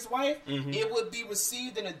hitting his wife, it would be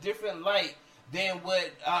received in a different light than what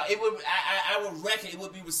it would. I would reckon it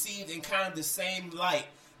would be received in kind of the same light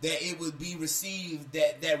that it would be received,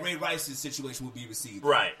 that Ray Rice's situation would be received.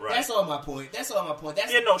 Right. That's all my point. Sure.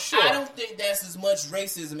 I don't think that's as much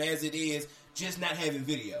racism as it is just not having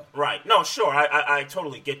video. Right. No, sure. I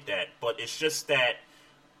totally get that. But it's just that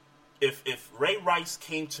if Ray Rice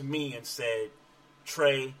came to me and said,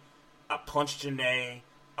 Trey, I punched Janae,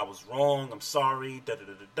 I was wrong, I'm sorry,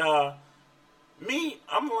 me,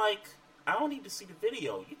 I'm like, I don't need to see the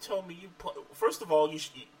video. You told me first of all,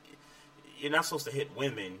 you're not supposed to hit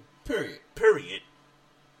women. Period.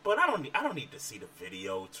 But I don't need to see the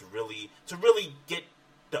video to really get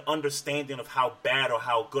the understanding of how bad or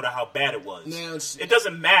how good or how bad it was. Now, it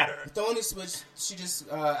doesn't matter. Thorny Switch, she just,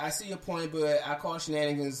 I see your point, but I call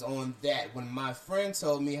shenanigans on that. When my friend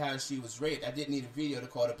told me how she was raped, I didn't need a video to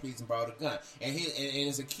call the police and borrow the gun. And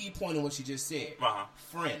it's a key point in what she just said.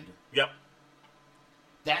 Friend. Yep.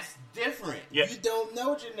 That's different. Yep. You don't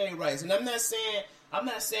know Janae Rice. And I'm not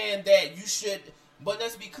saying that you should... But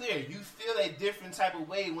let's be clear, you feel a different type of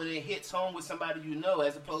way when it hits home with somebody you know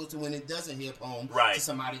as opposed to when it doesn't hit home to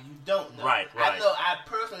somebody you don't know. Right. I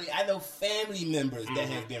know family members that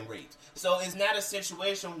have been raped. So it's not a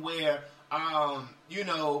situation where,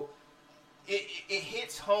 it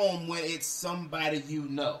hits home when it's somebody you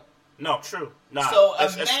know. No, true. Nah, so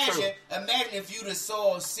that's true. Imagine if you'd have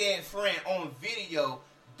saw said friend on video,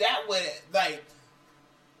 that would, like,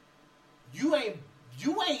 you ain't.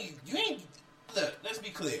 Look, let's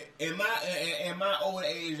be clear. In my old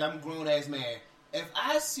age, I'm a grown ass man. If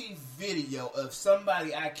I see video of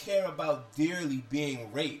somebody I care about dearly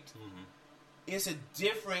being raped, it's a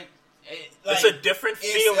different. It's a different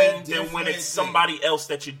feeling than when it's somebody else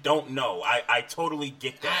that you don't know. I totally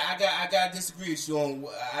get that. I got to disagree with you on.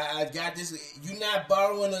 I got this. You're not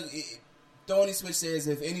borrowing a. Thorny Switch says,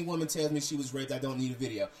 if any woman tells me she was raped, I don't need a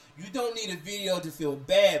video. You don't need a video to feel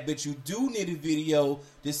bad, but you do need a video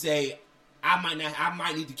to say, I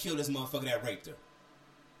might need to kill this motherfucker that raped her.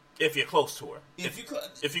 If you're close to her. If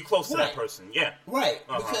you're close to that person, yeah. Right.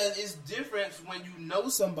 Because it's different when you know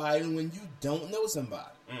somebody and when you don't know somebody.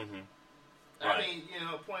 Mm-hmm. I mean,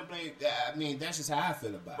 point blank, that's just how I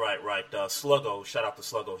feel about it. Right. Sluggo, shout out to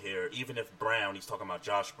Sluggo here. Even if Brown, he's talking about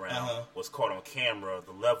Josh Brown, was caught on camera,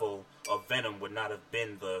 the level of venom would not have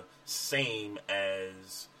been the same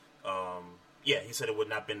as, he said it would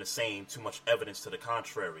not have been the same, too much evidence to the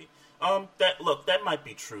contrary. That might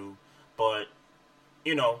be true, but,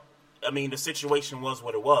 the situation was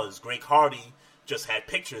what it was. Greg Hardy just had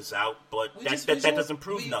pictures out, but that doesn't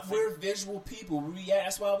prove nothing. We're visual people.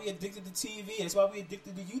 That's why we addicted to TV. That's why we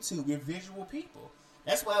addicted to YouTube. We're visual people.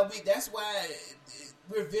 That's why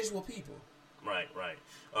we're visual people. Right.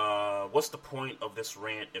 What's the point of this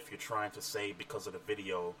rant if you're trying to say because of the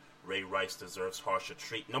video Ray Rice deserves harsher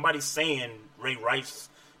treatment? Nobody's saying Ray Rice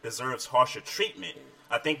deserves harsher treatment.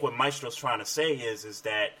 I think what Maestro's trying to say is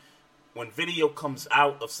that when video comes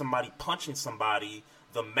out of somebody punching somebody,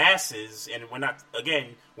 the masses, and we're not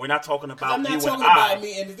talking about I'm not you talking and I. about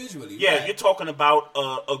me individually. Yeah, right. You're talking about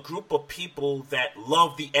a group of people that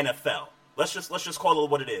love the NFL. Let's just call it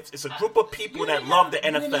what it is. It's a group of people that love the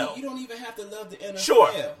NFL. You don't even have to love the NFL.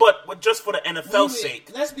 Sure, but just for the NFL's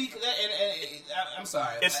sake. Let's be. I'm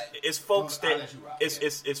sorry. It's folks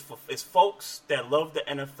it's folks that love the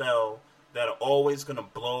NFL that are always gonna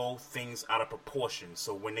blow things out of proportion.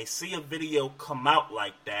 So when they see a video come out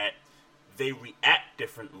like that, they react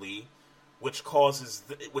differently, which causes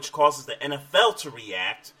the NFL to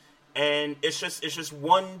react, and it's just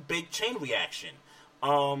one big chain reaction.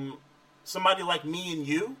 Somebody like me and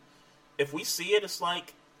you, if we see it, it's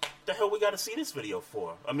like, the hell we got to see this video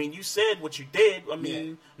for? I mean, you said what you did. I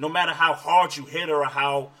mean, no matter how hard you hit her or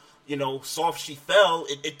how soft she fell,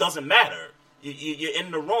 it doesn't matter. You're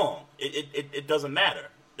in the wrong. It doesn't matter.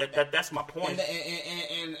 That's my point.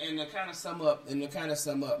 And to kind of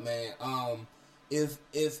sum up, man.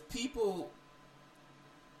 If people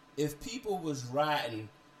was rioting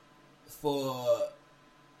for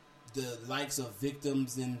the likes of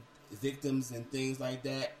victims and things like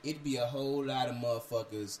that, it'd be a whole lot of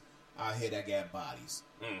motherfuckers out here that got bodies.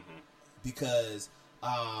 Mm-hmm. Because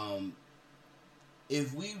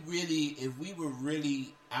if we were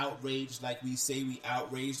really outraged like we say we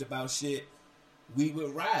outraged about shit, we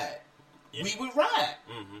would riot. Yeah. We would riot.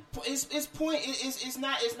 Mm-hmm. It's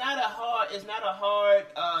not a hard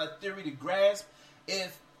theory to grasp.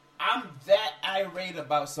 If I'm that irate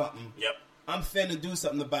about something, I'm finna do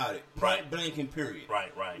something about it. Point blank and period.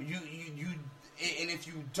 Right. You and if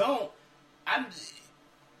you don't,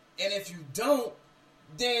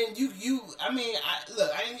 then you. I mean,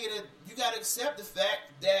 I ain't here to. You gotta accept the fact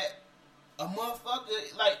that a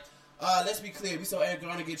motherfucker like. Let's be clear. We saw Eric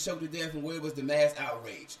Garner get choked to death, and where was the mass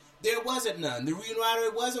outrage? There wasn't none. The reason why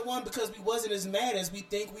there wasn't one because we wasn't as mad as we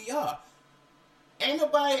think we are. Ain't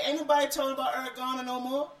nobody talking about Eric Garner no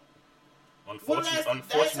more. Unfortunately,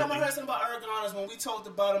 last time I heard something about Eric Garner is when we talked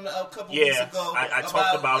about him a couple weeks ago. I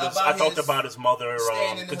talked about his mother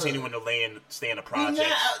continuing to stay in the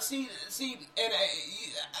projects.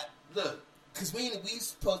 Look, because we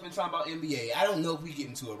supposed to be talking about NBA. I don't know if we get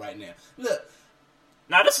into it right now. Look.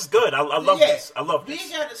 Now this is good. I love this. I love this.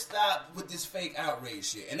 We got to stop with this fake outrage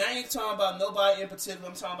shit. And I ain't talking about nobody in particular.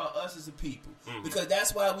 I'm talking about us as a people. Mm-hmm. Because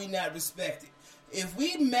that's why we not respected. if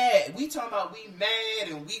we mad, we talking about we mad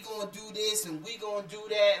and we gonna do this and we gonna do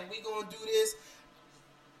that and we gonna do this.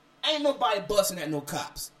 Ain't nobody busting at no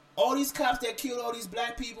cops. All these cops that killed all these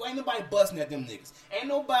black people, ain't nobody busting at them niggas. Ain't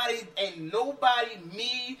nobody,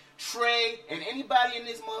 me, Trey, and anybody in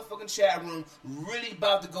this motherfucking chat room really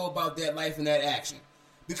about to go about that life and that action.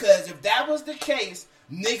 Because if that was the case,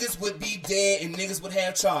 niggas would be dead and niggas would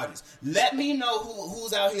have charges. Let me know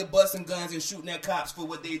who's out here busting guns and shooting at cops for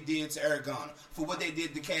what they did to Eric Garner, for what they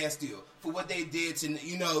did to Castile, for what they did to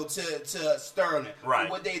to Sterling, right.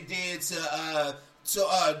 for what they did to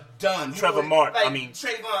Dunn. Trayvon Martin.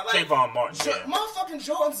 Trayvon Martin. Yeah. Motherfucking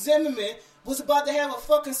Jordan Zimmerman was about to have a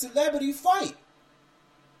fucking celebrity fight.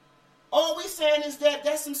 All we saying is that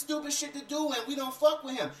that's some stupid shit to do and we don't fuck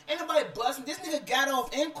with him. Ain't nobody busting. This nigga got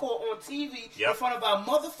off in court on TV in front of our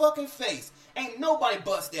motherfucking face. Ain't nobody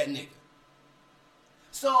bust that nigga.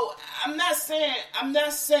 So I'm not saying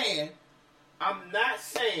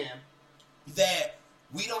that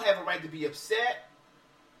we don't have a right to be upset,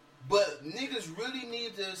 but niggas really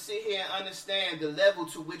need to sit here and understand the level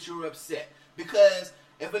to which you're upset. Because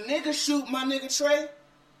if a nigga shoot my nigga Trey,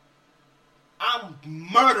 I'm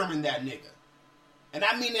murdering that nigga. And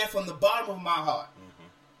I mean that from the bottom of my heart. Mm-hmm.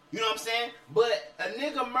 You know what I'm saying? But a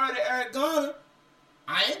nigga murdered Eric Garner,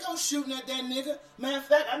 I ain't gonna shooting at that nigga. Matter of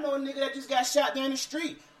fact, I know a nigga that just got shot down the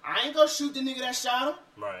street. I ain't gonna shoot the nigga that shot him.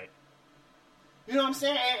 Right. You know what I'm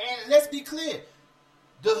saying? And let's be clear.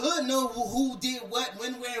 The hood know who did what,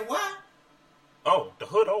 when, where, and why. Oh, the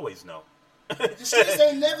hood always know. The streets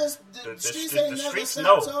ain't never. The streets ain't never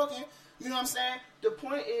stop talking. You know what I'm saying? The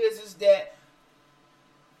point is that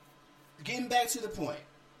getting back to the point.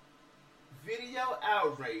 Video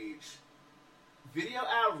outrage.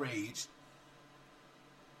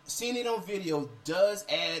 Seeing it on video does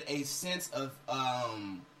add a sense of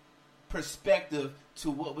perspective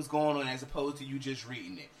to what was going on as opposed to you just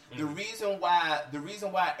reading it. Mm-hmm. The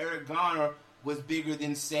reason why Eric Garner was bigger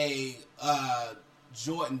than say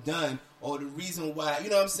Jordan Dunn, or the reason why, you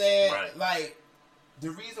know what I'm saying? Right. Like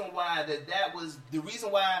the reason why the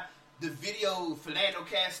reason why the video Philando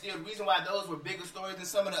Castile, the reason why those were bigger stories than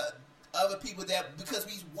some of the other people because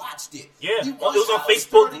we watched it. Yeah, we it was on watched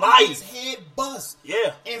Facebook Live. His head bust.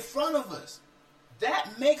 Yeah, in front of us.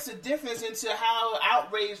 That makes a difference into how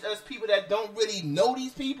outraged us people that don't really know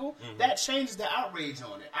these people. Mm-hmm. That changes the outrage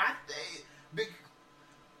on it. I think.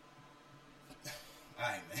 All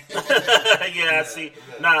right, man. Yeah, see,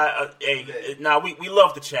 we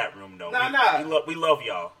love the chat room though. We love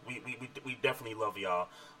y'all. We definitely love y'all.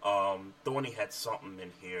 Thorny had something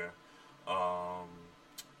in here.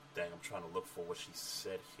 Dang, I'm trying to look for what she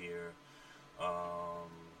said here.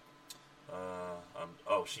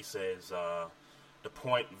 She says, the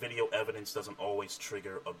point, video evidence doesn't always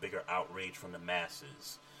trigger a bigger outrage from the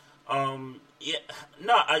masses. I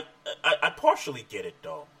partially get it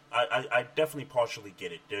though. I definitely partially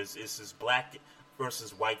get it. It's this black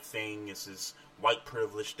versus white thing. It's this white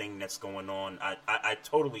privilege thing that's going on. I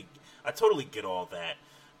totally get all that.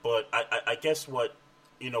 But I guess what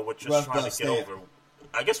we're just trying to get over.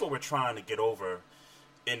 I guess what we're trying to get over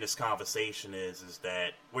in this conversation is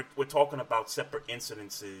that we're talking about separate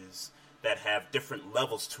incidences that have different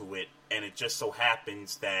levels to it, and it just so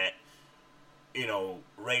happens that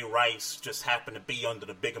Ray Rice just happened to be under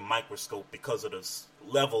the bigger microscope because of the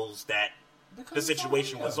levels that the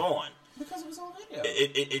situation was on. Because it was on video.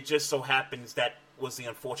 It just so happens that was the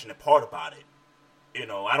unfortunate part about it.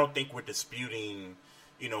 I don't think we're disputing,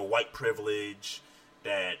 white privilege,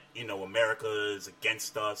 that, America is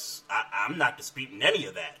against us. I'm not disputing any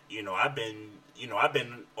of that. I've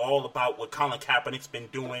been all about what Colin Kaepernick's been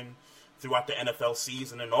doing throughout the NFL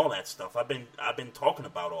season and all that stuff. I've been talking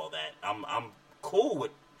about all that. I'm cool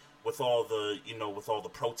with all the with all the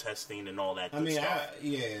protesting and all that. Good stuff.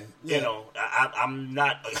 I'm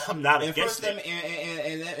not against it.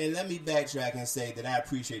 And let me backtrack and say that I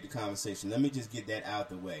appreciate the conversation. Let me just get that out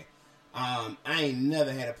the way. I ain't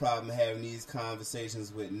never had a problem having these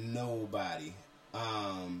conversations with nobody.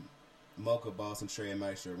 Mocha, Boston, Trey, and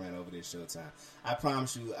Mike sure ran over this Showtime. I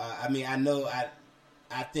promise you.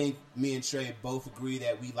 I think me and Trey both agree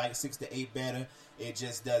that we like 6 to 8 better. It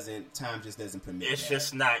just doesn't. Time just doesn't permit. It's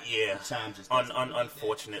just not. Yeah. Time just.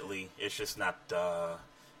 Unfortunately, it's just not.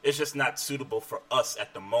 It's just not suitable for us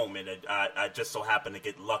at the moment. I just so happen to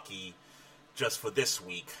get lucky just for this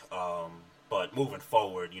week. But moving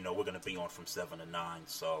forward, we're going to be on from 7 to 9.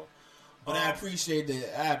 So, but I appreciate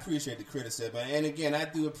the criticism, and again, I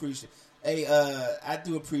do appreciate. I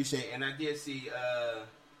do appreciate, and I did see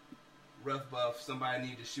Rough Buff. Somebody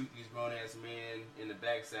need to shoot these grown ass men in the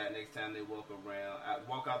backside next time they walk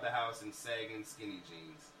out the house in sagging skinny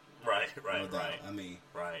jeans. Right. No doubt. I mean,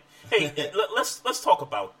 right. Hey, let's talk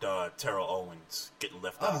about Terrell Owens getting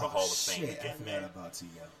left out of the Hall of Fame again, I forgot about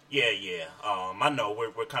T.O. Yeah. I know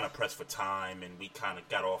we're kind of pressed for time, and we kind of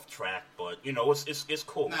got off track, but you know it's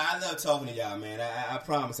cool. Nah, I love talking to y'all, man. I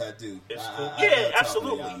promise I do. It's cool. I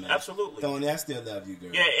Absolutely, absolutely. Tony, I still love you,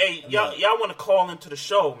 girl. Yeah, hey, y'all want to call into the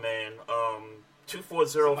show, man?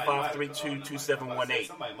 240-532-2718.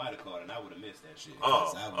 Somebody might have called and I would have missed that shit.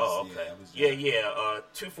 Okay. Yeah.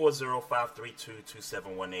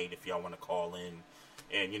 240-532-2718 if y'all want to call in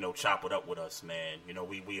and, you know, chop it up with us, man. You know,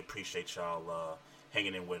 we appreciate y'all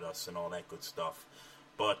hanging in with us and all that good stuff.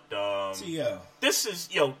 But this is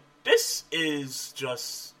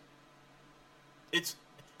just it's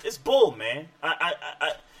bull, man.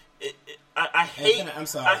 I hate. I'm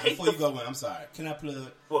sorry. I hate Before you go in, I'm sorry. Can I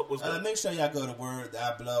plug? What was that? Make sure y'all go to our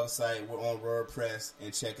blog site. We're on WordPress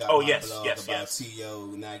and check out my blog about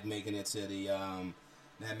T.O. not making it to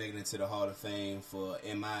the Hall of Fame for,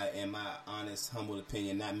 in my honest, humble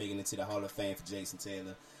opinion, not making it to the Hall of Fame for Jason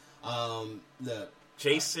Taylor. Look,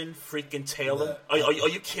 Jason freaking Taylor. Are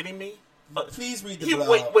you kidding me? Please read the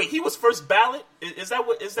blog. Wait, he was first ballot? Is that?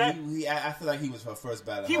 I feel like he was first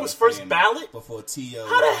ballot. He was first ballot? Before T.O.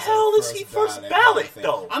 How the hell is he first ballot,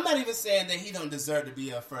 though? I'm not even saying that he don't deserve to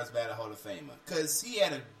be a first ballot Hall of Famer, because he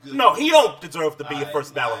had a good... No, he don't deserve to be a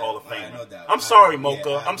first ballot Hall of Famer. No doubt. I'm sorry,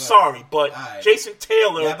 Mocha. I'm sorry, but Jason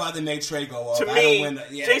Taylor... Y'all about to make Trey go off. To me,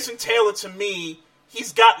 Jason Taylor, to me,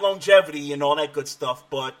 he's got longevity and all that good stuff,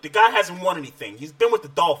 but the guy hasn't won anything. He's been with the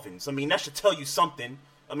Dolphins. I mean, that should tell you something.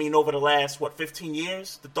 I mean, over the last, 15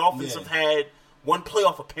 years? The Dolphins have had one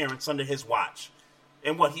playoff appearance under his watch.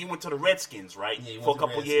 And he went to the Redskins, right? Yeah, for a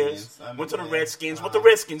couple years. Went to the Redskins. What the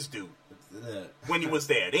Redskins do when he was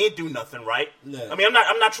there? They didn't do nothing, right? I mean,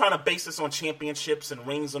 I'm not trying to base this on championships and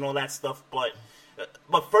rings and all that stuff, but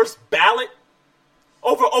first ballot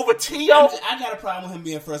over T.O.? I got a problem with him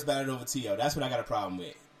being first ballot over T.O. That's what I got a problem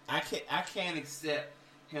with. I can't accept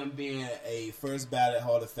him being a first ballot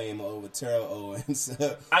Hall of Famer over Terrell Owens.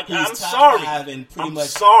 I'm sorry. In pretty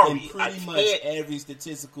much every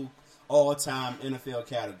statistical all-time NFL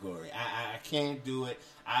category. I can't do it.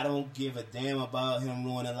 I don't give a damn about him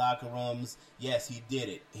ruining locker rooms. Yes, he did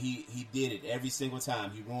it. He did it every single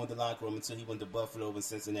time. He ruined the locker room until he went to Buffalo and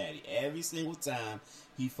Cincinnati. Every single time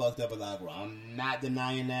he fucked up a locker room. I'm not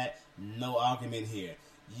denying that. No argument here.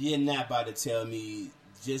 You're not about to tell me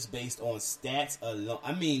just based on stats alone.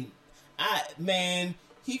 I mean,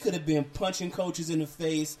 he could have been punching coaches in the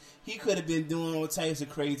face. He could have been doing all types of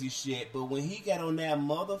crazy shit. But when he got on that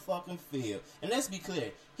motherfucking field, and let's be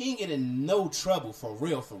clear, he ain't get in no trouble for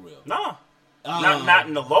real. Nah. Not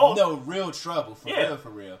in the law. No real trouble for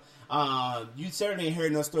real. You certainly ain't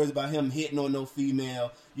heard no stories about him hitting on no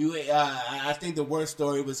female. I think the worst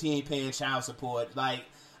story was he ain't paying child support. Like,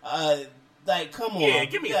 come on. Yeah,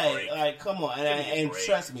 give me a break. Like, come on. And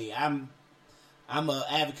trust me, I'm an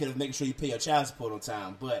advocate of making sure you pay your child support on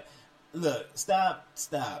time. But look, stop,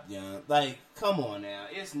 young. Like, come on now.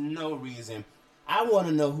 It's no reason. I want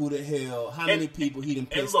to know how many people he done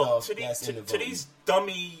pissed off that's in the vote. To these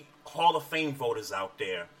dummy Hall of Fame voters out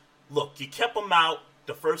there, look, you kept him out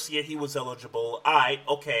the first year he was eligible. All right,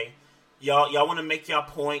 okay. Y'all want to make y'all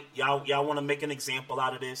point. Y'all want to make an example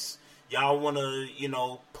out of this. Y'all want to,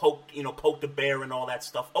 poke the bear and all that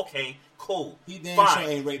stuff. Okay, cool.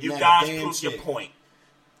 Fine. You guys proved your point.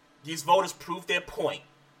 These voters proved their point.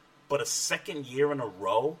 But a second year in a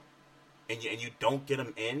row, and you don't get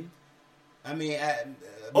them in? I mean,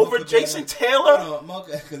 over Jason Taylor?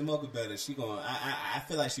 Because Mocha better. I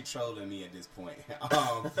feel like she's trolling me at this point.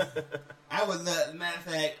 I would love, matter of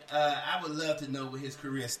fact, I would love to know what his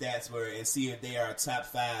career stats were and see if they are top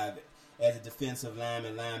 5 as a defensive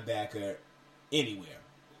linebacker anywhere.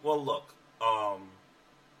 Well, look, I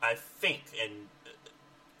think, and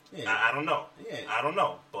I don't know. Yeah. I don't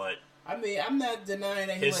know, but I mean, I'm not denying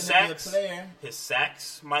that he wasn't a player. His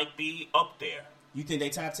sacks might be up there. You think they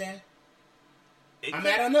top 10?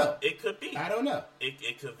 I don't know. It could be. I don't know.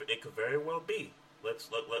 It could very well be. Let's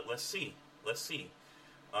see.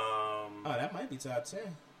 That might be top 10.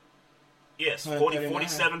 Yes,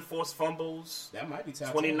 47 forced fumbles. That might be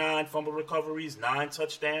top 29 10. Fumble recoveries, 9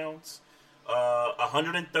 touchdowns,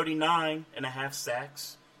 139 and a half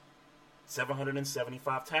sacks,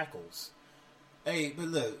 775 tackles. Hey, but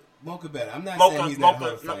look, Mocha better. I'm not saying he's not Hall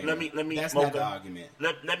of Fame. Let me. That's Mocha, not the argument.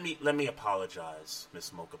 Let me apologize,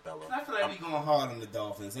 Miss Mocha Bella. I feel like we're going hard on the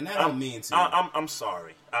Dolphins, and I don't mean to. I'm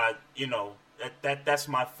sorry. That's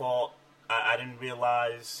my fault. I didn't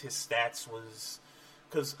realize his stats was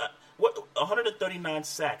because What 139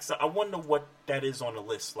 sacks? I wonder what that is on the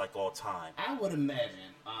list, like all time. I would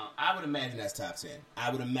imagine that's top 10. I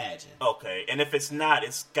would imagine. Okay, and if it's not,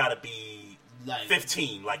 it's got to be like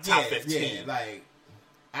 15, like top 15. Yeah, like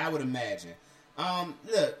I would imagine.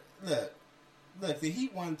 Look. The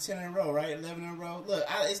Heat won 10 in a row, right? 11 in a row. Look,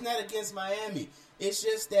 it's not against Miami. It's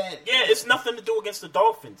just that it's nothing to do against the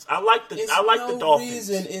Dolphins. I like the Dolphins.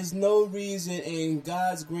 It's no reason in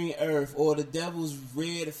God's green earth or the devil's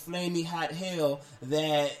red flaming hot hell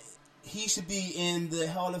that he should be in the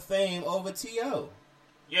Hall of Fame over T.O.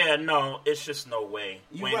 Yeah, no, it's just no way.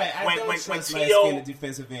 You're right. I don't trust light-skinned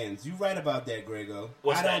defensive ends. You're right about that, Grego.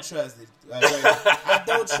 I don't trust it. I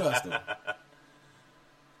don't trust him.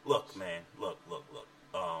 Look, man. Look.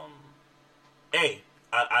 Hey,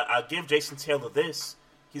 I'll give Jason Taylor this.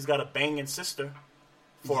 He's got a banging sister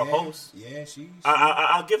for a host. Yeah, she.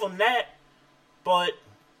 I'll give him that. But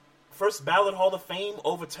first ballot Hall of Fame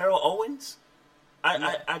over Terrell Owens?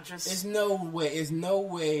 I just... There's no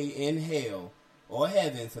way in hell, or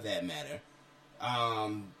heaven for that matter.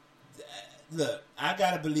 Look, I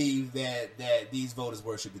gotta believe that these voters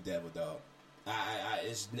worship the devil, dog.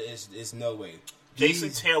 It's no way. Jason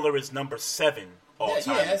Taylor is number 7 all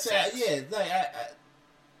time.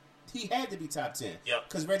 He had to be top 10. Yep.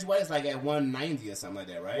 Because Reggie White is like at 190 or something like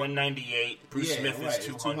that, right? 198. Bruce Smith is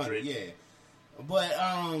 200. Yeah. But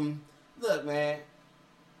look, man.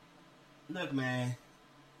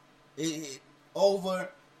 Over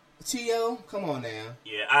T.O. Come on now.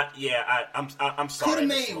 I'm sorry. Could have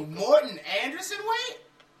made Morton Anderson wait.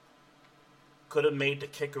 Could have made the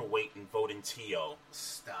kicker wait and vote in T.O.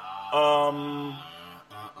 Stop.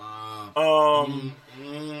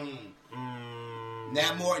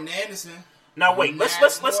 Not Morton Anderson. Now wait, let's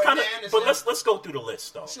go through the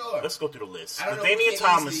list though. Sure. Let's go through the list. LaDainian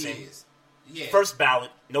Tomlinson, first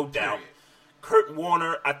ballot, no doubt. Period. Kurt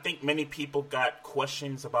Warner, I think many people got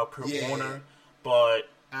questions about Kurt Warner, but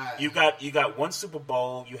you got 1 Super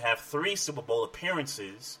Bowl, you have 3 Super Bowl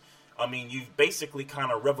appearances. I mean, you've basically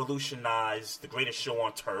kind of revolutionized the greatest show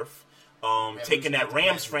on turf, taking that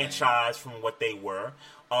Rams franchise from what they were,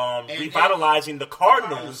 revitalizing the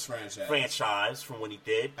Cardinals franchise from what he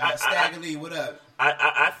did. Stagger Lee, what up?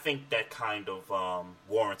 I think that kind of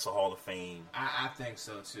warrants a Hall of Fame. I think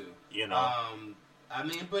so too. You know, I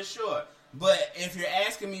mean, but sure. But if you're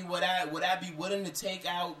asking me, would I be willing to take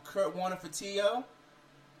out Kurt Warner for T.O.?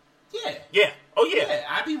 Yeah. Yeah. Oh yeah. Yeah,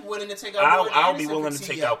 I'd be willing to take out. I'll be willing to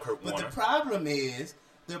take out Kurt Warner. But the problem is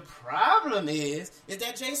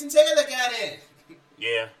that Jason Taylor got in.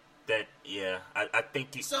 Yeah. I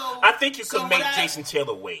think you could make Jason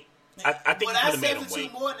Taylor wait. I think you could have made him wait. Would I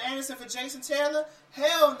substitute Morton Anderson for Jason Taylor?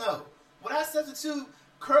 Hell no. Would I substitute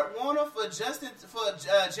Kurt Warner for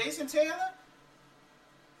Jason Taylor?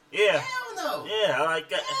 Yeah. Hell no. Yeah, I like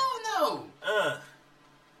that. Hell no.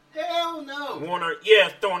 Hell no. Warner, yeah,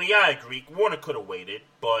 Thorny, I agree. Warner could have waited,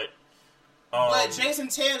 but Jason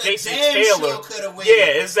Taylor sure could have waited.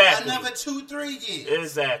 Yeah, exactly. Another 2-3 years.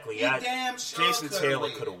 Exactly. Damn sure Jason Taylor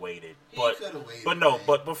could have waited. But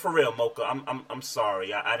for real, Mocha, I'm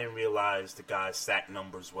sorry. I didn't realize the guy's sack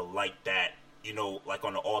numbers were like that. You know, like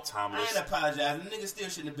on the all-time list. I ain't apologizing. The nigga still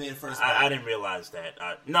shouldn't have been first. I didn't realize that.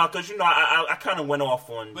 No, because I kind of went off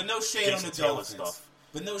on. But no shade Jason on the Taylor Dolphins. stuff.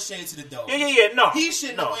 But no shade to the Dolphins. Yeah. No, he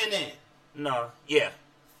shouldn't have went in. No, yeah.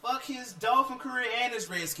 Fuck his Dolphin career and his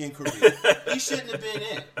Redskin career. He shouldn't have been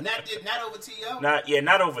in. Not over T.O.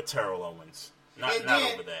 Not over Terrell Owens. Not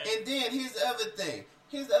over that. And then here's the other thing.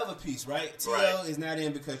 Here's the other piece, right? T.O. is not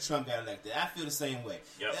in because Trump got elected. I feel the same way.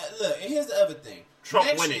 Yep. Look, and here's the other thing. Trump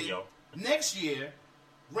winning, yo. Next year,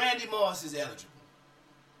 Randy Moss is eligible.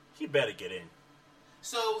 He better get in.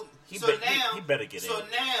 He better get in. So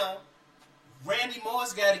now, Randy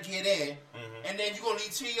Moss got to get in, and then you're going to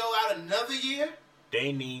leave T.O. out another year?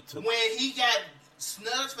 They need to. When he got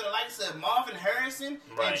snugs for the likes of Marvin Harrison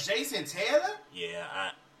and Jason Taylor? Yeah,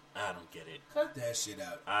 I don't get it. Cut that shit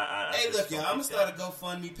out. Hey, look, y'all, I'm going to start a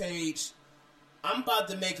GoFundMe page. I'm about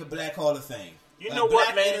to make a Black Hall of Fame. You know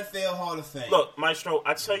what, man? NFL Hall of Fame. Look, Maestro,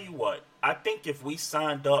 I tell you what. I think if we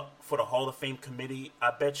signed up for the Hall of Fame committee, I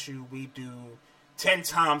bet you we do 10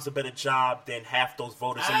 times a better job than half those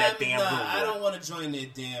voters in that damn room. I don't want to join their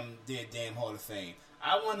damn Hall of Fame.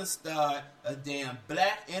 I want to start a damn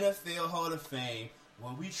Black NFL Hall of Fame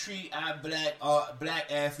where we treat our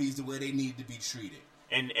black athletes the way they need to be treated.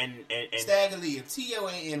 And Stagger Lee, if T.O.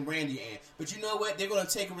 and Randy in. But you know what? They're going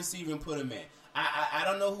to take a receiver and put him in. I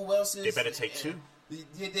don't know who else is. They better take 2.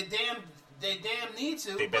 They damn need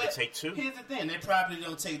to. They better take 2. Here's the thing. They probably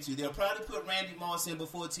don't take 2. They'll probably put Randy Moss in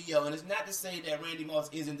before T.O. And it's not to say that Randy Moss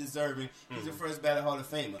isn't deserving. He's a first ballot Hall of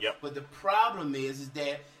Famer. Yep. But the problem is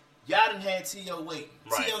that Y'all done had T.O. waiting.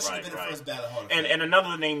 Right, T.O. should have been the first ballot Hall of Fame. And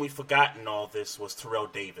another name we forgot in all this was Terrell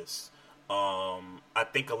Davis. I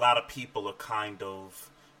think a lot of people are kind of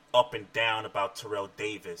up and down about Terrell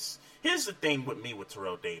Davis. Here's the thing with me with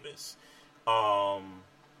Terrell Davis.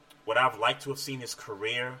 Would I have liked to have seen his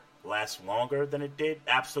career last longer than it did?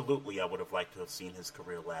 Absolutely, I would have liked to have seen his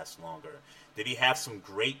career last longer. Did he have some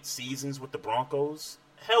great seasons with the Broncos?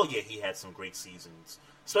 Hell yeah, he had some great seasons,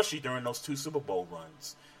 especially during those 2 Super Bowl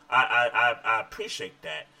runs. I appreciate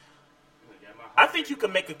that. I think you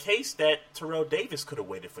can make a case that Terrell Davis could have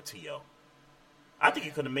waited for T.O. I think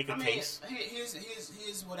you could have made a case.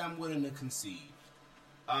 Here's what I'm willing to concede.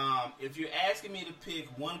 If you're asking me to pick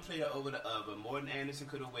one player over the other, Morton Anderson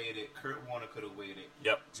could have waited, Kurt Warner could have waited,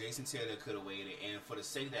 yep. Jason Taylor could have waited, and for the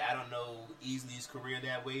sake that I don't know Easley's career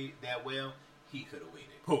that well, he could have waited.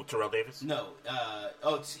 Who, Terrell Davis? No.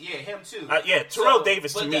 Him too. Terrell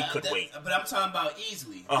Davis to me could wait. But I'm talking about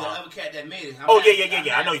Easley, the other cat that made it.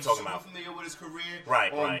 Yeah. I know you're talking about. I'm familiar with his career.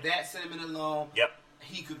 Right. That sentiment alone, yep.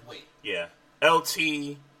 He could wait. Yeah.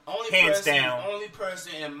 LT, down. Only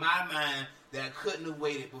person in my mind that couldn't have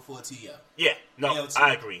waited before T.O. Yeah, no, LT.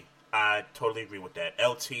 I agree. I totally agree with that.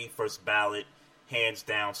 LT, first ballot, hands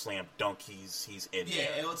down, slam dunk. He's in there.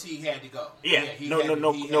 Yeah, LT had to go. Yeah,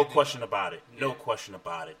 no question about it. No question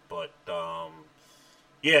about it. But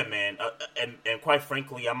yeah, man, and quite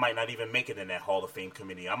frankly, I might not even make it in that Hall of Fame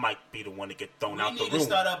committee. I might be the one to get thrown out the room. We need to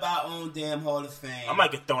start up our own damn Hall of Fame. I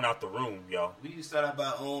might get thrown out the room, yo. We need to start up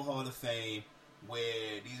our own Hall of Fame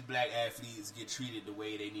where these black athletes get treated the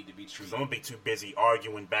way they need to be treated. I'm gonna be too busy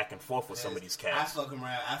arguing back and forth with some of these cats. I fuck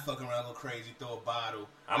around, go ccrazy, throw a bottle.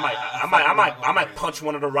 I might punch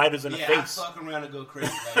one of the writers in the face. I fuck around and go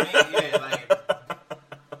crazy.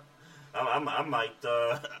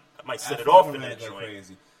 I might set it off in that joint.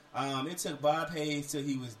 Crazy. It took Bob Hayes till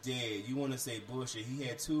he was dead. You want to say bullshit? He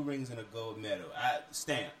had 2 rings and a gold medal.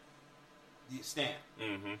 Stamp.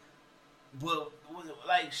 Mm-hmm. But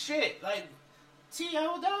shit,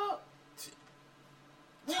 T.O. dog.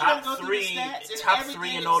 Top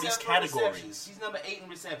 3 in all these categories. He's number 8 in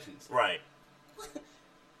receptions. Right.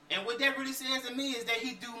 And what that really says to me is that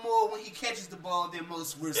he do more when he catches the ball than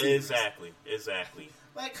most receivers. Exactly.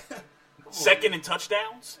 Second in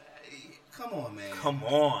touchdowns? Come on, man. Come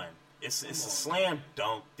on. It's a slam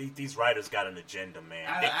dunk. These writers got an agenda, man.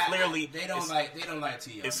 They don't like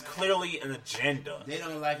T.O. It's man. clearly an agenda. They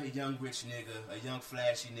don't like a young rich nigga, a young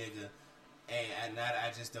flashy nigga, and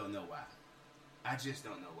I just don't know why.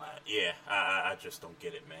 Yeah, I just don't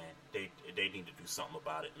get it, man. They need to do something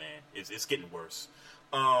about it, man. It's getting worse.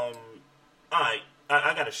 All right,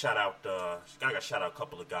 I got to shout out. I got to shout out a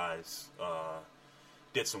couple of guys.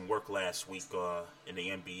 Did some work last week in the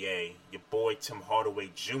NBA. Your boy Tim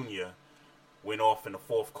Hardaway Jr. went off in the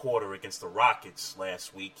 4th quarter against the Rockets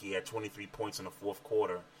last week. He had 23 points in the 4th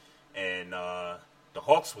quarter, and the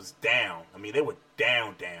Hawks was down. I mean, they were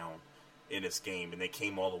down in this game, and they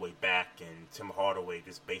came all the way back, and Tim Hardaway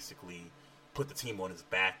just basically put the team on his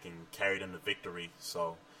back and carried them to victory.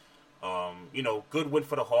 So, good win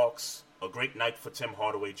for the Hawks. A great night for Tim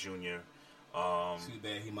Hardaway Jr. Too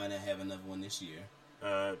bad he might not have another one this year.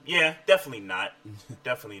 Yeah, definitely not.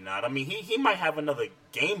 Definitely not. I mean, he might have another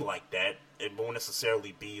game like that. It won't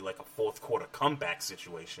necessarily be like a 4th quarter comeback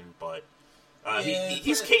situation, but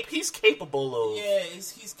he's capable of. Yeah,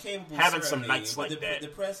 he's capable having some nights like that. The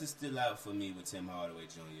press is still out for me with Tim Hardaway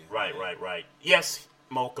Jr. Right. Yes,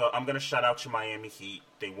 Mocha, I'm gonna shout out your Miami Heat.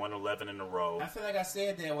 They won 11 in a row. I feel like I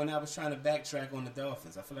said that when I was trying to backtrack on the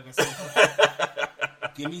Dolphins. I feel like I said that.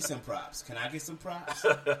 Give me some props. Can I get some props?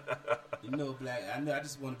 Black. I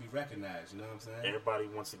just want to be recognized. You know what I'm saying? Everybody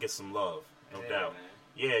wants to get some love, no doubt. Man.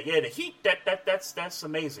 Yeah. The Heat. That's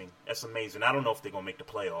amazing. That's amazing. I don't know if they're gonna make the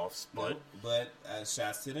playoffs, but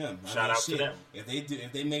shouts to them. Shout out to them. If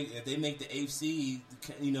they make the AFC,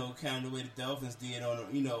 kind of the way the Dolphins did on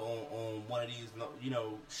one of these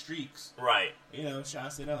streaks. Right.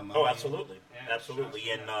 Shouts to them. Absolutely.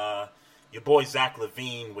 And your boy Zach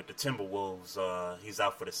LaVine with the Timberwolves, he's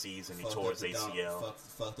out for the season. He tore his ACL.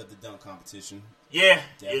 Fucked up the dunk competition. Yeah.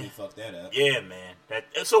 Definitely fucked that up. Yeah, man.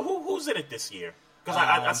 So who's in it this year? Because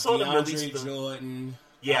I saw them release DeAndre Jordan.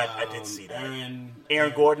 Yeah, I did see that.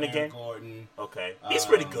 Aaron Gordon again? Gordon. Okay. He's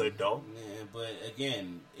pretty good, though. Yeah, but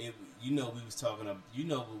again, we was talking about,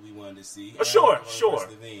 what we wanted to see. Sure.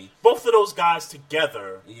 Both of those guys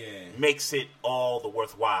together makes it all the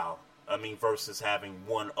worthwhile. I mean, versus having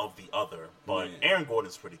one of the other. But Aaron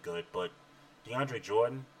Gordon's pretty good. But DeAndre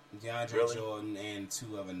Jordan? DeAndre Jordan and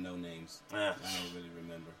 2 other no names. I don't really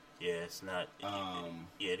remember. Yeah, it's not. So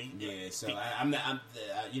I'm not.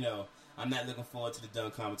 I'm not looking forward to the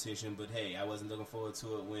dunk competition, but hey, I wasn't looking forward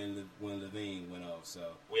to it when Levine went off. So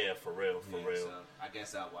yeah, for real. So I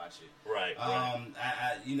guess I'll watch it. Right. I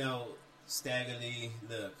Stagger Lee,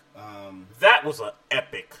 look. That was an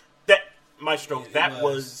epic. Maestro, that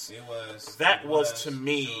was to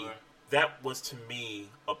me. Sure. That was to me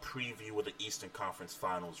a preview of the Eastern Conference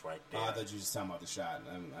Finals right there. Oh, I thought you were just talking about the shot.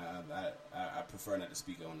 I prefer not to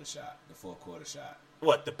speak on the shot, the fourth quarter shot.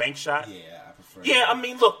 What, the bank shot? Yeah, I prefer. Yeah, I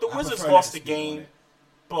mean, look, the Wizards lost the game,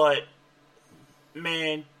 but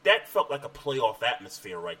man, that felt like a playoff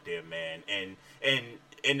atmosphere right there, man. And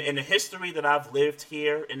in the history that I've lived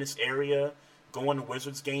here in this area, going to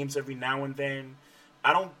Wizards games every now and then,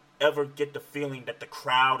 I don't ever get the feeling that the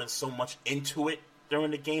crowd is so much into it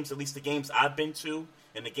during the games, at least the games I've been to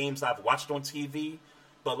and the games I've watched on TV.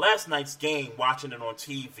 But last night's game, watching it on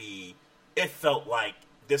TV, it felt like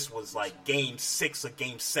this was like Game 6 or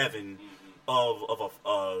Game 7 of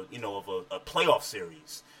a playoff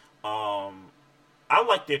series. I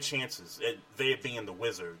like their chances. They being the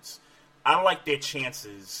Wizards, I like their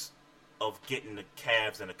chances of getting the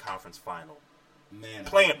Cavs in the conference final. Man,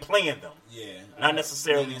 playing them, yeah, not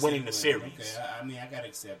necessarily winning the series. Okay, I mean, I gotta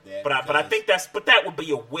accept that. But I think that would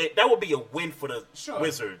be a win. That would be a win for the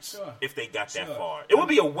Wizards if they got that far. It would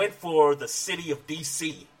be a win for the city of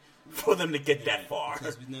DC for them to get that far.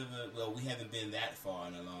 Because we haven't been that far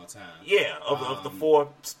in a long time. Yeah, of the 4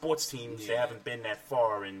 sports teams, they haven't been that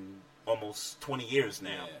far in almost 20 years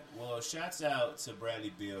now. Yeah. Well, shouts out to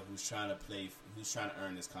Bradley Beal, who's trying to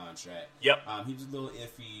earn this contract. Yep. He was a little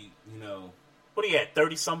iffy, What he had,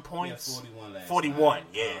 30-some points? Yeah, 41 last 41, time.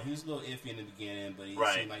 yeah. He was a little iffy in the beginning, but he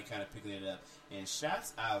seemed like kind of picking it up. And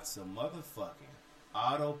shouts out to motherfucking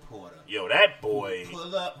Otto Porter. Yo, that boy.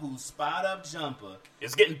 Who spot up jumper.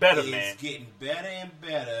 It's getting better, man. It's getting better and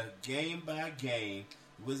better, game by game.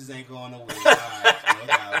 The Wizards ain't going nowhere. All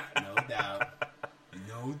right, no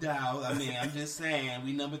doubt. I mean, I'm just saying,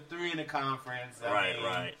 we number 3 in the conference. Right.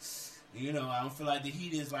 I don't feel like the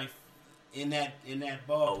Heat is like in that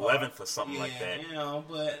ballpark. 11th or something like that.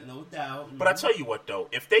 But no doubt. But I tell you what, though,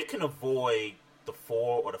 if they can avoid the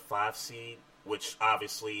 4 or the 5 seed, which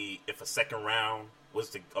obviously, if a second round was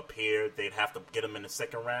to appear, they'd have to get them in the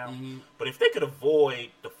second round. Mm-hmm. But if they could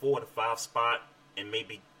avoid the 4 or the 5 spot and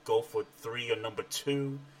maybe go for 3 or number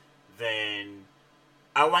 2, then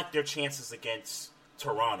I like their chances against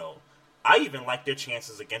Toronto. I even like their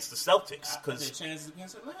chances against the Celtics. Their chances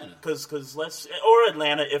against Atlanta. Or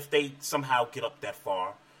Atlanta if they somehow get up that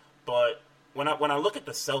far. But when I look at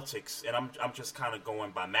the Celtics, and I'm just kind of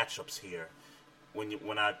going by matchups here,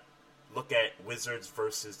 when I look at Wizards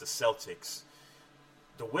versus the Celtics,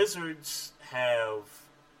 the Wizards have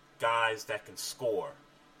guys that can score,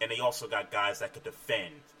 and they also got guys that can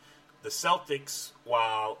defend. The Celtics,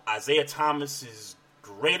 while Isaiah Thomas is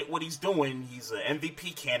great at what he's doing, he's an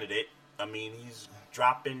MVP candidate. I mean, he's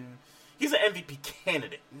an MVP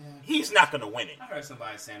candidate. Yeah. He's not going to win it. I heard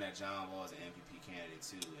somebody saying that John Wall is an MVP candidate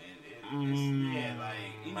too,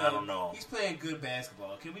 and I don't know. He's playing good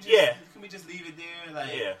basketball. Can we just leave it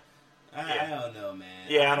there? I don't know, man.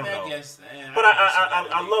 Yeah, I don't know. But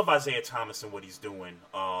I love Isaiah Thomas and what he's doing.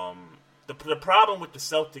 The problem with the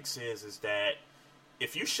Celtics is that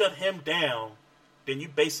if you shut him down, then you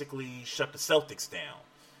basically shut the Celtics down.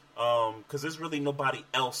 Because there's really nobody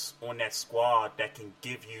else on that squad that can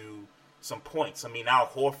give you some points. I mean, Al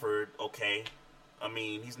Horford, okay. I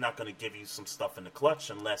mean, he's not going to give you some stuff in the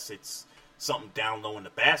clutch unless it's something down low in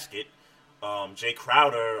the basket. Jay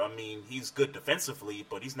Crowder, I mean, he's good defensively,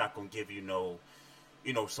 but he's not going to give you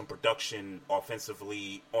some production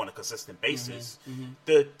offensively on a consistent basis. Mm-hmm.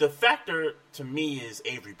 The factor to me is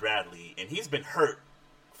Avery Bradley, and he's been hurt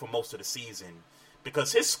for most of the season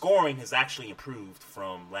because his scoring has actually improved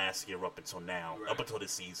from last year up until now, up until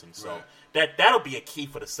this season. So that'll be a key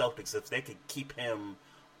for the Celtics if they could keep him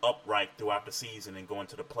upright throughout the season and go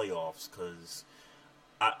into the playoffs, because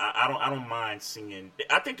I don't mind seeing.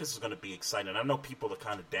 I think this is going to be exciting. I know people are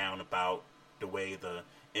kind of down about the way the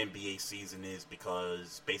NBA season is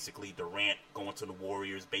because basically Durant going to the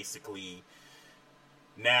Warriors basically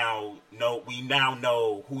we now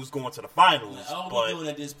know who's going to the finals. All we're doing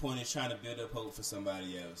at this point is trying to build up hope for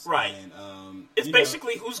somebody else, right? And, it's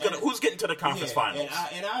basically who's getting to the conference finals.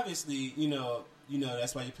 And obviously,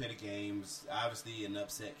 that's why you play the games. Obviously, an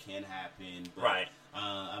upset can happen, but, right?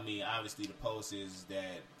 I mean, obviously, the post is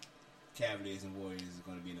that Cavaliers and Warriors is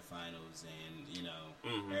going to be in the finals, and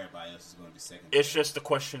everybody else is going to be second. It's just a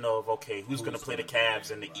question of who's going to play the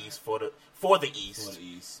Cavs in the East for the East.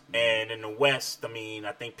 Mm-hmm. And in the West, I mean,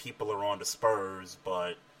 I think people are on the Spurs,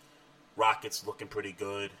 but Rockets looking pretty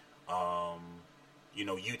good.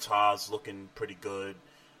 Utah's looking pretty good.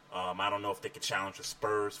 I don't know if they could challenge the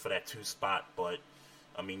Spurs for that 2 spot, but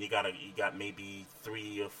I mean, you got maybe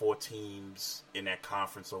 3 or 4 teams in that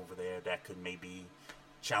conference over there that could maybe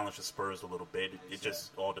challenge the Spurs a little bit. It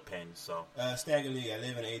just all depends. So Stagger League, I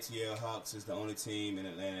live in ATL. Hawks is the only team in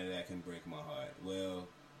Atlanta that can break my heart. Well,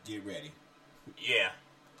 get ready. Yeah.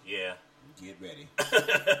 Get ready.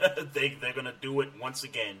 They're gonna do it once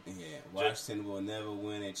again. Yeah, Washington will never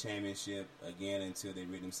win a championship again until they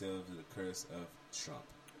rid themselves of the curse of Trump.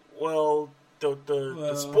 Well,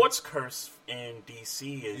 the sports curse in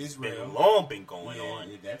DC has long been going on.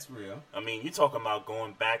 Yeah, that's real. I mean, you're talking about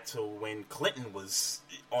going back to when Clinton was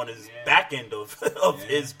on his back end of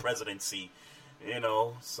his presidency. You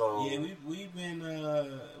know, so yeah, we've been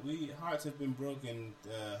hearts have been broken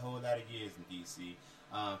a whole lot of years in DC.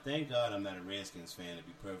 Thank God I'm not a Redskins fan, to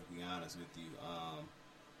be perfectly honest with you.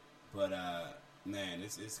 But man,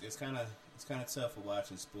 it's kind of tough for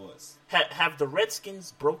watching sports. Have the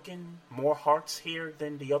Redskins broken more hearts here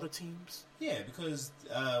than the other teams? Yeah, because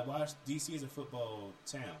DC is a football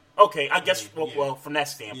town. Okay, I guess. Well, from that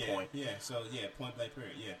standpoint, yeah. So point blank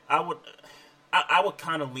period. Yeah, I would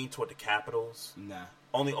kind of lean toward the Capitals. Nah,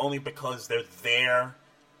 only because they're there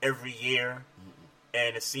every year,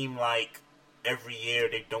 and it seemed like every year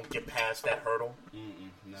they don't get past that hurdle.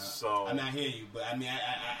 No. So I hear you, but I mean,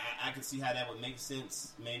 I can see how that would make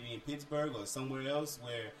sense maybe in Pittsburgh or somewhere else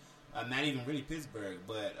where, not even really Pittsburgh,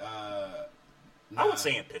 but I would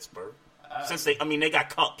say in Pittsburgh, since they got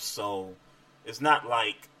cups, so it's not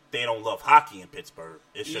like they don't love hockey in Pittsburgh.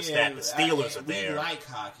 It's just that the Steelers are there. We like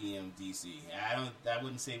hockey in DC. I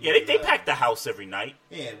wouldn't say. They pack the house every night.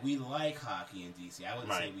 Yeah, we like hockey in DC. I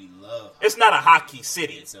wouldn't say we love hockey. It's not a hockey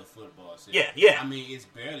city. It's a football city. Yeah. I mean, it's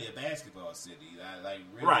barely a basketball city. Really,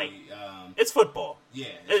 right. It's football. Yeah,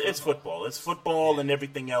 it's football. It's football, and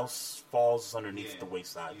everything else falls underneath the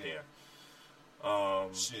wayside there.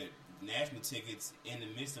 Shit. National tickets in the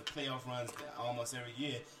midst of playoff runs almost every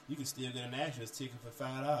year, you can still get a Nationals ticket for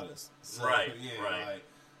 $5. So, right.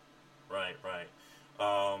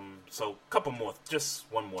 So just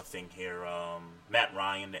one more thing here. Matt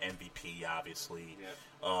Ryan, the MVP, obviously.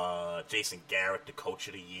 Yep. Jason Garrett, the Coach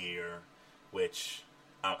of the Year, which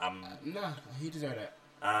I'm. Nah, he deserved that.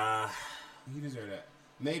 He deserved that.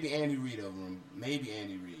 Maybe Andy Reid over him. Maybe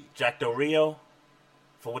Andy Reid. Jack Del Rio,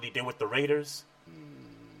 for what he did with the Raiders.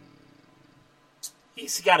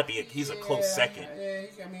 He's got to be. He's a close second. Yeah,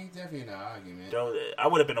 I mean, definitely in the argument. I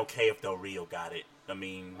would have been okay if Del Rio got it. I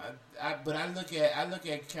mean, but I look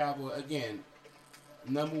at Cowboy again.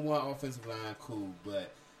 Number 1 offensive line, cool, but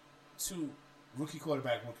 2 rookie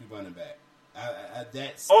quarterback, rookie running back.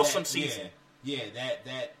 That's awesome season. Yeah,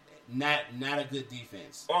 that not a good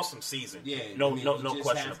defense. Awesome season. Yeah, no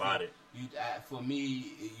question about it. For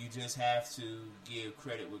me, you just have to give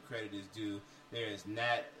credit where credit is due. There is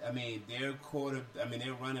not. I mean, their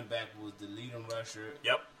running back was the leading rusher.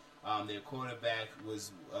 Yep. Their quarterback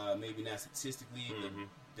was maybe not statistically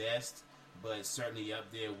the best, but certainly up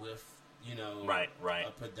there with right.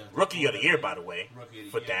 Rookie of the year, by the way. Rookie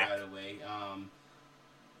of the year, Dak. by the way.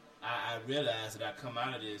 I realized that I come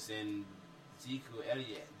out of this and Ezekiel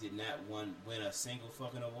Elliott did not win a single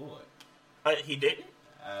fucking award. He didn't?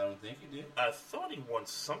 I don't think he did. I thought he won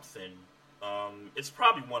something. It's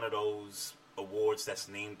probably one of those awards that's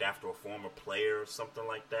named after a former player or something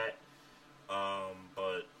like that.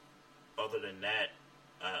 But other than that,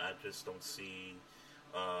 I just don't see.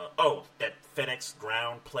 That FedEx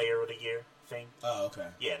Ground Player of the Year thing. Oh, okay.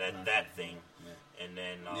 Yeah, that thing. Yeah. And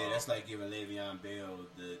then that's like giving Le'Veon Bell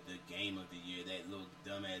the game of the year, that little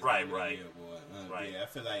dumbass game of the year award. Right. Yeah, I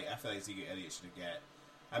feel like Ezekiel Elliott should have got.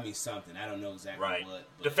 I mean, something. I don't know exactly what.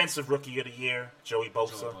 But Defensive Rookie of the Year, Joey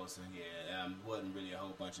Bosa. Wasn't really a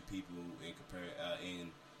whole bunch of people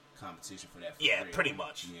in competition for that. Pretty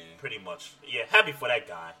much. Yeah, happy for that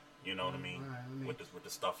guy. You know what I mean? With the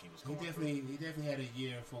stuff he was going through. He definitely had a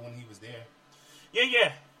year for when he was there.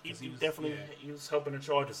 Yeah. He was helping the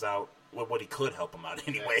Chargers out with what he could help them out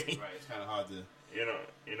anyway. Right. It's kind of hard to. You know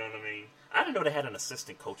what I mean? I didn't know they had an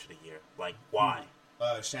assistant coach of the year. Like, why?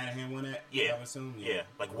 Shanahan won that? Yeah. I would assume? Yeah.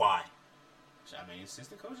 Like, why? I mean,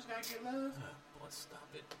 assistant coaches gotta get love. Boy, stop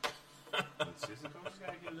it. Assistant coaches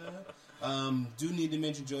gotta get love. Do need to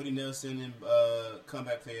mention Jordy Nelson and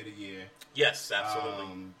comeback player of the year. Yes,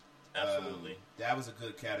 absolutely. Absolutely. That was a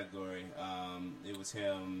good category. It was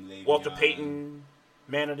him, Le'Veon, Walter Payton,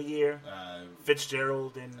 Man of the Year,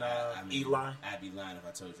 Fitzgerald, and Eli. I'd be lying if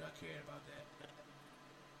I told you I cared about that.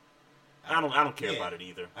 I don't care about it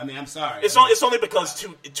either. I mean, I'm sorry. It's only because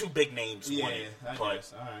two big names won it. I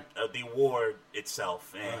guess. All right. The award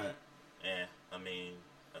itself, right. I mean,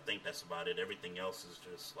 I think that's about it. Everything else is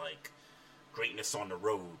just like, greatness on the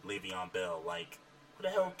road, Le'Veon Bell. Like, who the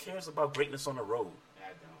hell cares about greatness on the road?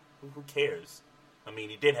 I don't. Who cares? I mean,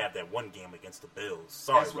 he did have that one game against the Bills.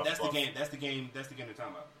 Sorry, that's the game. That's the game they're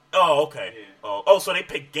talking about. Oh, okay. Yeah. Oh, so they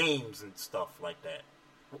pick games and stuff like that.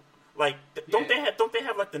 Like, don't they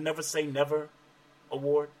have like the Never Say Never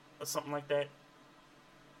award or something like that?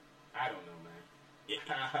 I don't know, man. Yeah.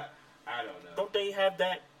 I don't know. Don't they have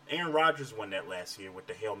that? Aaron Rodgers won that last year with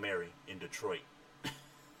the Hail Mary in Detroit.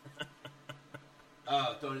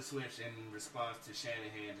 Throw the switch in response to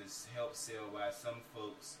Shanahan just help sell why some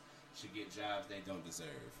folks should get jobs they don't deserve.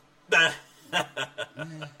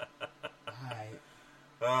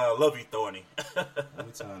 Alright. Love you, Thorny. Let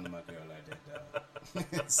me talk to my girl like that, dog.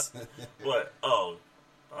 What? Oh.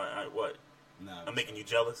 What? Nah, I'm making you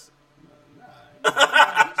jealous? Nah.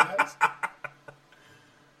 I'm jealous.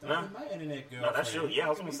 Nah. My internet girl. No, that's your. Yeah, I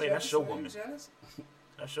was gonna say that's your woman. Jealous?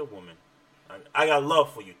 That's your woman. I got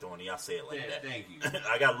love for you, Thorny. I say it like that. Thank you.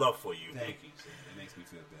 I got love for you. Thank you. It makes me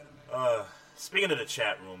feel better, man. Speaking of the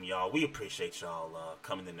chat room, y'all, we appreciate y'all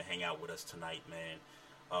coming in to hang out with us tonight, man.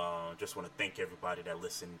 Just want to thank everybody that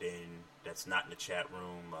listened in. That's not in the chat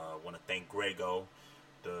room. Want to thank Grego,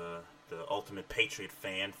 the ultimate Patriot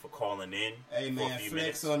fan, for calling in. Hey man, for a few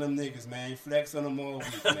flex minutes. on them niggas, man. Flex on them all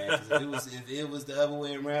week, man. 'Cause if it was the other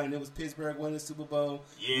way around and it was Pittsburgh winning the Super Bowl,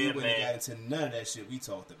 we wouldn't have got into none of that shit we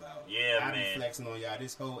talked about. Yeah, I've man. been flexing on y'all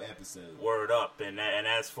this whole episode. Word up. And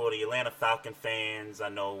as for the Atlanta Falcon fans, I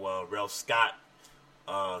know Rel Scott,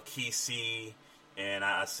 Kesey, and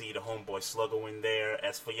I see the homeboy Sluggo in there.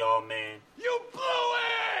 As for y'all, man, you blew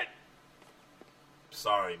it!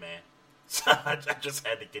 Sorry, man. I just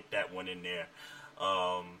had to get that one in there.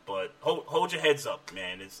 But hold your heads up,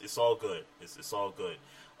 man. It's all good. It's all good.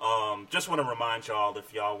 Just want to remind y'all,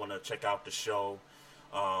 if y'all want to check out the show,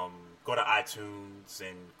 go to iTunes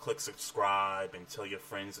and click subscribe and tell your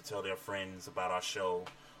friends to tell their friends about our show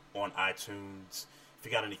on iTunes. If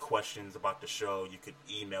you got any questions about the show, you could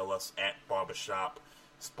email us at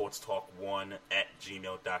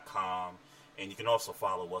barbershopsportstalk1@gmail.com. And you can also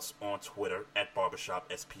follow us on Twitter at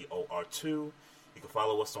barbershopspor2. You can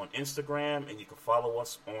follow us on Instagram, and you can follow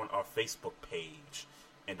us on our Facebook page.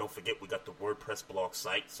 And don't forget, we got the WordPress blog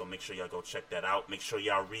site, so make sure y'all go check that out. Make sure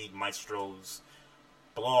y'all read Maestro's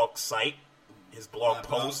blog site, his blog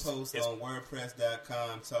post. Blog post on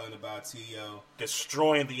WordPress.com talking about T.O.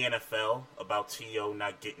 Destroying the NFL, about T.O.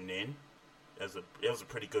 not getting in. It was a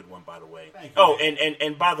pretty good one, by the way. Thank you,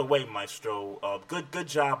 and by the way, Maestro, good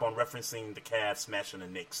job on referencing the Cavs smashing the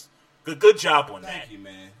Knicks. Good job on that. Thank you,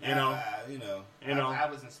 man. You know, I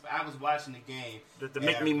was watching the game to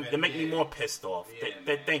make me more pissed off.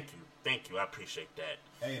 Yeah, Thank you. I appreciate that.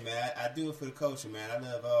 Hey man, I do it for the culture, man. I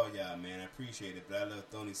love all y'all, man. I appreciate it, but I love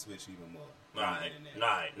Thorny Switch even more. All right,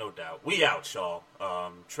 no doubt. We out, y'all.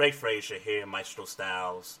 Trey Frazier here, Maestro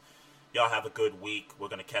Styles. Y'all have a good week. We're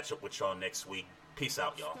going to catch up with y'all next week. Peace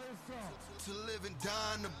out, y'all. To live and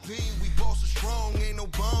die in the beam, we boss are strong, ain't no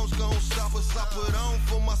bombs gon' stop us. I put on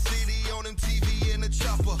for my city on MTV and the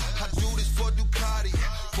chopper. I do this for Ducati,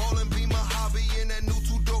 ballin' be my hobby. In that new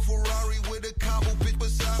two-door Ferrari with a Cabo bitch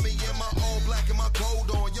beside me. And my all black and my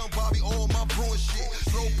gold on, young Bobby, all my Bruin shit.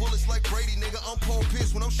 Throw bullets like Brady, nigga, I'm Paul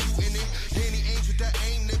Pierce when I'm shooting it. Danny Ainge with that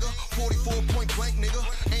aim, nigga, 44 point blank, nigga.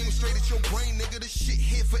 Aim straight at your brain, nigga, this shit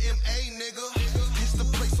hit for MA, nigga. It's the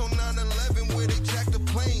place on 9/11 where they jack the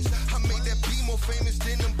planes. I made that be more famous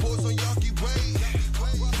than them boys on Yawkey Way.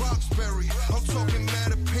 Roxbury, I'm talking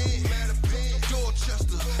Mattapan,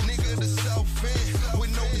 Dorchester, nigga the South End.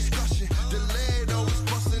 With no discussion, the lead always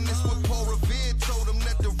bustin'. This what Paul Revere told him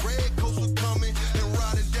that the Red Coast was coming. And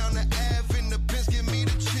riding down the Ave in the Benz give me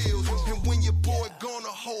the chills. And when your boy gone,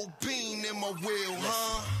 a whole bean in my wheel,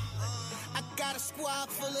 huh? I got a squad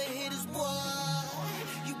full of hitters, boy.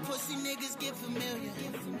 You pussy niggas get familiar.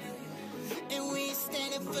 And we ain't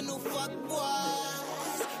standing for no fuck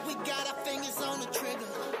boys. We got our fingers on the trigger.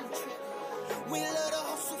 We love to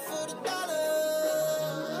hustle for the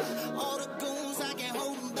dollar. All the goons, I can't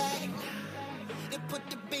hold them back. They put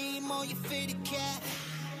the beam on your fitted cap.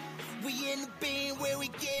 We in the beam where we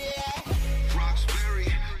get it at.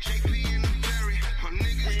 Roxbury, JP in the Berry. My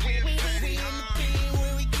niggas get petty. We in the beam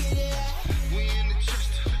where we get it at. We in the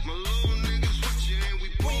Chester. My little niggas with you and we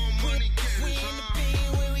blowin' money getters. We in the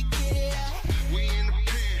beam where we get it at. We in the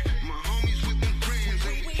pen. My homies whippin' bread.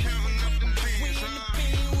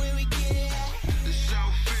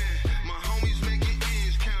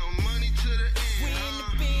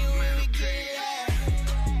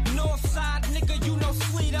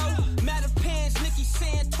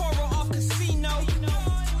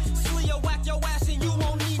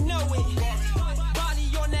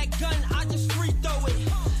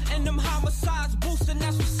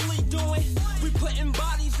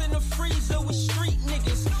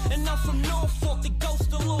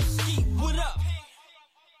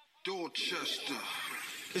 Dorchester.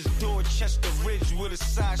 It's Dorchester Ridge with a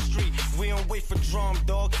side street. We don't wait for drum,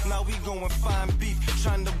 dog. Now we going find beef.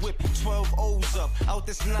 Trying to whip 12 O's up out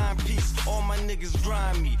this 9-piece. All my niggas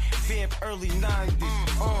grimy. Vamp early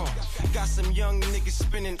 90s. Got some young niggas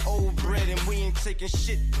spinning old bread. And we ain't taking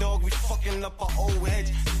shit, dog. We fucking up our old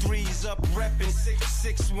heads. 3's up reppin'.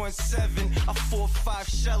 617. A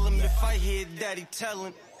 4-5 shell him. If I hear daddy tell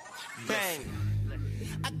him. Bang.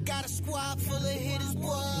 I got a squad full of hitters,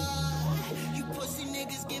 boy. You pussy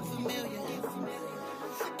niggas get familiar.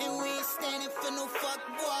 And we ain't standing for no fuck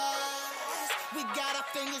boys. We got our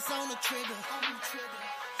fingers on the trigger.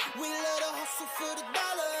 We love to hustle for the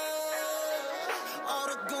dollar. All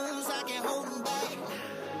the goons, I can't hold them back.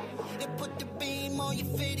 They put the beam on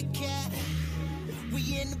your fitted cat.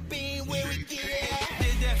 We in the beam where we get at.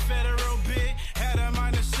 Did that federal bid, had a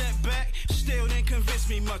minor setback. Still didn't convince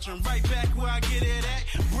me much. I'm right back where I get it at.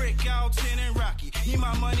 Brick out 10 and Rocky. Need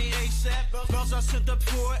my money ASAP. Bells I sent up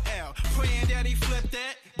for L. Praying that he flipped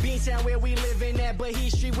that. Beantown where we living at, but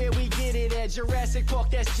Heat Street where we get it at. Jurassic Park,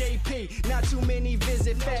 that's JP. Not too many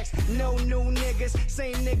visit facts. No new niggas,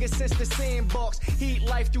 same niggas since the sandbox. Heat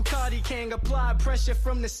life through Cardi King. Apply pressure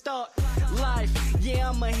from the start. Life, yeah,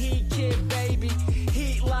 I'm a Heat kid, baby.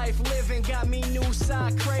 Heat life living got me new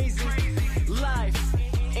side crazy. Life.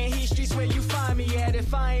 In Heat Streets where you find me at.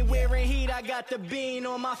 If I ain't wearing heat, I got the bean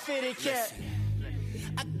on my fitted cap.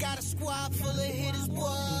 I got a squad full of hitters,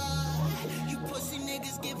 boy. You pussy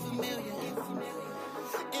niggas get familiar.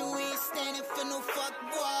 And we ain't standing for no fuck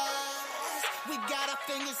boys. We got our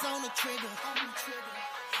fingers on the trigger.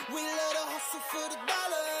 We love to hustle for the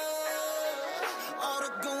dollar. All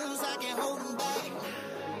the goons, I can't hold them back.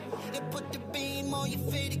 They put the beam on your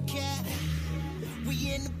fitted cap.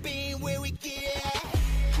 We in the beam where we get at.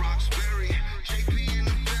 Roxbury, JP in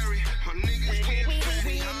the ferry. My niggas get fed.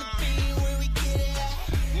 We in the beam where we get at.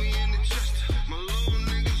 We in the Chester. My little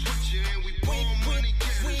niggas with you and we ball money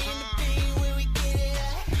getters. We in the beam where we get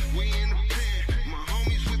at. We in the pen. My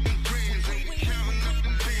homies with them friends. And we counting up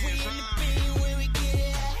them bands. We in the beam where we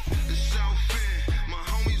get at. The South End. My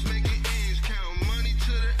homies making ends. Count money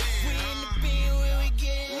to the end. We in the beam where we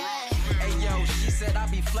get at. Hey yo, she said I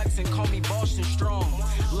be flexing, call me Boston Strong.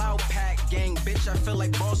 Loud pack gang, bitch, I feel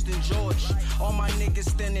like Boston George. All my niggas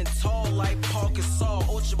standing tall like Parker Saw.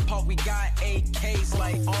 Ultra Park, we got AKs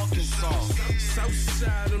like Arkansas.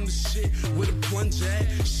 Southside on the shit with a plunge at.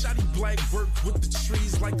 Shotty black work with the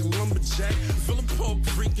trees like a lumberjack. Philip Paul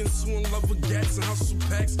freaking so in love with gats and hustle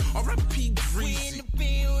packs. R.I.P. We in Greasy. the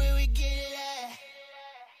beam where we get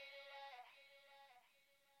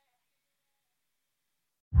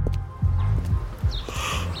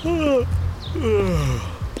at.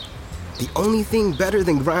 The only thing better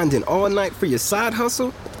than grinding all night for your side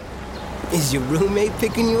hustle is your roommate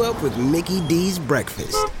picking you up with Mickey D's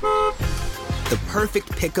breakfast. The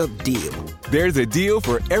perfect pickup deal. There's a deal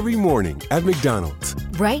for every morning at McDonald's.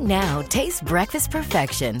 Right now, taste breakfast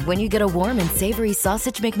perfection when you get a warm and savory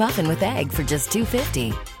sausage McMuffin with egg for just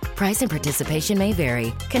 $2.50. Price and participation may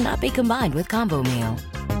vary. Cannot be combined with combo meal.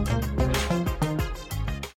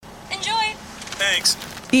 Enjoy. Thanks.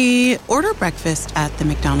 Order breakfast at the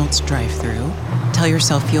McDonald's drive-thru. Tell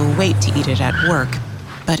yourself you'll wait to eat it at work,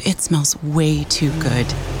 but it smells way too good.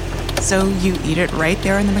 So you eat it right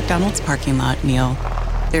there in the McDonald's parking lot meal.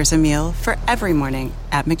 There's a meal for every morning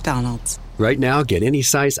at McDonald's. Right now, get any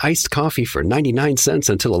size iced coffee for 99 cents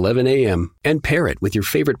until 11 a.m. and pair it with your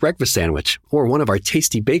favorite breakfast sandwich or one of our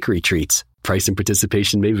tasty bakery treats. Price and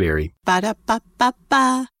participation may vary.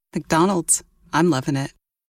 Ba-da-ba-ba-ba. McDonald's. I'm loving it.